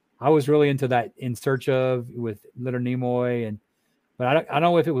 I was really into that In Search Of with Leonard Nimoy, but I don't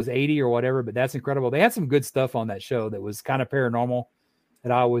know if it was 80 or whatever, but That's Incredible. They had some good stuff on that show that was kind of paranormal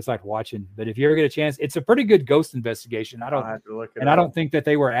that I always liked watching. But if you ever get a chance, it's a pretty good ghost investigation. I'll have to look it up. I don't think that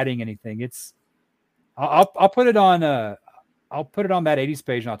they were adding anything. I'll put it on that 80s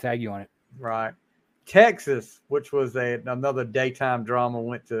page, and I'll tag you on it. Right. Texas, which was another daytime drama,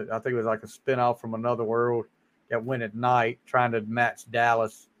 went to, I think it was like a spinoff from Another World that went at night trying to match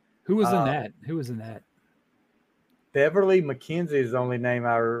Dallas. Who was in that? Beverly McKenzie is the only name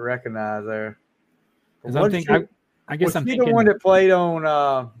I recognize there. Because I'm thinking, I guess was I'm she thinking the one that played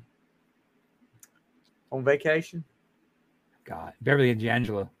on Vacation? God, Beverly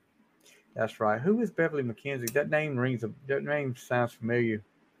D'Angelo. That's right. Who is Beverly McKenzie? That name sounds familiar.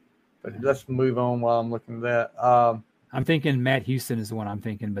 But let's move on while I'm looking at that. I'm thinking Matt Houston is the one I'm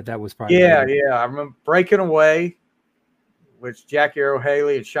thinking, but that was probably yeah. I remember Breaking Away, which Jackie Earle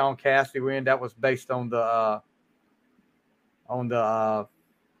Haley and Sean Cassidy were in. That was based on the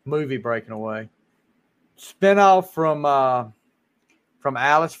movie Breaking Away. Spinoff from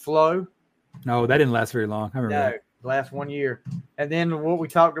Alice Flow. No, that didn't last very long. I remember that. Last 1 year. And then what we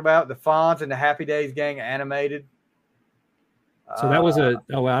talked about, the Fonz and the Happy Days gang animated. So that was I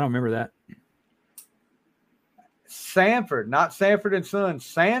don't remember that. Sanford, not Sanford and Son,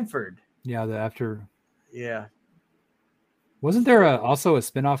 Sanford. Yeah, Yeah. Wasn't there also a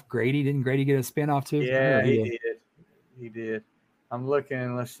spinoff, Grady? Didn't Grady get a spinoff too? Yeah, he did. He did. I'm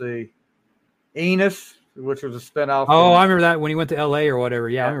looking, let's see. Enos, which was a spinoff. Oh, I remember that when he went to LA or whatever.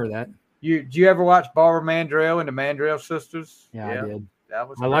 Yeah, I remember that. Did you ever watch Barbara Mandrell and the Mandrell sisters? Yeah, I did. That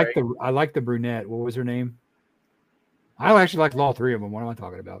was I like the brunette. What was her name? I actually liked all three of them. What am I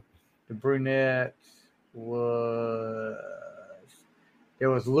talking about? The brunette was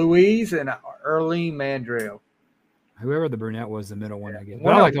Louise and Earlene Mandrell. Whoever the brunette was, the middle one, I guess.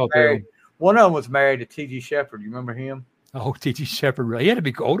 But I like all three of them. One of them was married to T.G. Shepherd. You remember him? Oh, T.G. Shepherd. He had to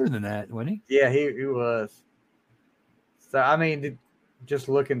be older than that, wasn't he? Yeah, he was. So, I mean, just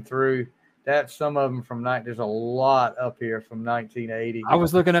looking through that, some of them there's a lot up here from 1980. I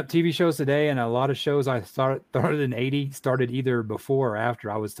was looking up TV shows today, and a lot of shows I started in 80 started either before or after.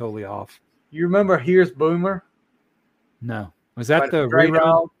 I was totally off. You remember Here's Boomer? No. Was that the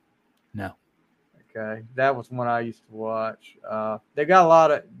rerun? No. Okay, that was one I used to watch. They got a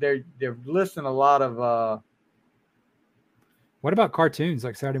lot of they're listing a lot of. What about cartoons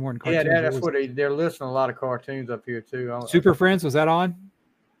like Saturday morning cartoons? Yeah, that's what they're listing a lot of cartoons up here too. Super Friends, was that on?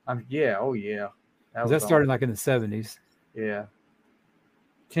 Yeah, oh yeah. That started like in the 70s. Yeah.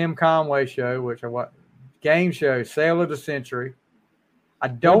 Tim Conway show, which I watched. Game show, Sale of the Century. I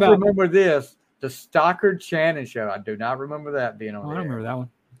don't remember this. The Stockard Channing show. I do not remember that being on there. I don't remember that one.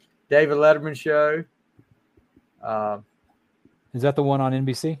 David Letterman show. Is that the one on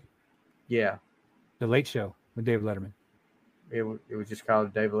NBC? Yeah. The Late Show with David Letterman. It was just called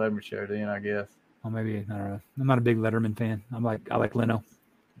the David Letterman show then, I guess. Oh, maybe. I don't know. I'm not a big Letterman fan. I like Leno.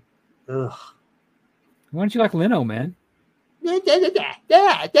 Ugh. Why don't you like Leno, man? I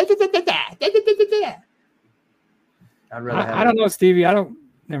don't know, Stevie.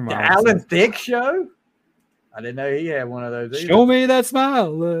 Never mind. The Alan Thicke show? I didn't know he had one of those either. Show me that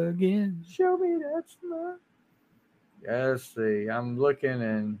smile again. Show me that smile. Yeah, let's see. I'm looking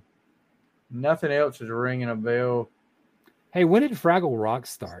and nothing else is ringing a bell. Hey, when did Fraggle Rock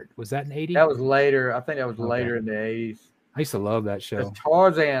start? Was that in 80? That was later. I think that was later in the 80s. I used to love that show. That's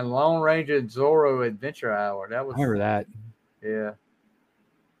Tarzan, Lone Ranger, and Zorro Adventure Hour. I remember that. Yeah.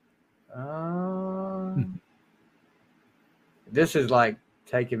 This is like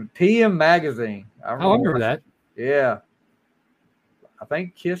taking PM Magazine. I remember that. Yeah. I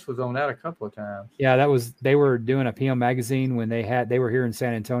think Kiss was on that a couple of times. Yeah, they were doing a PM Magazine when they were here in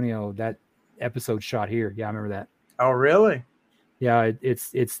San Antonio. That episode shot here. Yeah, I remember that. Oh, really? Yeah,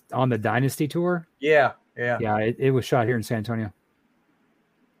 it's on the Dynasty tour. Yeah. Yeah, it was shot here in San Antonio.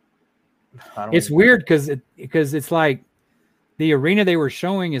 It's weird because it's like the arena they were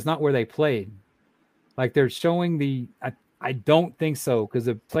showing is not where they played. Like they're showing I don't think so, because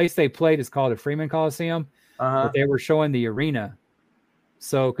the place they played is called the Freeman Coliseum, but they were showing the arena.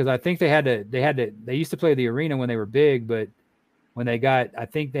 So, because I think they used to play the arena when they were big, but when I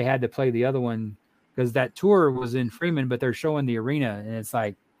think they had to play the other one because that tour was in Freeman, but they're showing the arena, and it's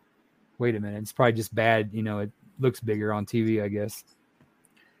like, wait a minute, it's probably just bad. It looks bigger on TV, I guess.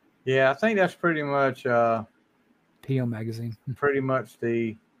 Yeah, I think that's pretty much PM Magazine. Pretty much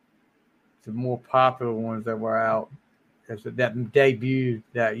the more popular ones that were out that debuted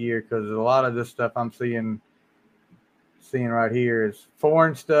that year, because a lot of this stuff I'm seeing right here is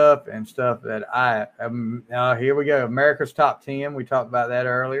foreign stuff and stuff that here we go. America's Top 10. We talked about that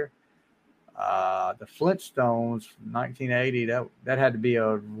earlier. The Flintstones, 1980. That had to be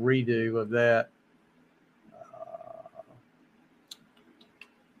a redo of that.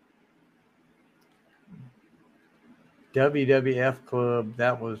 WWF Club.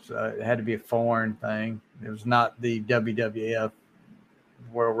 That was it had to be a foreign thing. It was not the WWF,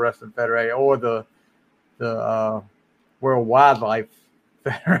 World Wrestling Federation, or the World Wildlife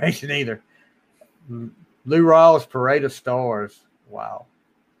Federation either. Lou Rawls' Parade of Stars. Wow.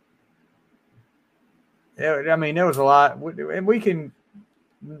 I mean, there was a lot, and we can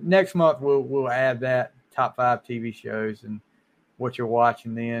next month we'll add that top 5 TV shows and what you're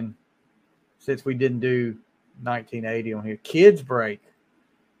watching then. Since we didn't do 1980 on here, Kids Break.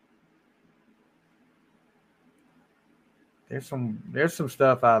 There's some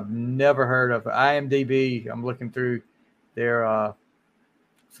stuff I've never heard of. IMDb, I'm looking through their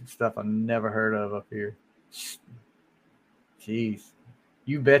some stuff I've never heard of up here. Jeez.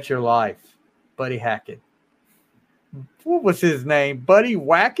 You Bet Your Life. Buddy Hackett. What was his name? Buddy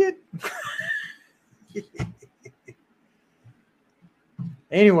Wackett?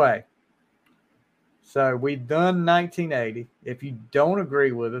 Anyway, so we've done 1980. If you don't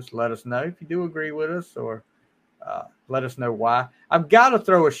agree with us, let us know. If you do agree with us, or let us know why. I've got to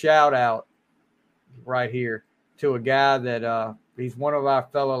throw a shout out right here to a guy that he's one of our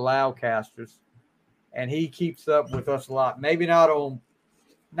fellow Loudcasters, and he keeps up with us a lot. Maybe not on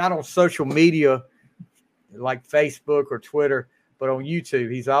social media like Facebook or Twitter, but on YouTube.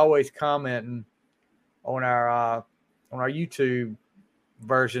 He's always commenting on our YouTube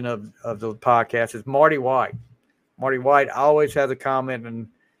version of the podcast. It's Marty White. Marty White always has a comment, and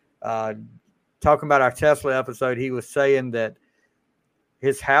talking about our Tesla episode, he was saying that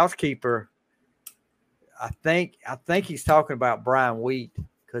his housekeeper, I think he's talking about Brian Wheat,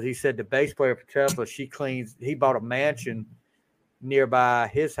 because he said the bass player for Tesla, he bought a mansion nearby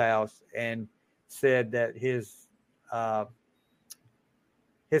his house, and said that his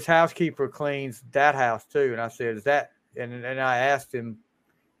housekeeper cleans that house too. And I said, is that, and I asked him,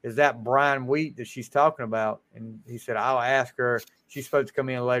 is that Brian Wheat that she's talking about? And he said, I'll ask her. She's supposed to come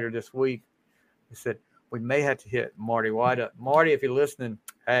in later this week. He said, we may have to hit Marty White up. Marty, if you're listening,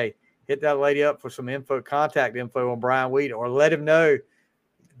 hey, hit that lady up for some contact info on Brian Wheat, or let him know.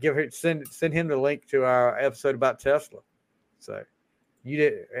 Send him the link to our episode about Tesla. So you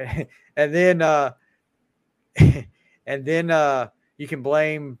did, and then you can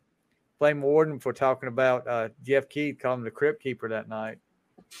blame Warden for talking about Jeff Keith calling him the Crypt Keeper that night.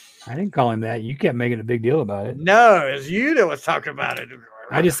 I didn't call him that. You kept making a big deal about it. No, it's you that was talking about it.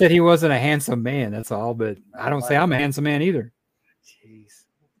 I just said he wasn't a handsome man. That's all. But I don't say I'm a handsome man either. Jeez,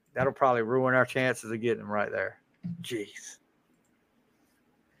 that'll probably ruin our chances of getting him right there. Jeez.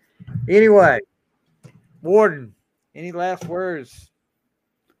 Anyway, Warden, any last words?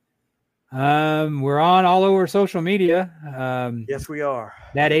 We're on all over social media. Yes, we are.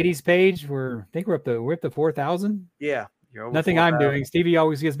 That 80s page, we're up to 4,000. Yeah. Nothing 4, I'm doing. Stevie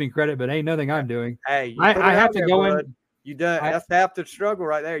always gives me credit, but ain't nothing I'm doing. Hey, I have to go in. You done. That's half the struggle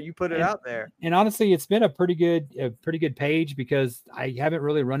right there. You put it out there. And honestly, it's been a pretty good page, because I haven't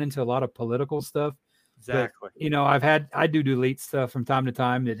really run into a lot of political stuff. Exactly. But, I do delete stuff from time to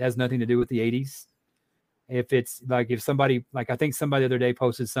time that has nothing to do with the 80s. If somebody, like, I think somebody the other day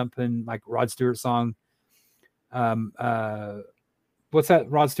posted something like Rod Stewart song. What's that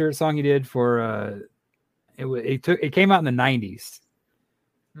Rod Stewart song he did for? It came out in the 90s,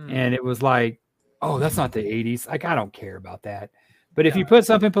 and it was like, oh, that's not the 80s. Like, I don't care about that. But if you put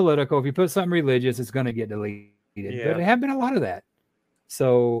something political, if you put something religious, it's going to get deleted. Yeah. But there have been a lot of that.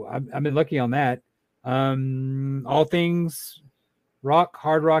 So I've been lucky on that. All things rock,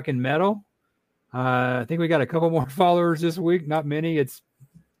 hard rock, and metal. I think we got a couple more followers this week. Not many. It's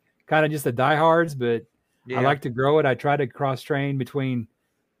kind of just the diehards, but I like to grow it. I try to cross train between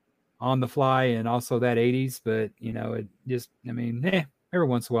On the Fly and also that 80s, but it just, every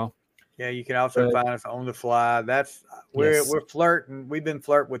once in a while. Yeah, you can also find us On the Fly. We're flirting. We've been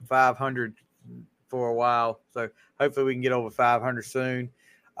flirting with 500 for a while, so hopefully we can get over 500 soon.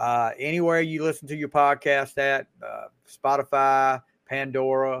 Anywhere you listen to your podcast at, Spotify,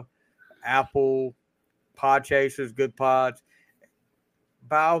 Pandora, Apple, Podchasers, Good Pods.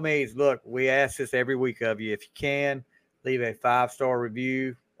 By all means, look, we ask this every week of you. If you can, leave a 5-star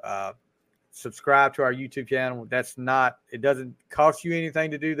review. Subscribe to our YouTube channel. It doesn't cost you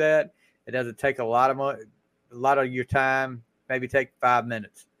anything to do that. It doesn't take a lot of your time. Maybe take 5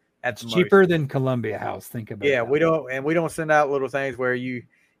 minutes. It's cheaper than Columbia House. Think about it. Yeah, we don't send out little things where you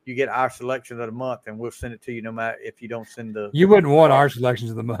get our selections of the month, and we'll send it to you no matter if you don't send the. You wouldn't want our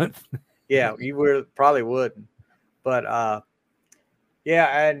selections of the month. Yeah, you probably wouldn't. But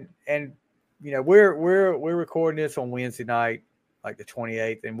and we're recording this on Wednesday night, like the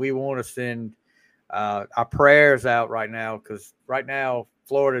 28th, and we want to send our prayers out right now, because right now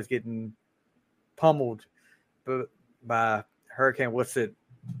Florida's getting pummeled by hurricane. What's it?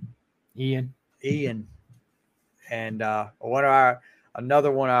 Ian. And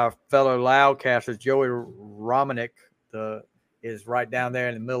another one of our fellow Loudcasters, Joey Romanek, is right down there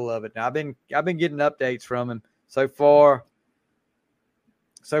in the middle of it. Now I've been getting updates from him so far.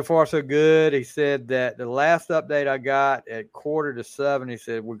 so far so good. He said that the last update I got at 6:45, he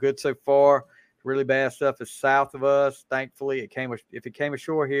said we're good so far. Really bad stuff is south of us. Thankfully, if it came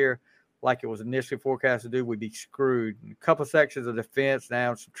ashore here like it was initially forecast to do, we'd be screwed. A couple of sections of the fence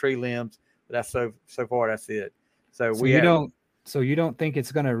now, some tree limbs, but that's so far that's it. So you don't think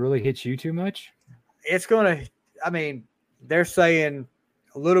it's going to really hit you too much? It's going to. I mean, they're saying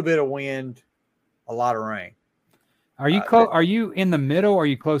a little bit of wind, a lot of rain. Are you Are you in the middle? Or are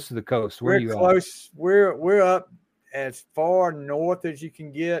you close to the coast? Where are you close. At? We're up as far north as you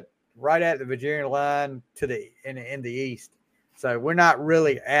can get, right at the Virginia line in the east. So we're not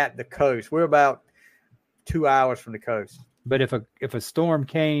really at the coast. We're about 2 hours from the coast. But if a storm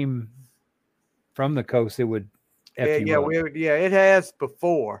came from the coast, it would. It has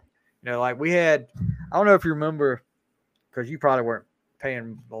before. Like we had. I don't know if you remember, because you probably weren't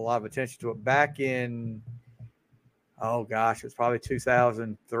paying a lot of attention to it back in. Oh gosh, it was probably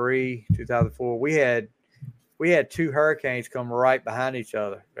 2003, 2004. We had two hurricanes come right behind each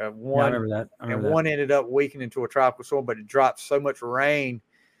other. I remember that. One ended up weakening into a tropical storm, but it dropped so much rain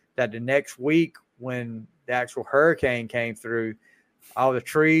that the next week, when the actual hurricane came through, all the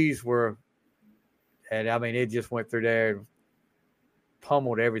trees were, and I mean, it just went through there and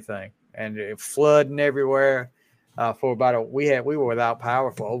pummeled everything, and it flooding everywhere. For about we were without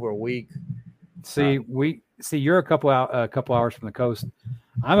power for over a week. See, you're a couple hours from the coast.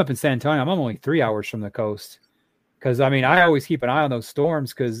 I'm up in San Antonio. I'm only 3 hours from the coast. Because I mean, I always keep an eye on those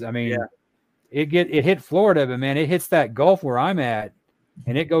storms. Because I mean, it hit Florida, but man, it hits that Gulf where I'm at,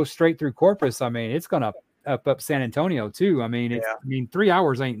 and it goes straight through Corpus. I mean, it's gonna up San Antonio too. I mean, I mean, 3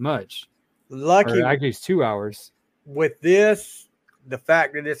 hours ain't much. Lucky, actually, it's 2 hours. With this, the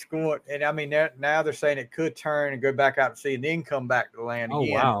fact that it's going, and I mean, now they're saying it could turn and go back out to sea and then come back to land again.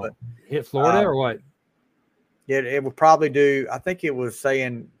 Oh wow! But, hit Florida or what? It would probably do. I think it was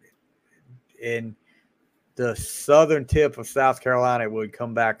saying in the southern tip of South Carolina, it would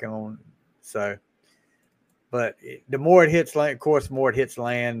come back on. So, but the more it hits land, of course, the more it hits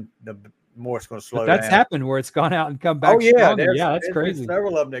land, the more it's going to slow down. That's happened where it's gone out and come back. Oh yeah, that's crazy.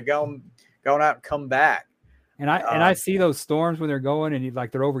 Several of them that gone out and come back. And I see those storms when they're going and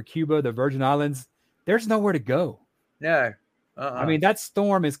like they're over Cuba, the Virgin Islands. There's nowhere to go. No, I mean that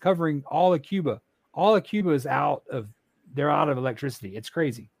storm is covering all of Cuba. All of Cuba is out of electricity. It's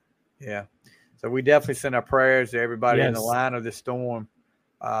crazy. Yeah. So we definitely send our prayers to everybody in the line of this storm.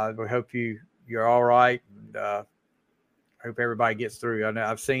 We hope you're all right. And I hope everybody gets through. I know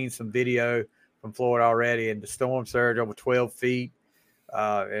I've seen some video from Florida already, and the storm surge over 12 feet.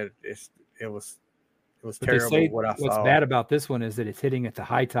 It was terrible what I saw. What's bad about this one is that it's hitting at the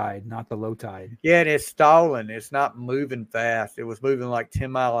high tide, not the low tide. Yeah, and it's stalling. It's not moving fast. It was moving like 10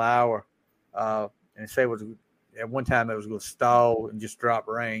 mile an hour. And say it was at one time it was going to stall and just drop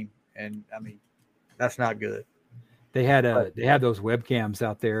rain, and I mean that's not good. They had those webcams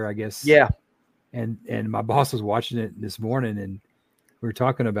out there, I guess. Yeah. And my boss was watching it this morning, and we were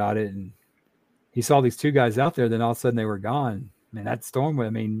talking about it, and he saw these two guys out there. Then all of a sudden they were gone. Man, that storm. I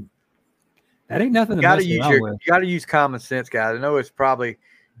mean, that ain't nothing to mess around with. You got to use common sense, guys. I know it's probably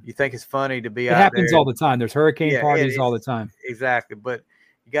you think it's funny to be out there. It happens all the time. There's hurricane parties all the time. Exactly, but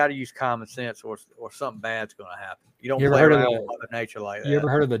you got to use common sense, or something bad's going to happen. You don't play around with Mother Nature like that. You ever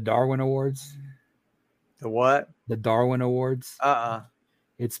heard of the Darwin Awards? The what? The Darwin Awards.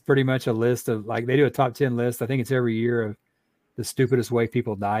 It's pretty much a list of they do a top 10 list. I think it's every year of the stupidest way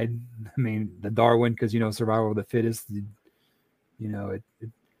people died. I mean, the Darwin, because survival of the fittest.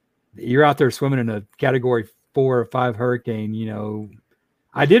 You're out there swimming in a Category 4 or 5 hurricane.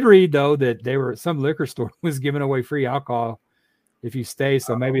 I did read though that some liquor store was giving away free alcohol if you stay.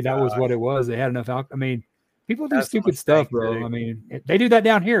 So maybe that was what it was. They had enough alcohol. I mean, people do stupid stuff, bro. Too. I mean, they do that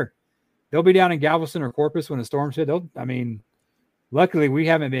down here. They'll be down in Galveston or Corpus when a storm's hit. Luckily we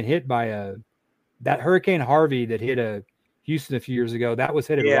haven't been hit by that Hurricane Harvey that hit Houston a few years ago. That was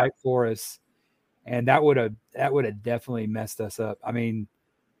headed right for us, and that would have definitely messed us up.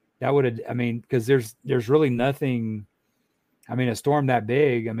 Because there's really nothing. A storm that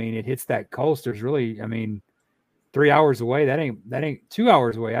big. It hits that coast. There's really, 3 hours away. That ain't 2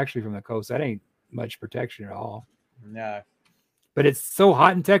 hours away actually from the coast. That ain't much protection at all. No. But it's so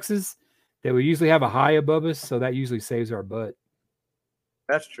hot in Texas that we usually have a high above us, so that usually saves our butt.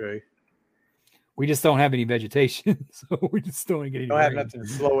 That's true. We just don't have any vegetation, so we just don't get any. Don't have nothing to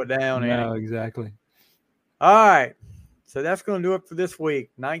slow it down. No, exactly. All right, so that's going to do it for this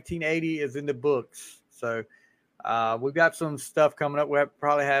week. 1980 is in the books, so we've got some stuff coming up. We'll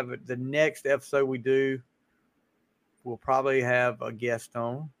probably have the next episode we do. We'll probably have a guest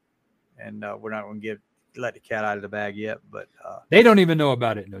on, and we're not going to let the cat out of the bag yet, but they don't even know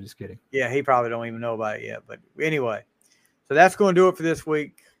about it. No, just kidding. yeah, he probably don't even know about it yet. But anyway, so that's going to do it for this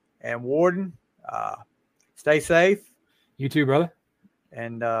week. And Warden, stay safe. You too, brother.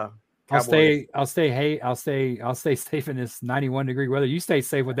 And I'll stay safe in this 91-degree weather. You stay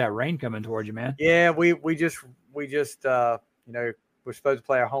safe with that rain coming towards you, man. Yeah, we just you know, we're supposed to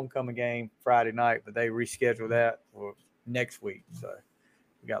play our homecoming game Friday night, but they rescheduled that for next week. So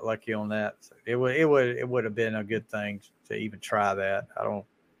we got lucky on that. So it would have been a good thing to even try that.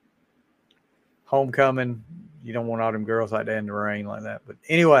 Homecoming, you don't want all them girls like that in the rain like that. But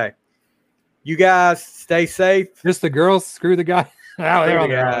anyway, you guys stay safe. Just the girls, screw the guy.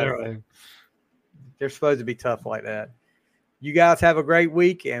 They're supposed to be tough like that. You guys have a great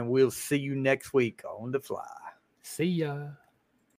week, and we'll see you next week on The Fly. See ya.